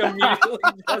 Immediately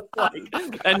just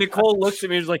like, and Nicole looks at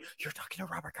me and is like, you're talking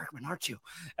to Robert Kirkman, aren't you?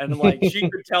 And like, she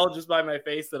could tell just by my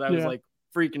face that I was like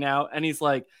freaking out. And he's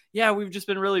like, yeah, we've just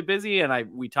been really busy.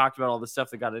 And we talked about all the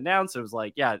stuff that got announced. It was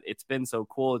like, yeah, it's been so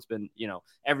cool. It's been,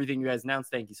 everything you guys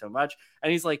announced. Thank you so much.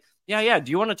 And he's like, yeah.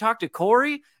 Do you want to talk to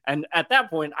Corey? And at that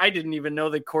point, I didn't even know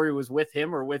that Corey was with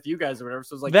him or with you guys or whatever.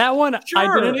 So it was like, that one sure.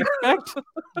 I didn't expect.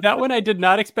 That one I did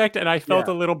not expect. And I felt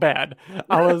a little bad.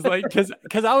 I was like,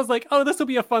 because I was like, oh, this will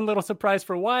be a fun little surprise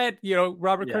for Wyatt.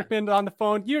 Robert Kirkman on the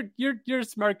phone. You're a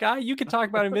smart guy. You could talk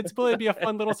about Invincible. It'd be a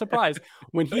fun little surprise.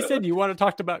 When he said you want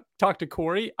to talk to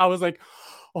Corey, I was like,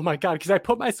 oh my God. Because I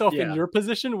put myself in your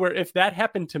position where if that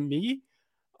happened to me,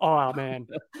 oh man,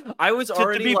 I was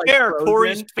already. To be like, fair, frozen.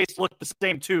 Corey's face looked the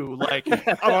same too. Like, he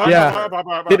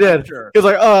did. Sure. He was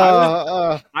like,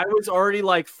 I was already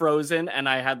like frozen, and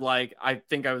I had like, I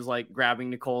think I was like grabbing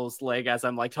Nicole's leg as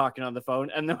I'm like talking on the phone,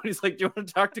 and then he's like, "Do you want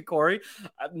to talk to Corey?"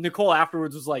 Nicole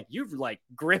afterwards was like, "You've like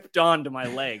gripped onto my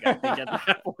leg." I think at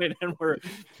that point,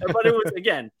 but it was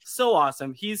again so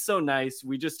awesome. He's so nice.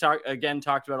 We just talked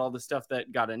about all the stuff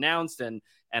that got announced, and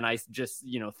I just,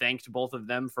 thanked both of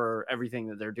them for everything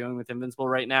that they're doing with Invincible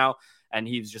right now. And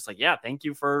he was just like, yeah, thank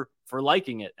you for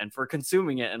liking it and for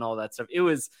consuming it and all that stuff. It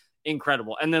was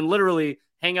incredible. And then literally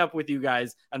hang up with you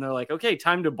guys and they're like, okay,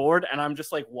 time to board. And I'm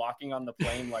just like walking on the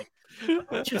plane like,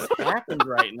 what just happened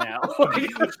right now?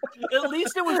 At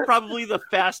least it was probably the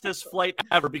fastest flight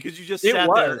ever because you just sat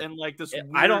there and like this.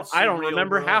 I don't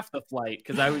remember half the flight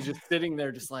because I was just sitting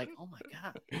there just like, oh my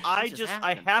God.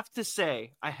 I have to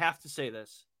say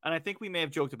this, and I think we may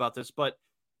have joked about this, but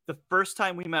the first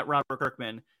time we met Robert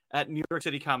Kirkman at New York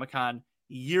City Comic-Con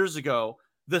years ago,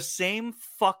 the same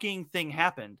fucking thing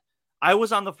happened. I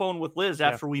was on the phone with Liz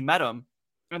after we met him,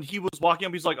 and he was walking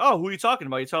up. He's like, "Oh, who are you talking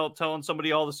about? You telling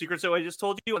somebody all the secrets that I just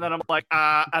told you?" And then I'm like,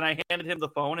 and I handed him the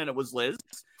phone, and it was Liz.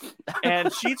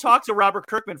 And she talked to Robert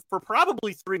Kirkman for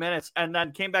probably 3 minutes, and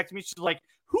then came back to me. She's like,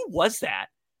 "Who was that?"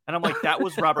 And I'm like, "That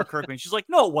was Robert Kirkman." She's like,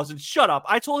 "No, it wasn't. Shut up."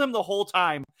 I told him the whole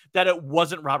time that it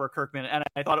wasn't Robert Kirkman, and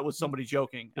I thought it was somebody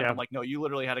joking. And I'm like, "No, you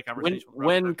literally had a conversation with Robert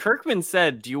When Kirkman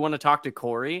said, "Do you want to talk to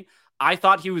Corey?" I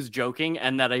thought he was joking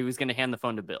and that he was going to hand the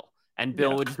phone to Bill. And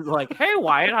Bill would just be like, hey,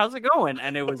 Wyatt, how's it going?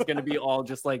 And it was going to be all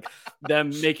just like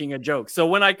them making a joke. So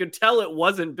when I could tell it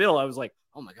wasn't Bill, I was like,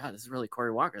 oh my God, this is really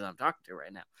Corey Walker that I'm talking to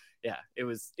right now. Yeah, it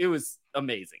was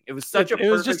amazing. It was such a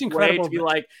perfect just incredible way to be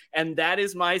like, and that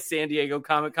is my San Diego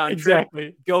Comic-Con exactly.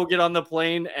 trip. Go get on the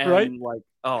plane and like,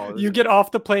 oh, you get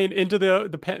off the plane into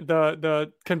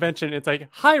the convention. It's like,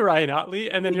 hi, Ryan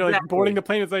Otley. And then you're like boarding the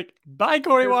plane. It's like, bye,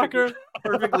 Corey Walker.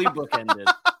 Perfectly bookended.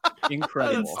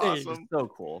 Incredible. Awesome.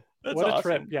 So cool. What a awesome.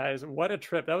 trip, guys. What a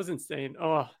trip. That was insane.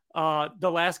 Oh,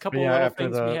 the last couple Yeah, of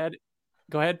things we had.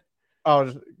 Go ahead. I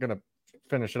was gonna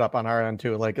finish it up on our end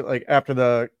too. Like after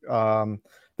the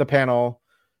panel,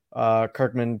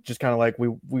 Kirkman just kind of like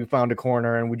we found a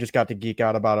corner and we just got to geek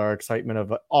out about our excitement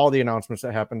of all the announcements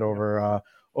that happened over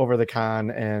the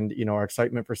con, and our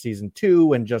excitement for season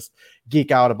 2, and just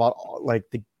geek out about like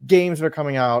the games that are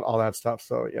coming out, all that stuff.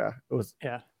 So yeah, it was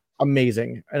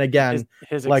amazing. And again,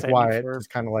 his like Wyatt, just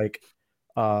kind of like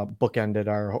bookended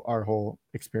our whole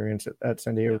experience at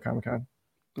San Diego Comic-Con.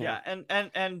 Yeah,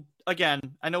 and again,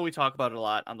 I know we talk about it a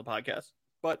lot on the podcast,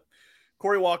 but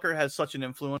Corey Walker has such an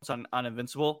influence on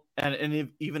Invincible, and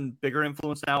an even bigger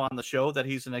influence now on the show that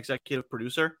he's an executive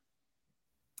producer,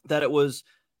 that it was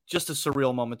just a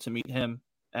surreal moment to meet him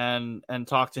and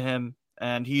talk to him.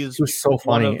 And he was so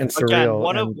funny and surreal.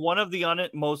 Again, one of the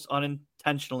most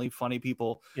unintentionally funny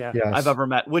people Yes. I've ever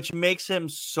met, which makes him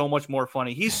so much more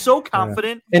funny. He's so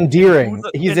confident. Endearing.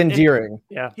 He's endearing.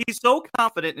 He's so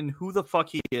confident in who the fuck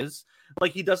he is.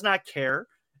 Like, he does not care.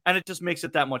 And it just makes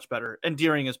it that much better.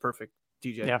 Endearing is perfect,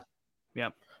 DJ. Yeah.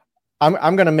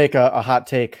 I'm going to make a hot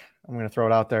take. I'm going to throw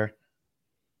it out there.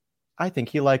 I think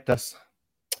he liked us.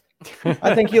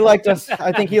 I think he liked us.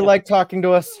 I think he liked talking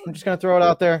to us. I'm just going to throw it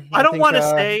out there. I don't want to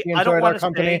say that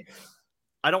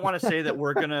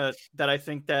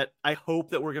I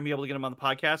hope that we're going to be able to get him on the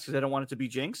podcast, because I don't want it to be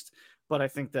jinxed. But I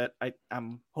think that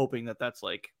I'm hoping that that's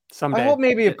like someday. I hope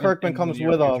maybe if Kirkman comes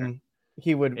with him,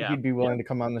 he'd be willing to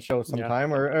come on the show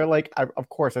sometime, or like, of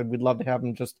course, we'd love to have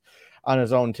him just on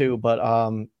his own too. But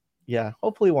yeah,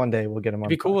 hopefully one day we'll get him on.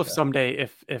 It'd be cool if someday,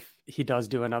 if he does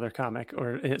do another comic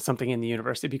or something in the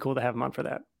universe, it'd be cool to have him on for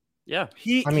that. Yeah,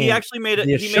 he actually made it.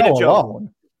 He made a joke.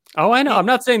 Alone. Oh, I know. I'm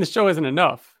not saying the show isn't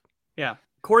enough. Yeah,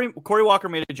 Corey Walker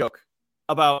made a joke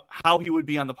about how he would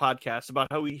be on the podcast, about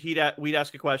how we'd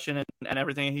ask a question and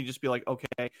everything, and he'd just be like,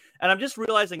 okay. And I'm just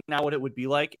realizing now what it would be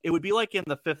like. It would be like in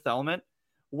The Fifth Element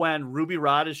when Ruby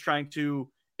Rod is trying to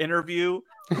interview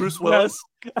Bruce Willis.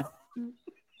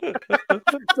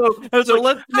 So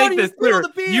let's make this clear.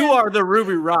 You are the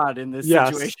Ruby Rod in this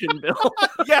situation, Bill.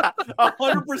 Yeah,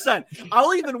 100%.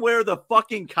 I'll even wear the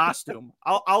fucking costume.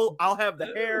 I'll have the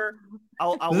hair.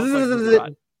 I'll look like Ruby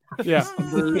Rod. Yeah,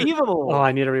 unbelievable. Oh,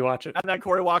 I need to rewatch it. And then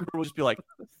Corey Walker will just be like,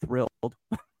 thrilled.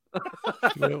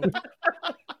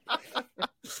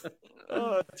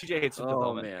 TJ hates the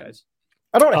development, guys.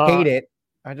 I don't hate it.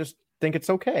 I just think it's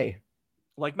okay.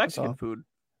 Like Mexican food.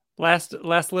 Last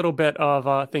little bit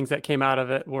of things that came out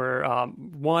of it were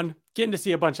one, getting to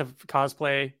see a bunch of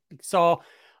cosplay. Saw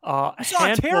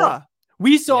Tara.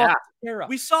 We saw Tara.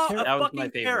 We saw a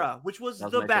fucking Tara, which was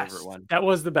the best. That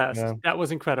was the best. Yeah. That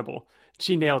was incredible.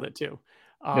 She nailed it too.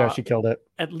 Yeah, she killed it.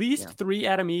 At least 3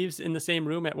 Adam Eves in the same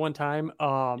room at one time.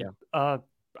 A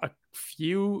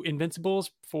few Invincibles,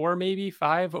 4 maybe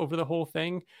 5 over the whole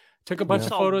thing. Took a bunch of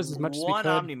photos as much as we could. One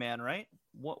Omni-Man, right?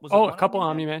 What was a couple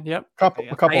Omni-Man. Yep. Couple.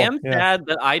 I am sad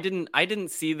that I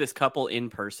didn't see this couple in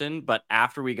person, but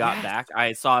after we got back,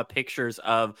 I saw pictures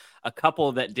of a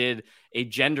couple that did a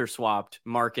gender swapped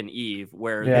Mark and Eve,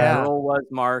 where the girl was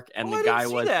Mark and the guy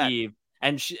was Eve.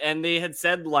 And they had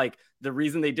said, like, the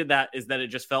reason they did that is that it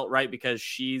just felt right because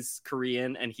she's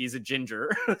Korean and he's a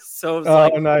ginger. So it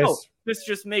was nice. This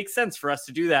just makes sense for us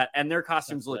to do that. And their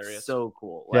costumes look so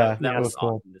cool. Yeah, that was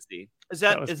cool. awesome to see. Is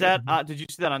that did you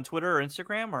see that on Twitter or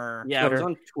Instagram or? Yeah, Twitter. It was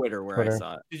on Twitter where I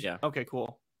saw it. Yeah. Okay,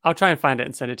 cool. I'll try and find it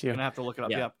and send it to you. I'm gonna have to look it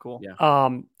up. Yeah, cool. Yeah.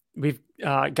 We've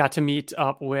got to meet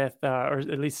up with, or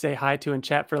at least say hi to and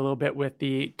chat for a little bit with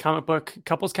the Comic Book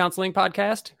Couples Counseling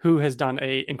podcast, who has done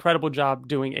an incredible job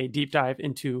doing a deep dive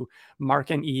into Mark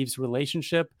and Eve's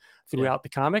relationship throughout the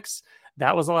comics.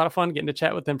 That was a lot of fun getting to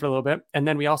chat with them for a little bit. And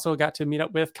then we also got to meet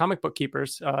up with Comic Book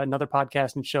Keepers, another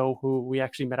podcast and show who we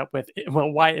actually met up with.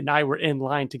 Well, Wyatt and I were in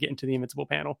line to get into the Invincible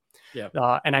panel.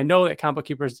 Yeah. And I know that Comic Book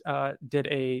Keepers did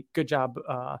a good job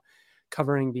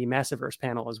covering the Massiverse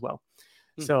panel as well.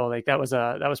 So like that was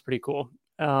pretty cool.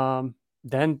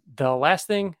 Then the last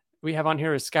thing we have on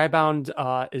here is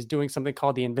Skybound is doing something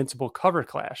called the Invincible Cover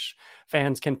Clash.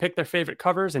 Fans can pick their favorite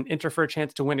covers and enter for a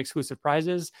chance to win exclusive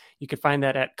prizes. You can find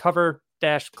that at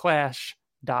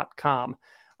cover-clash.com.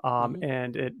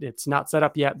 And it's not set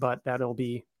up yet, but that'll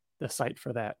be the site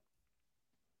for that.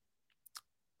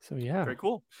 So yeah, very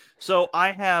cool. So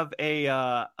I have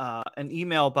an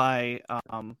email by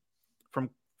from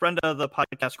friend of the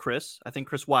podcast, Chris. I think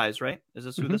Chris Wise, right? Is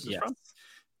this who this is from?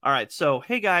 All right. So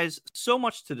hey guys, so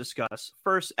much to discuss.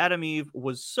 First, Adam Eve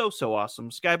was so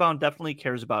awesome. Skybound definitely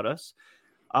cares about us.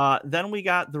 Then we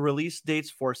got the release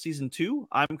dates for season 2.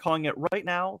 I'm calling it right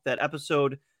now that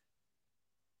episode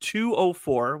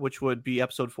 204, which would be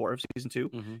episode 4 of season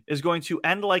 2, is going to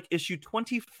end like issue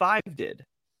 25 did.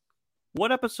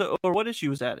 What episode or what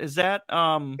issue is that? Is that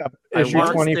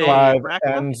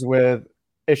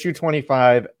issue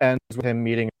 25 ends with him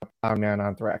meeting Omni-Man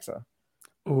on Thraxa.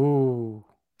 Ooh.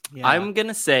 Yeah. I'm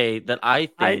gonna say that I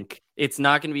think it's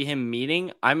not gonna be him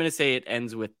meeting. I'm gonna say it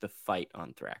ends with the fight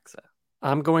on Thraxa.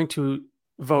 I'm going to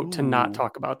vote to not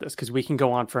talk about this because we can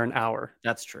go on for an hour.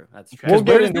 That's true. That's true. We'll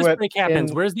where does this break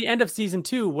happens? Where's the end of season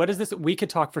 2? What is this? We could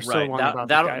talk for so long about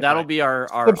that'll be our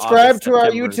subscribe to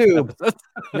our YouTube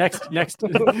next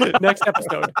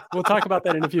episode. We'll talk about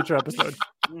that in a future episode.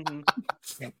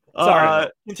 Sorry.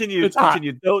 Continue.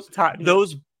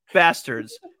 Those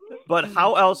bastards. But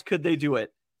how else could they do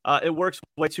it? It works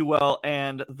way too well,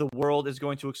 and the world is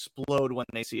going to explode when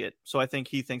they see it. So I think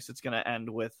he thinks it's going to end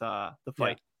with the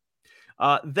fight.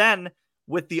 Yeah. Then,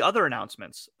 with the other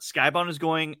announcements, Skybound is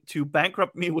going to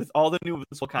bankrupt me with all the new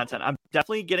Invincible content. I'm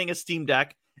definitely getting a Steam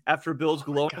Deck after Bill's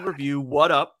glowing review.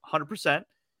 What up? 100%.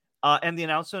 And the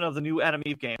announcement of the new Adam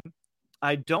Eve game.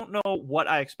 I don't know what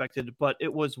I expected, but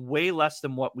it was way less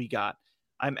than what we got.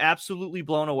 I'm absolutely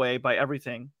blown away by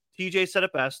everything. TJ said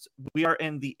it best. We are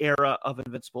in the era of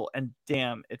Invincible, and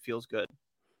damn, it feels good.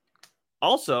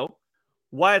 Also,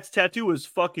 Wyatt's tattoo is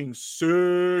fucking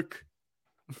sick.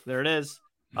 There it is.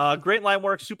 Great line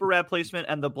work, super rad placement,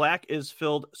 and the black is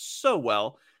filled so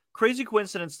well. Crazy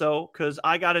coincidence, though, because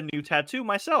I got a new tattoo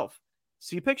myself.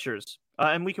 See pictures.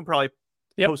 And we can probably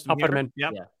post them. I'll put them in.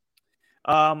 Yep.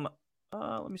 Yeah.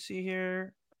 Let me see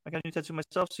here. I got a new tattoo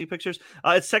myself. See pictures.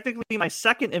 It's technically my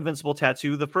second Invincible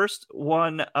tattoo. The first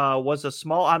one was a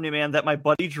small Omni-Man that my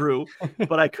buddy drew,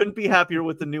 but I couldn't be happier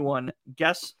with the new one.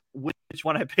 Guess which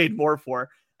one I paid more for.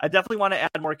 I definitely want to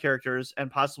add more characters and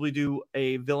possibly do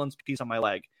a villain's piece on my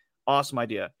leg. Awesome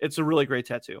idea. It's a really great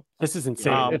tattoo. This is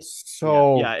insane. It's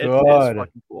so good. It is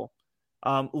fucking cool.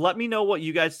 Let me know what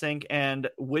you guys think and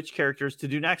which characters to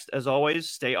do next. As always,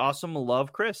 stay awesome.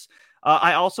 Love, Chris.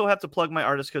 I also have to plug my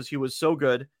artist because he was so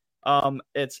good.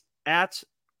 It's at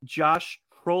Josh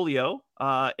Trolio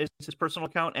is his personal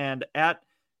account, and at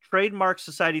Trademark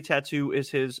Society Tattoo is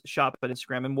his shop at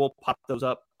Instagram, and we'll pop those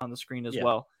up on the screen as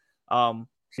well.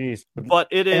 Jeez. But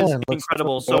it is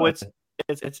incredible. So it's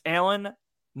Alan,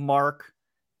 Mark,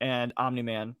 and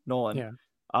Omni-Man Nolan. Yeah.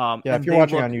 If you're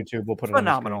watching on YouTube, we'll put it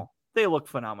phenomenal. They look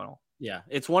phenomenal. Yeah,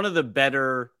 it's one of the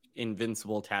better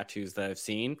Invincible tattoos that I've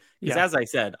seen. Because as I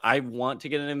said, I want to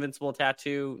get an Invincible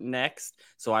tattoo next.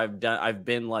 So I've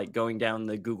been like going down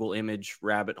the Google image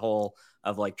rabbit hole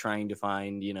of like trying to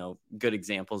find, good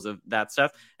examples of that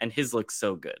stuff. And his looks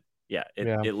so good. Yeah,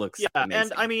 it looks amazing.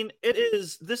 And I mean,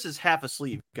 this is half a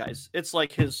sleeve, guys. It's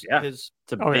like his it's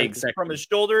a big section. From his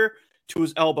shoulder to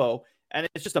his elbow, and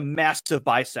it's just a massive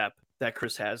bicep that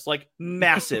Chris has, like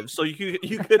massive. So you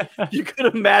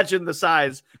could imagine the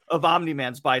size of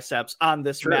Omni-Man's biceps on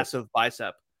this massive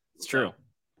bicep. It's true.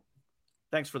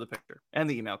 Thanks for the picture and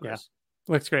the email, Chris.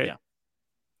 Yeah. Looks great. Yeah.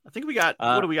 I think we got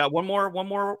what do we got? One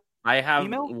more. I have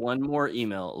email? one more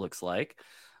email, it looks like.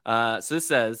 So this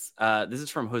says, this is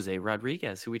from Jose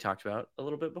Rodriguez, who we talked about a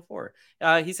little bit before.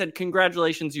 He said,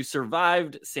 congratulations, you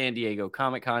survived San Diego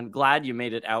Comic-Con. Glad you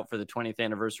made it out for the 20th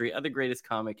anniversary of the greatest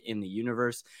comic in the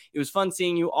universe. It was fun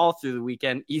seeing you all through the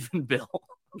weekend, even Bill.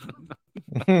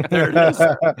 There it is.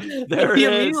 He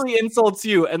immediately insults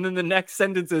you, and then the next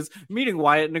sentence is, meeting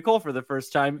Wyatt and Nicole for the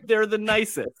first time. They're the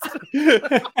nicest. He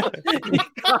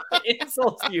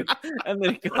insults you, and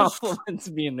then he compliments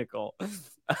me and Nicole.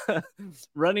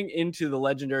 Running into the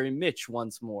legendary Mitch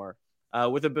once more.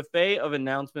 With a buffet of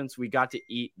announcements, we got to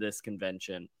eat this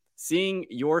convention. Seeing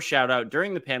your shout out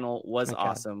during the panel was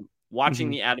awesome. Watching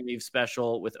the Adam Eve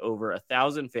special with over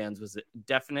 1,000 fans was a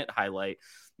definite highlight.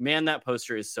 Man, that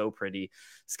poster is so pretty.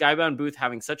 Skybound booth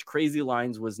having such crazy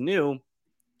lines was new.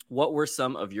 What were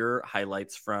some of your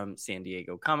highlights from San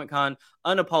Diego Comic-Con?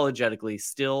 Unapologetically,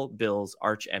 still Bill's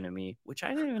arch enemy, which I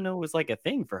didn't even know was like a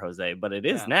thing for Jose, but it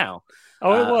is now.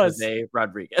 Oh, it was. Jose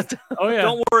Rodriguez. Oh, yeah.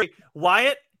 Don't worry,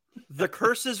 Wyatt. The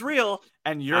curse is real,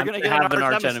 and you're going to get an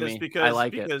arch nemesis because I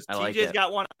like because it. I TJ's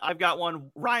got one. I've got one.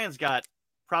 Ryan's got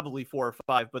probably 4 or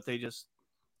 5, but they just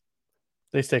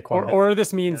They stay quiet. Or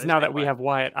this means they now stay that we quiet. have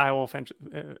Wyatt, I will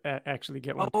actually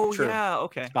get one. Oh True. yeah,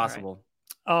 okay, It's possible.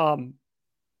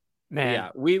 Man, Yeah,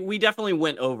 we definitely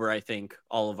went over, I think,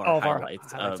 all of our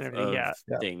highlights and everything. of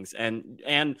things,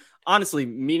 and honestly,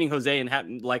 meeting Jose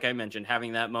and like I mentioned,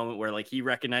 having that moment where like he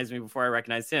recognized me before I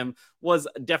recognized him was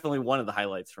definitely one of the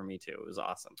highlights for me too. It was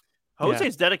awesome.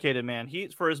 Jose's dedicated, man.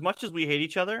 For as much as we hate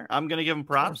each other, I'm gonna give him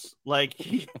props. Like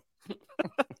he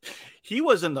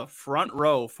was in the front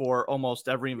row for almost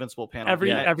every Invincible panel.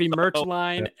 Every merch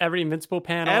line, every Invincible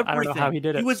panel. Everything. I don't know how he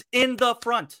did it. He was in the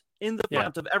front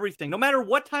of everything. No matter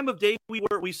what time of day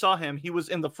we saw him, he was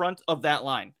in the front of that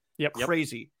line. Yep.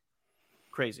 Crazy.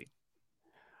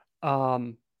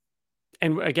 And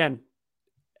again,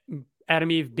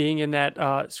 Adam Eve being in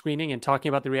that screening and talking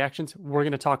about the reactions, we're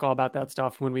going to talk all about that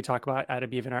stuff when we talk about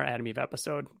Adam Eve in our Adam Eve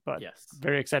episode. But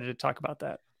very excited to talk about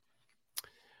that.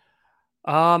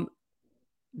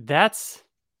 That's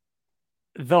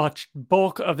the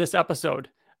bulk of this episode.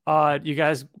 You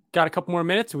guys got a couple more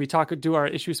minutes? We do our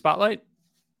issue spotlight.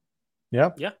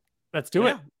 Yeah. Let's do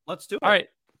it. Let's do it. All right,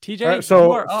 TJ. All right,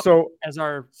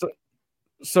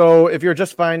 so if you're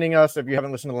just finding us, if you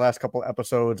haven't listened to the last couple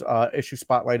episodes, issue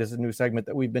spotlight is a new segment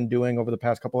that we've been doing over the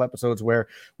past couple episodes where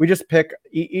we just pick,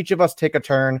 each of us take a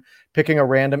turn picking a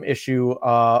random issue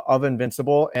of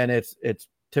Invincible, and it's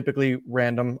typically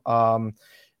random. And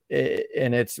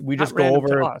we just go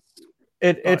over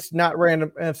it. It's not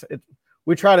random.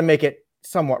 We try to make it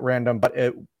somewhat random, but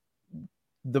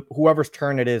whoever's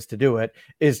turn it is to do it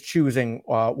is choosing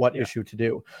what issue to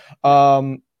do.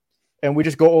 And we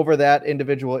just go over that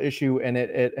individual issue, and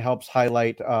it helps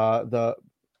highlight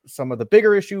some of the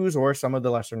bigger issues or some of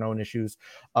the lesser known issues,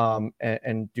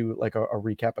 and do like a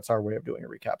recap. It's our way of doing a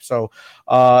recap. So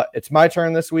it's my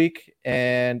turn this week,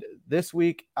 and this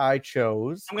week I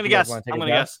chose. I'm gonna guess.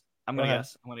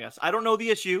 I don't know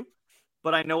the issue,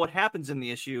 but I know what happens in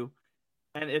the issue,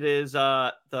 and it is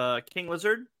the King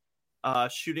Lizard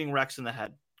shooting Rex in the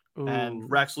head. Ooh. And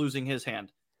Rex losing his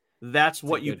hand. That's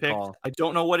what you picked. I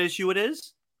don't know what issue it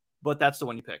is, but that's the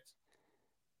one you picked.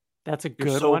 That's a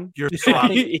good one. You're so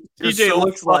obvious. You're so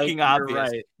looks fucking like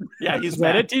obvious. Right. Yeah, he's Is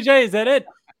that it, TJ? Is that it?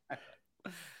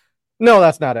 No,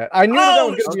 that's not it. I knew that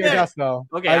was going to be a guess, though.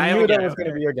 Okay, I knew that was going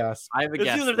to be your guess. I have a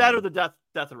guess. It's either that or the death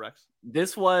of Rex.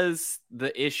 This was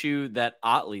the issue that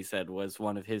Otley said was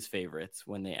one of his favorites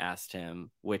when they asked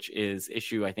him, which is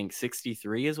issue, I think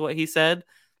 63 is what he said.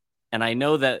 And I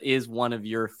know that is one of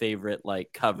your favorite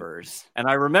like covers. And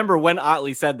I remember when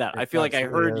Otley said that, I feel like I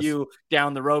heard you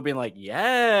down the road being like,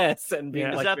 yes. And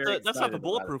being like, that's not the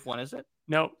bulletproof one, is it?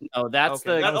 No. Oh, that's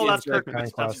okay. that's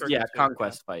Conquest. Yeah,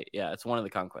 Conquest fight. Yeah, it's one of the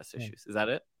Conquest issues. Is that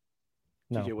it?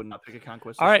 No. TJ would not pick a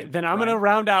Conquest All issue. right, then I'm going to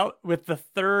round out with the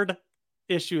third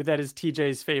issue that is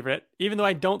TJ's favorite, even though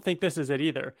I don't think this is it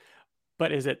either.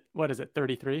 But what is it,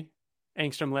 33?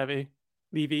 Angstrom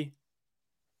Levy?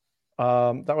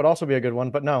 That would also be a good one,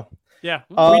 but no. Yeah.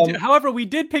 However, we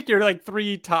did pick your like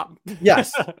three top.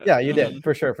 Yes. Yeah, you did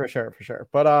for sure.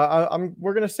 But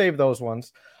we're gonna save those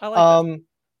ones. I like that.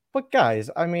 But guys,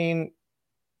 I mean,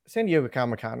 San Diego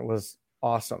Comic-Con was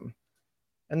awesome,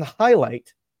 and the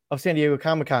highlight of San Diego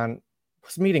Comic-Con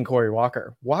was meeting Corey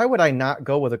Walker. Why would I not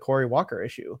go with a Corey Walker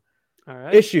issue? All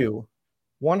right. Issue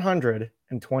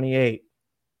 128.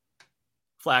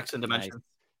 Flax and Dimension.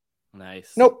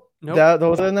 Nice. Nope.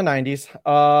 Those are in the 90s.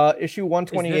 Issue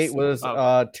 128 was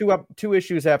two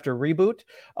issues after Reboot,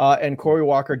 and Corey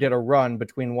Walker did a run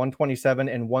between 127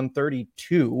 and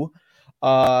 132.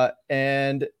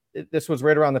 And this was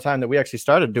right around the time that we actually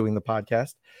started doing the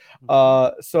podcast.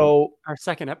 So our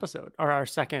second episode, or our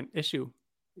second issue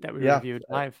that we reviewed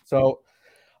live. So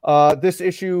this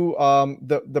issue,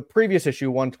 the previous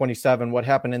issue 127, what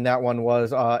happened in that one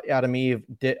was Adam Eve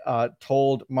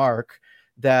told Mark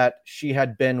that she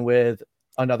had been with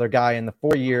another guy in the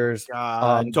 4 years.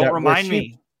 Don't remind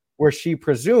me. Where she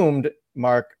presumed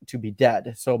Mark to be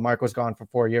dead. So Mark was gone for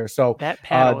 4 years. So that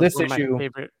panel this is one issue, of my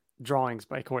favorite drawings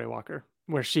by Corey Walker,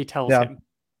 where she tells him.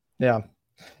 Yeah.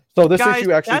 So this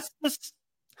issue actually.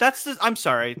 I'm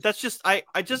sorry. That's just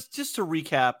just to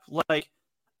recap. Like,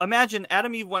 imagine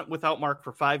Adam Eve went without Mark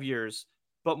for 5 years,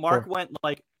 but Mark went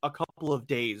like a couple of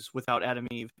days without Adam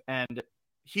Eve, and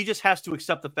he just has to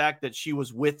accept the fact that she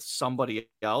was with somebody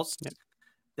else. Yeah.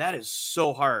 That is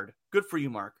so hard. Good for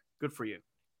you, Mark. Good for you.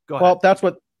 Go ahead. Well, that's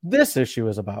what this issue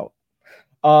is about.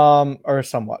 Or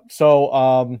somewhat.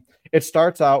 So it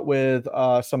starts out with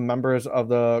some members of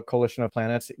the Coalition of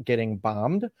Planets getting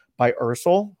bombed by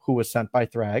Ursel, who was sent by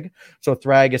Thrag. So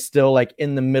Thrag is still like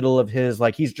in the middle of his,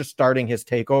 like he's just starting his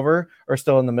takeover, or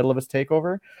still in the middle of his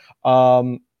takeover.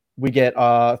 we get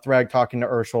Thrag talking to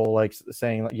Urshel, like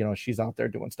saying, you know, she's out there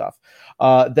doing stuff.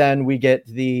 Then we get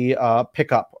the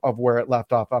pickup of where it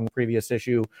left off on the previous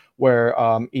issue, where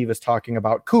Eve is talking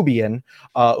about Kubian,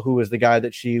 who is the guy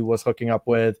that she was hooking up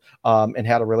with and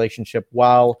had a relationship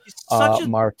while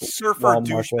Mark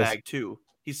too.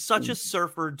 He's such a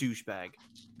surfer douchebag.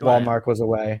 Mark was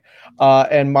away.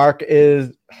 And Mark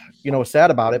is, you know, sad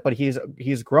about it, but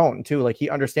he's grown too. Like he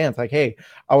understands, like, hey,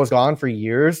 I was gone for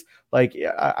years. Like,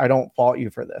 I don't fault you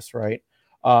for this, right?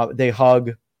 They hug,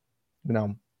 you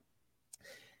know.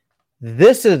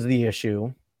 This is the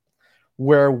issue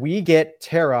where we get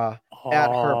Tara at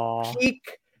her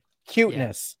peak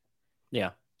cuteness.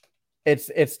 Yeah.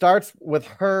 It starts with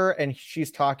her, and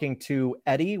she's talking to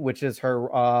Eddie, which is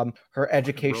her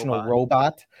educational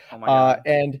robot. Oh my God.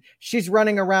 And she's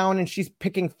running around and she's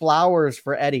picking flowers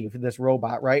for Eddie, for this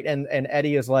robot, right? And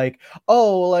Eddie is like,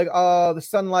 oh, like the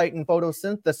sunlight and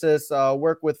photosynthesis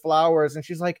work with flowers, and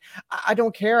she's like, I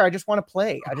don't care, I just want to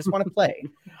play.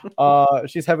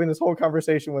 She's having this whole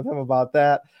conversation with him about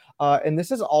that. And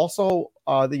this is also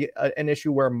an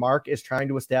issue where Mark is trying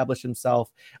to establish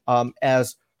himself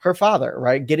as her father,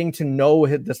 right? Getting to know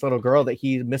this little girl that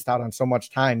he missed out on so much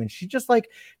time. And she just like,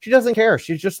 she doesn't care.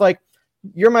 She's just like,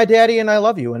 you're my daddy and I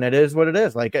love you. And it is what it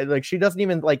is. Like she doesn't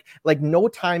even like no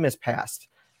time has passed.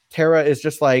 Tara is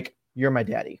just like, you're my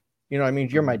daddy. You know what I mean?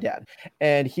 You're my dad.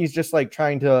 And he's just like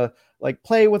trying to like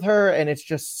play with her. And it's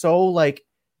just so like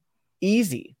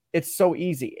easy. It's so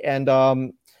easy.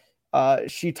 And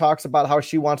she talks about how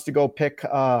she wants to go pick,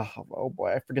 oh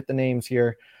boy, I forget the names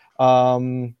here.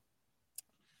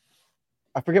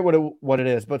 I forget what it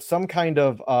is, but some kind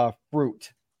of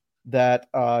fruit that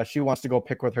she wants to go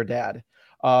pick with her dad.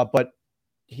 But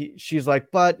she's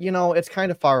like, but you know, it's kind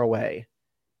of far away.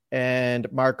 And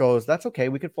Mark goes, that's okay,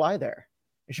 we could fly there.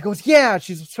 And she goes, yeah,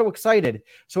 she's so excited.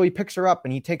 So he picks her up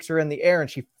and he takes her in the air and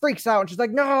she freaks out and she's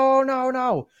like,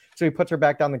 no. So he puts her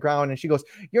back down the ground and she goes,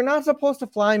 you're not supposed to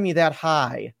fly me that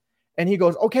high. And he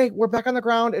goes, okay, we're back on the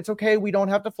ground. It's okay. We don't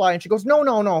have to fly. And she goes,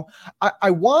 no.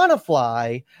 I want to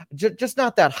fly, just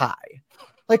not that high.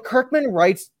 Like Kirkman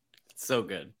writes so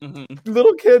good.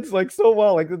 Little kids like so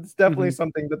well. Like it's definitely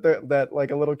something that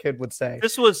like a little kid would say.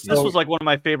 This was like one of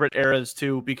my favorite eras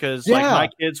too, because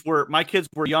like my kids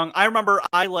were young. I remember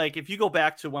if you go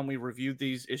back to when we reviewed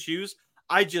these issues,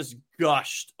 I just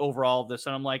gushed over all of this.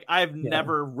 And I'm like, I've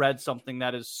never read something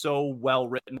that is so well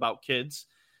written about kids.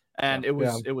 And it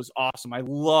was awesome. I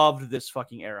loved this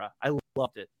fucking era. I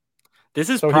loved it. This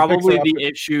is probably the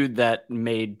issue that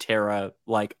made Tara,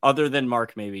 like, other than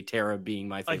Mark, maybe Tara being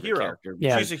my favorite character.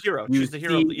 Yeah, she's a hero. She's the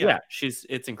hero.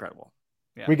 It's incredible.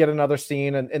 Yeah. We get another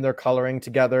scene and they're coloring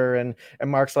together, and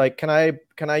Mark's like, can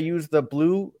I use the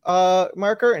blue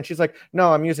marker? And she's like,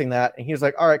 no, I'm using that. And he's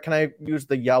like, all right, can I use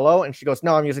the yellow? And she goes,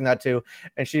 no, I'm using that too.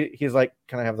 And he's like,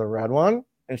 can I have the red one?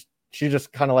 And she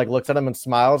just kind of like looks at him and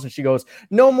smiles, and she goes,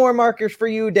 no more markers for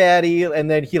you, daddy.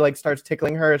 And then he like starts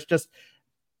tickling her. It's just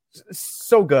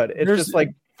so good. It's just like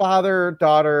father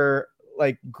daughter,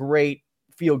 like great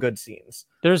feel good scenes.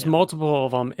 There's multiple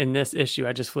of them in this issue.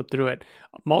 I just flipped through it.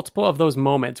 Multiple of those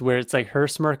moments where it's like her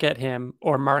smirk at him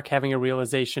or Mark having a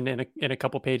realization in a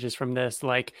couple pages from this,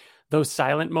 like those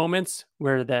silent moments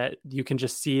where that you can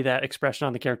just see that expression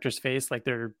on the character's face, like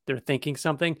they're thinking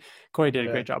something. Corey did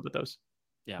a great job with those.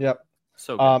 Yeah. Yep.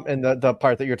 So good. And the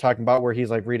part that you're talking about where he's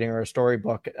like reading her a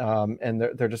storybook, and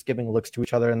they're just giving looks to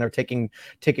each other, and they're taking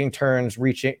turns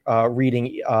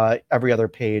reading every other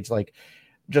page, like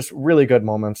just really good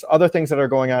moments. Other things that are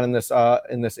going on in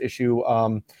this issue,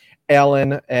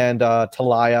 Alan and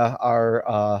Talia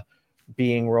are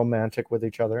being romantic with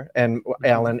each other, and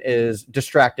Alan is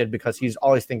distracted because he's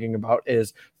always thinking about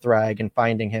is Thrag and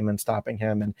finding him and stopping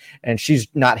him, and she's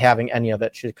not having any of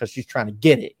it because she's trying to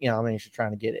get it. You know what I mean? She's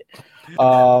trying to get it.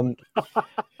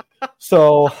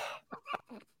 So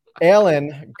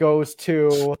Alan goes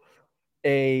to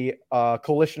a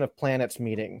Coalition of Planets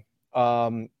meeting,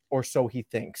 or so he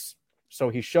thinks. So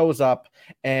he shows up,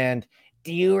 and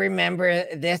do you remember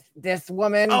this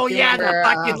woman? Oh yeah, the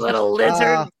fucking little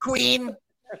lizard queen.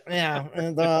 Yeah.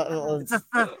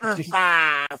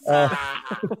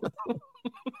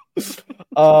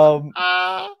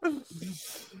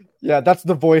 Yeah, that's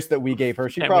the voice that we gave her.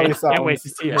 She probably saw. Can't wait to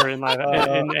see her in live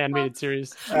in animated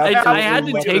series. I had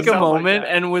to take a moment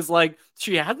and was like,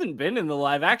 she hasn't been in the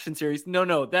live action series.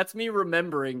 No, that's me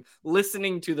remembering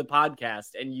listening to the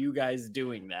podcast and you guys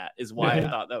doing that is why I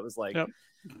thought that was like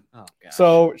Oh, gosh.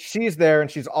 So she's there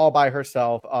and she's all by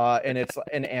herself, and it's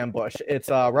an ambush. It's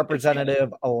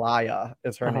Representative Alaya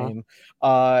is her name,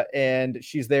 and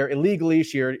she's there illegally.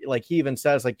 He even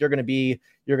says like you're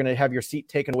gonna have your seat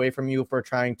taken away from you for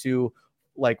trying to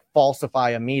like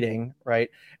falsify a meeting, right?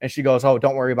 And she goes, "Oh,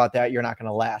 don't worry about that. You're not going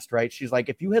to last," right? She's like,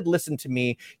 "If you had listened to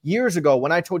me years ago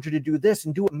when I told you to do this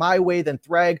and do it my way, then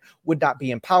Thrag would not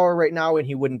be in power right now, and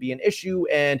he wouldn't be an issue.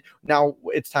 And now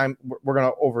it's time. We're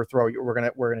going to overthrow you. We're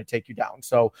going to take you down."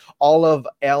 So all of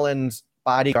Alan's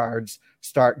bodyguards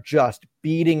start just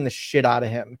beating the shit out of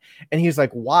him, and he's like,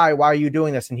 why are you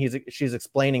doing this? And she's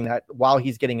explaining that while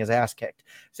he's getting his ass kicked,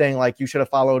 saying like, you should have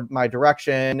followed my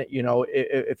direction,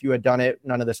 if you had done it,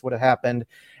 none of this would have happened.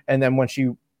 And then when she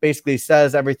basically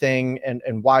says everything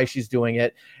and why she's doing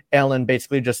it, Ellen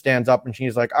basically just stands up and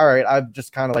she's like, all right, I've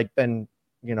just kind of like been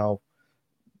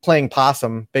playing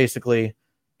possum basically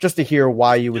just to hear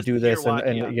why you would do this,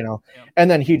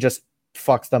 and then he just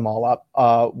fucks them all up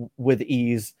with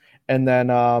ease. And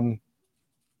then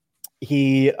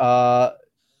he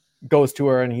goes to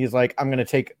her and he's like, I'm going to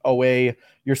take away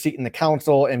your seat in the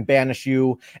council and banish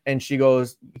you. And she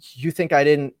goes, you think I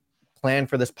didn't plan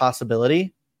for this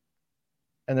possibility?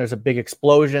 And there's a big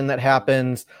explosion that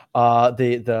happens.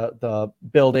 The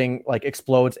building like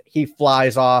explodes. He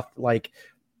flies off like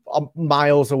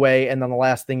miles away, and then the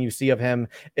last thing you see of him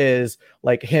is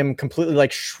like him completely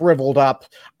like shriveled up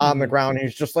on the ground.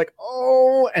 He's just like,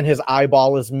 oh, and his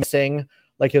eyeball is missing,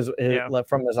 like his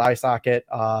from his eye socket.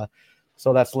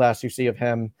 So that's the last you see of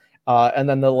him. And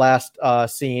then the last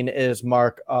scene is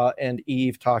Mark and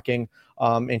Eve talking.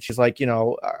 And she's like,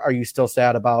 are you still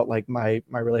sad about like my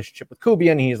relationship with Kubi?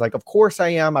 And he's like, of course I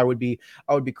am. I would be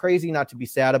crazy not to be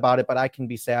sad about it, but I can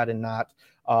be sad and not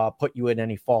put you in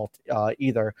any fault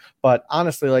either. But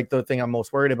honestly, like the thing I'm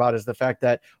most worried about is the fact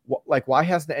that why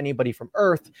hasn't anybody from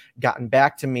Earth gotten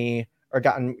back to me or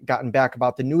gotten back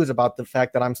about the news about the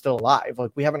fact that I'm still alive?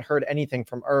 Like, we haven't heard anything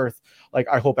from Earth. Like,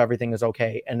 I hope everything is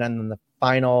okay. And then the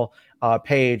final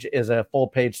page is a full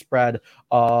page spread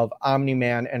of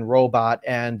Omni-Man and Robot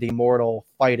and the Immortal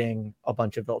fighting a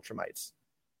bunch of Viltrumites.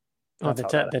 Oh,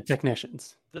 the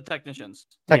technicians. The technicians.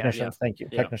 Technicians, thank you.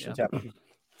 Yeah. Technicians,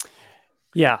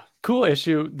 Yeah, cool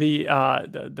issue. The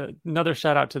another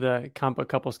shout out to the Comic Book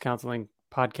Couples Counseling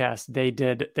podcast.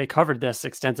 They covered this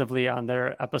extensively on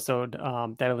their episode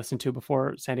that I listened to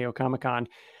before San Diego Comic-Con,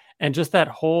 and just that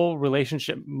whole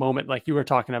relationship moment, like you were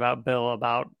talking about, Bill,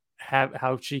 about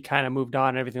how she kind of moved on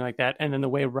and everything like that, and then the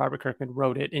way Robert Kirkman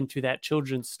wrote it into that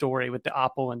children's story with the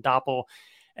Apple and Doppel,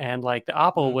 and like the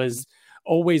Apple was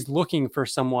always looking for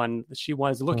someone. She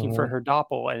was looking for her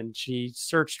Doppel, and she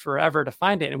searched forever to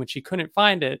find it, and when she couldn't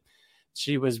find it,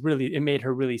 it made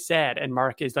her really sad. And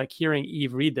Mark is like hearing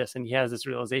Eve read this, and he has this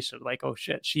realization of like, oh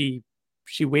shit, she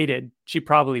waited. She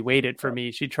probably waited for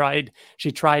me. She tried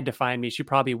to find me. She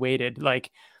probably waited.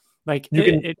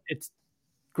 It's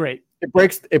great. It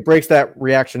breaks that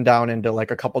reaction down into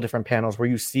like a couple different panels where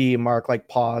you see Mark like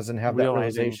pause and have that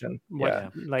realization.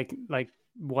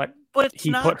 What but it's he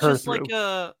not put her just through.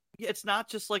 It's not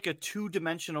just like a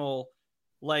two-dimensional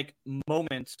like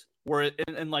moment where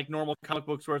in like normal comic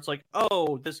books where it's like,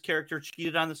 oh, this character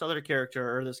cheated on this other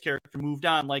character or this character moved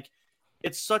on. Like,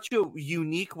 it's such a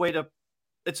unique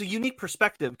it's a unique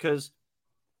perspective, because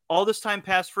all this time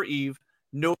passed for Eve,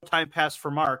 no time passed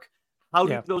for Mark. How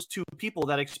do those two people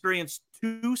that experience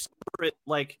two separate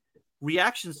like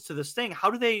reactions to this thing,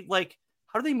 how do they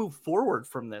move forward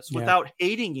from this without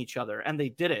hating each other? And they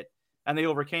did it, and they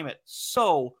overcame it.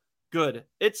 So good.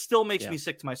 It still makes me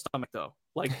sick to my stomach, though.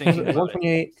 Like, thinking about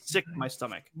it. Sick to my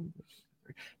stomach.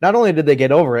 Not only did they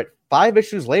get over it, 5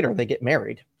 issues later they get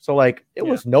married. So like it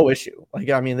was no issue. Like,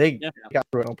 I mean, they got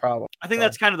through it no problem. I think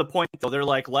that's kind of the point, though. They're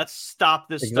like, let's stop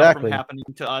this stuff from happening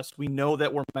to us. We know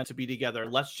that we're meant to be together.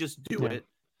 Let's just do it.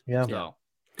 Yeah. So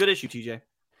good issue, TJ.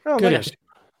 Oh, good nice. issue.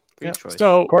 Great choice.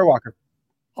 So Corey Walker.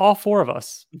 All 4 of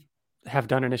us have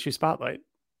done an issue spotlight,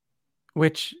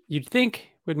 which you'd think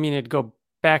would mean it'd go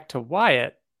back to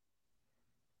Wyatt,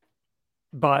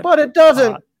 but it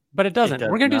doesn't. But it doesn't.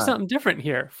 We're going to do not. something different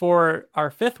here for our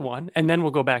 5th one, and then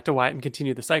we'll go back to Wyatt and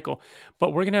continue the cycle.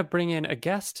 But we're going to bring in a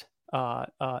guest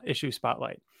issue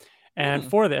spotlight. And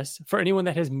for this, for anyone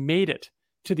that has made it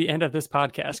to the end of this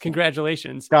podcast,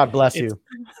 congratulations. God bless you.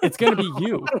 It's going to be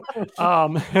you.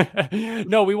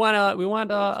 No, we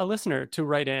want a listener to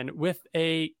write in with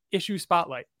a issue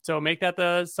spotlight. So make that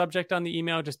the subject on the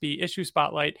email. Just be issue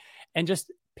spotlight, and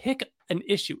just pick an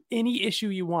issue, any issue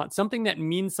you want, something that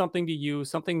means something to you,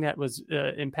 something that was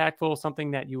impactful,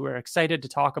 something that you were excited to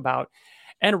talk about,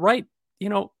 and write,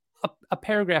 a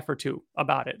paragraph or two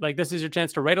about it. Like, this is your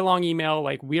chance to write a long email.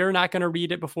 Like, we're not going to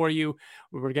read it before you.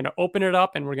 We're going to open it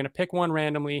up and we're going to pick one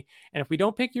randomly. And if we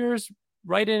don't pick yours,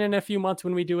 write in a few months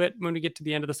when we do it, when we get to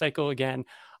the end of the cycle again.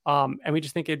 And we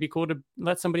just think it'd be cool to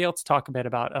let somebody else talk a bit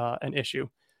about an issue.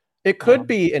 It could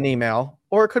be an email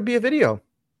or it could be a video.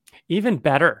 Even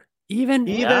better. Even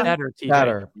better, TJ.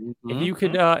 Better. If you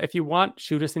could, if you want,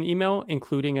 shoot us an email,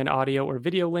 including an audio or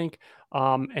video link,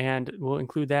 and we'll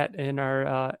include that in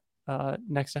our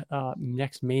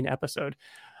next main episode.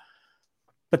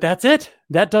 But that's it.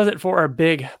 That does it for our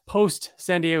big post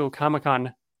San Diego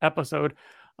Comic-Con episode.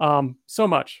 So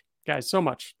much, guys. So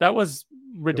much. That was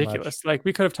ridiculous. Like,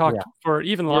 we could have talked for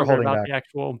even longer about the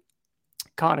actual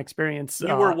con experience.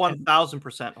 We were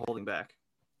 1,000% holding back.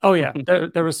 Oh yeah,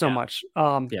 there was so much.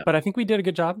 But I think we did a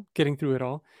good job getting through it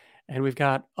all. And we've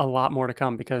got a lot more to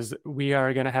come because we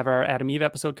are going to have our Adam Eve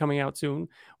episode coming out soon.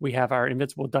 We have our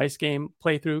Invincible dice game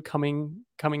playthrough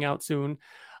coming out soon.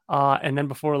 And then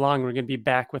before long, we're going to be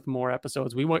back with more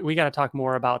episodes. We got to talk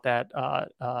more about that,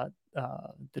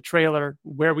 the trailer,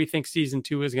 where we think season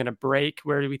 2 is going to break,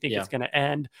 where do we think it's going to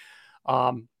end.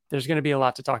 There's going to be a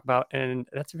lot to talk about, and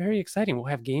that's very exciting. We'll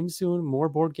have games soon, more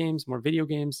board games, more video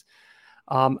games.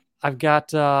 I've got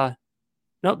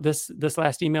this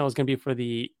last email is going to be for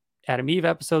the Adam Eve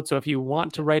episode. So if you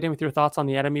want to write in with your thoughts on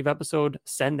the Adam Eve episode,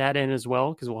 send that in as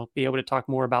well, because we'll be able to talk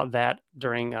more about that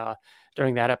during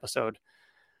that episode.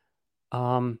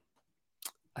 I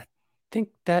think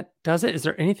that does it. Is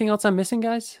there anything else I'm missing,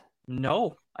 guys?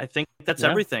 No, I think that's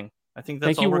everything. I think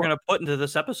that's all we're going to put into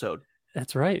this episode.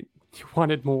 That's right. You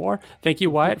wanted more. Thank you,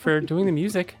 Wyatt, for doing the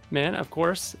music, man. Of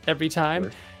course, every time.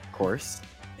 Of course.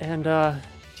 And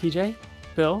TJ,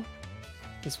 Bill,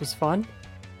 this was fun.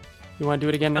 You want to do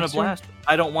it again next year?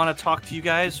 I don't want to talk to you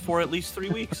guys for at least 3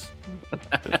 weeks.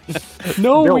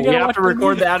 No, we have to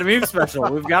record the Adam Eve special.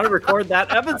 We've got to record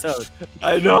that episode.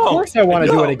 I know. Of course I want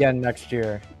to do it again next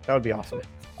year. That would be awesome.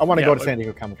 I want to go to San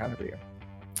Diego Comic-Con every year.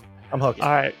 I'm hooked. All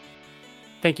right.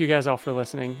 Thank you guys all for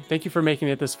listening. Thank you for making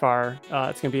it this far.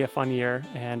 It's going to be a fun year,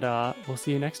 and we'll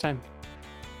see you next time.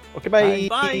 Okay, bye.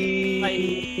 Bye.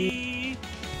 Bye.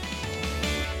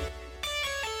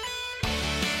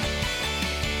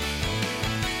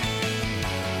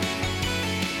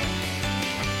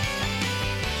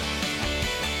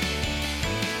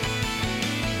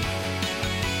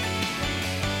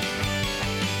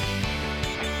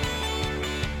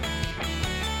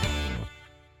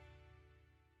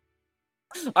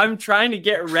 I'm trying to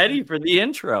get ready for the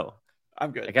intro.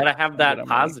 I'm good. I gotta have that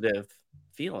positive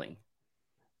feeling.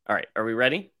 All right, are we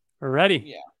ready? We're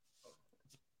ready.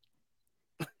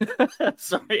 Yeah.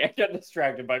 Sorry, I got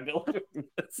distracted by Bill doing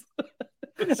this.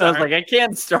 So I was like, I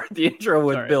can't start the intro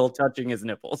with Bill touching his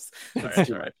nipples. That's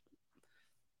too much.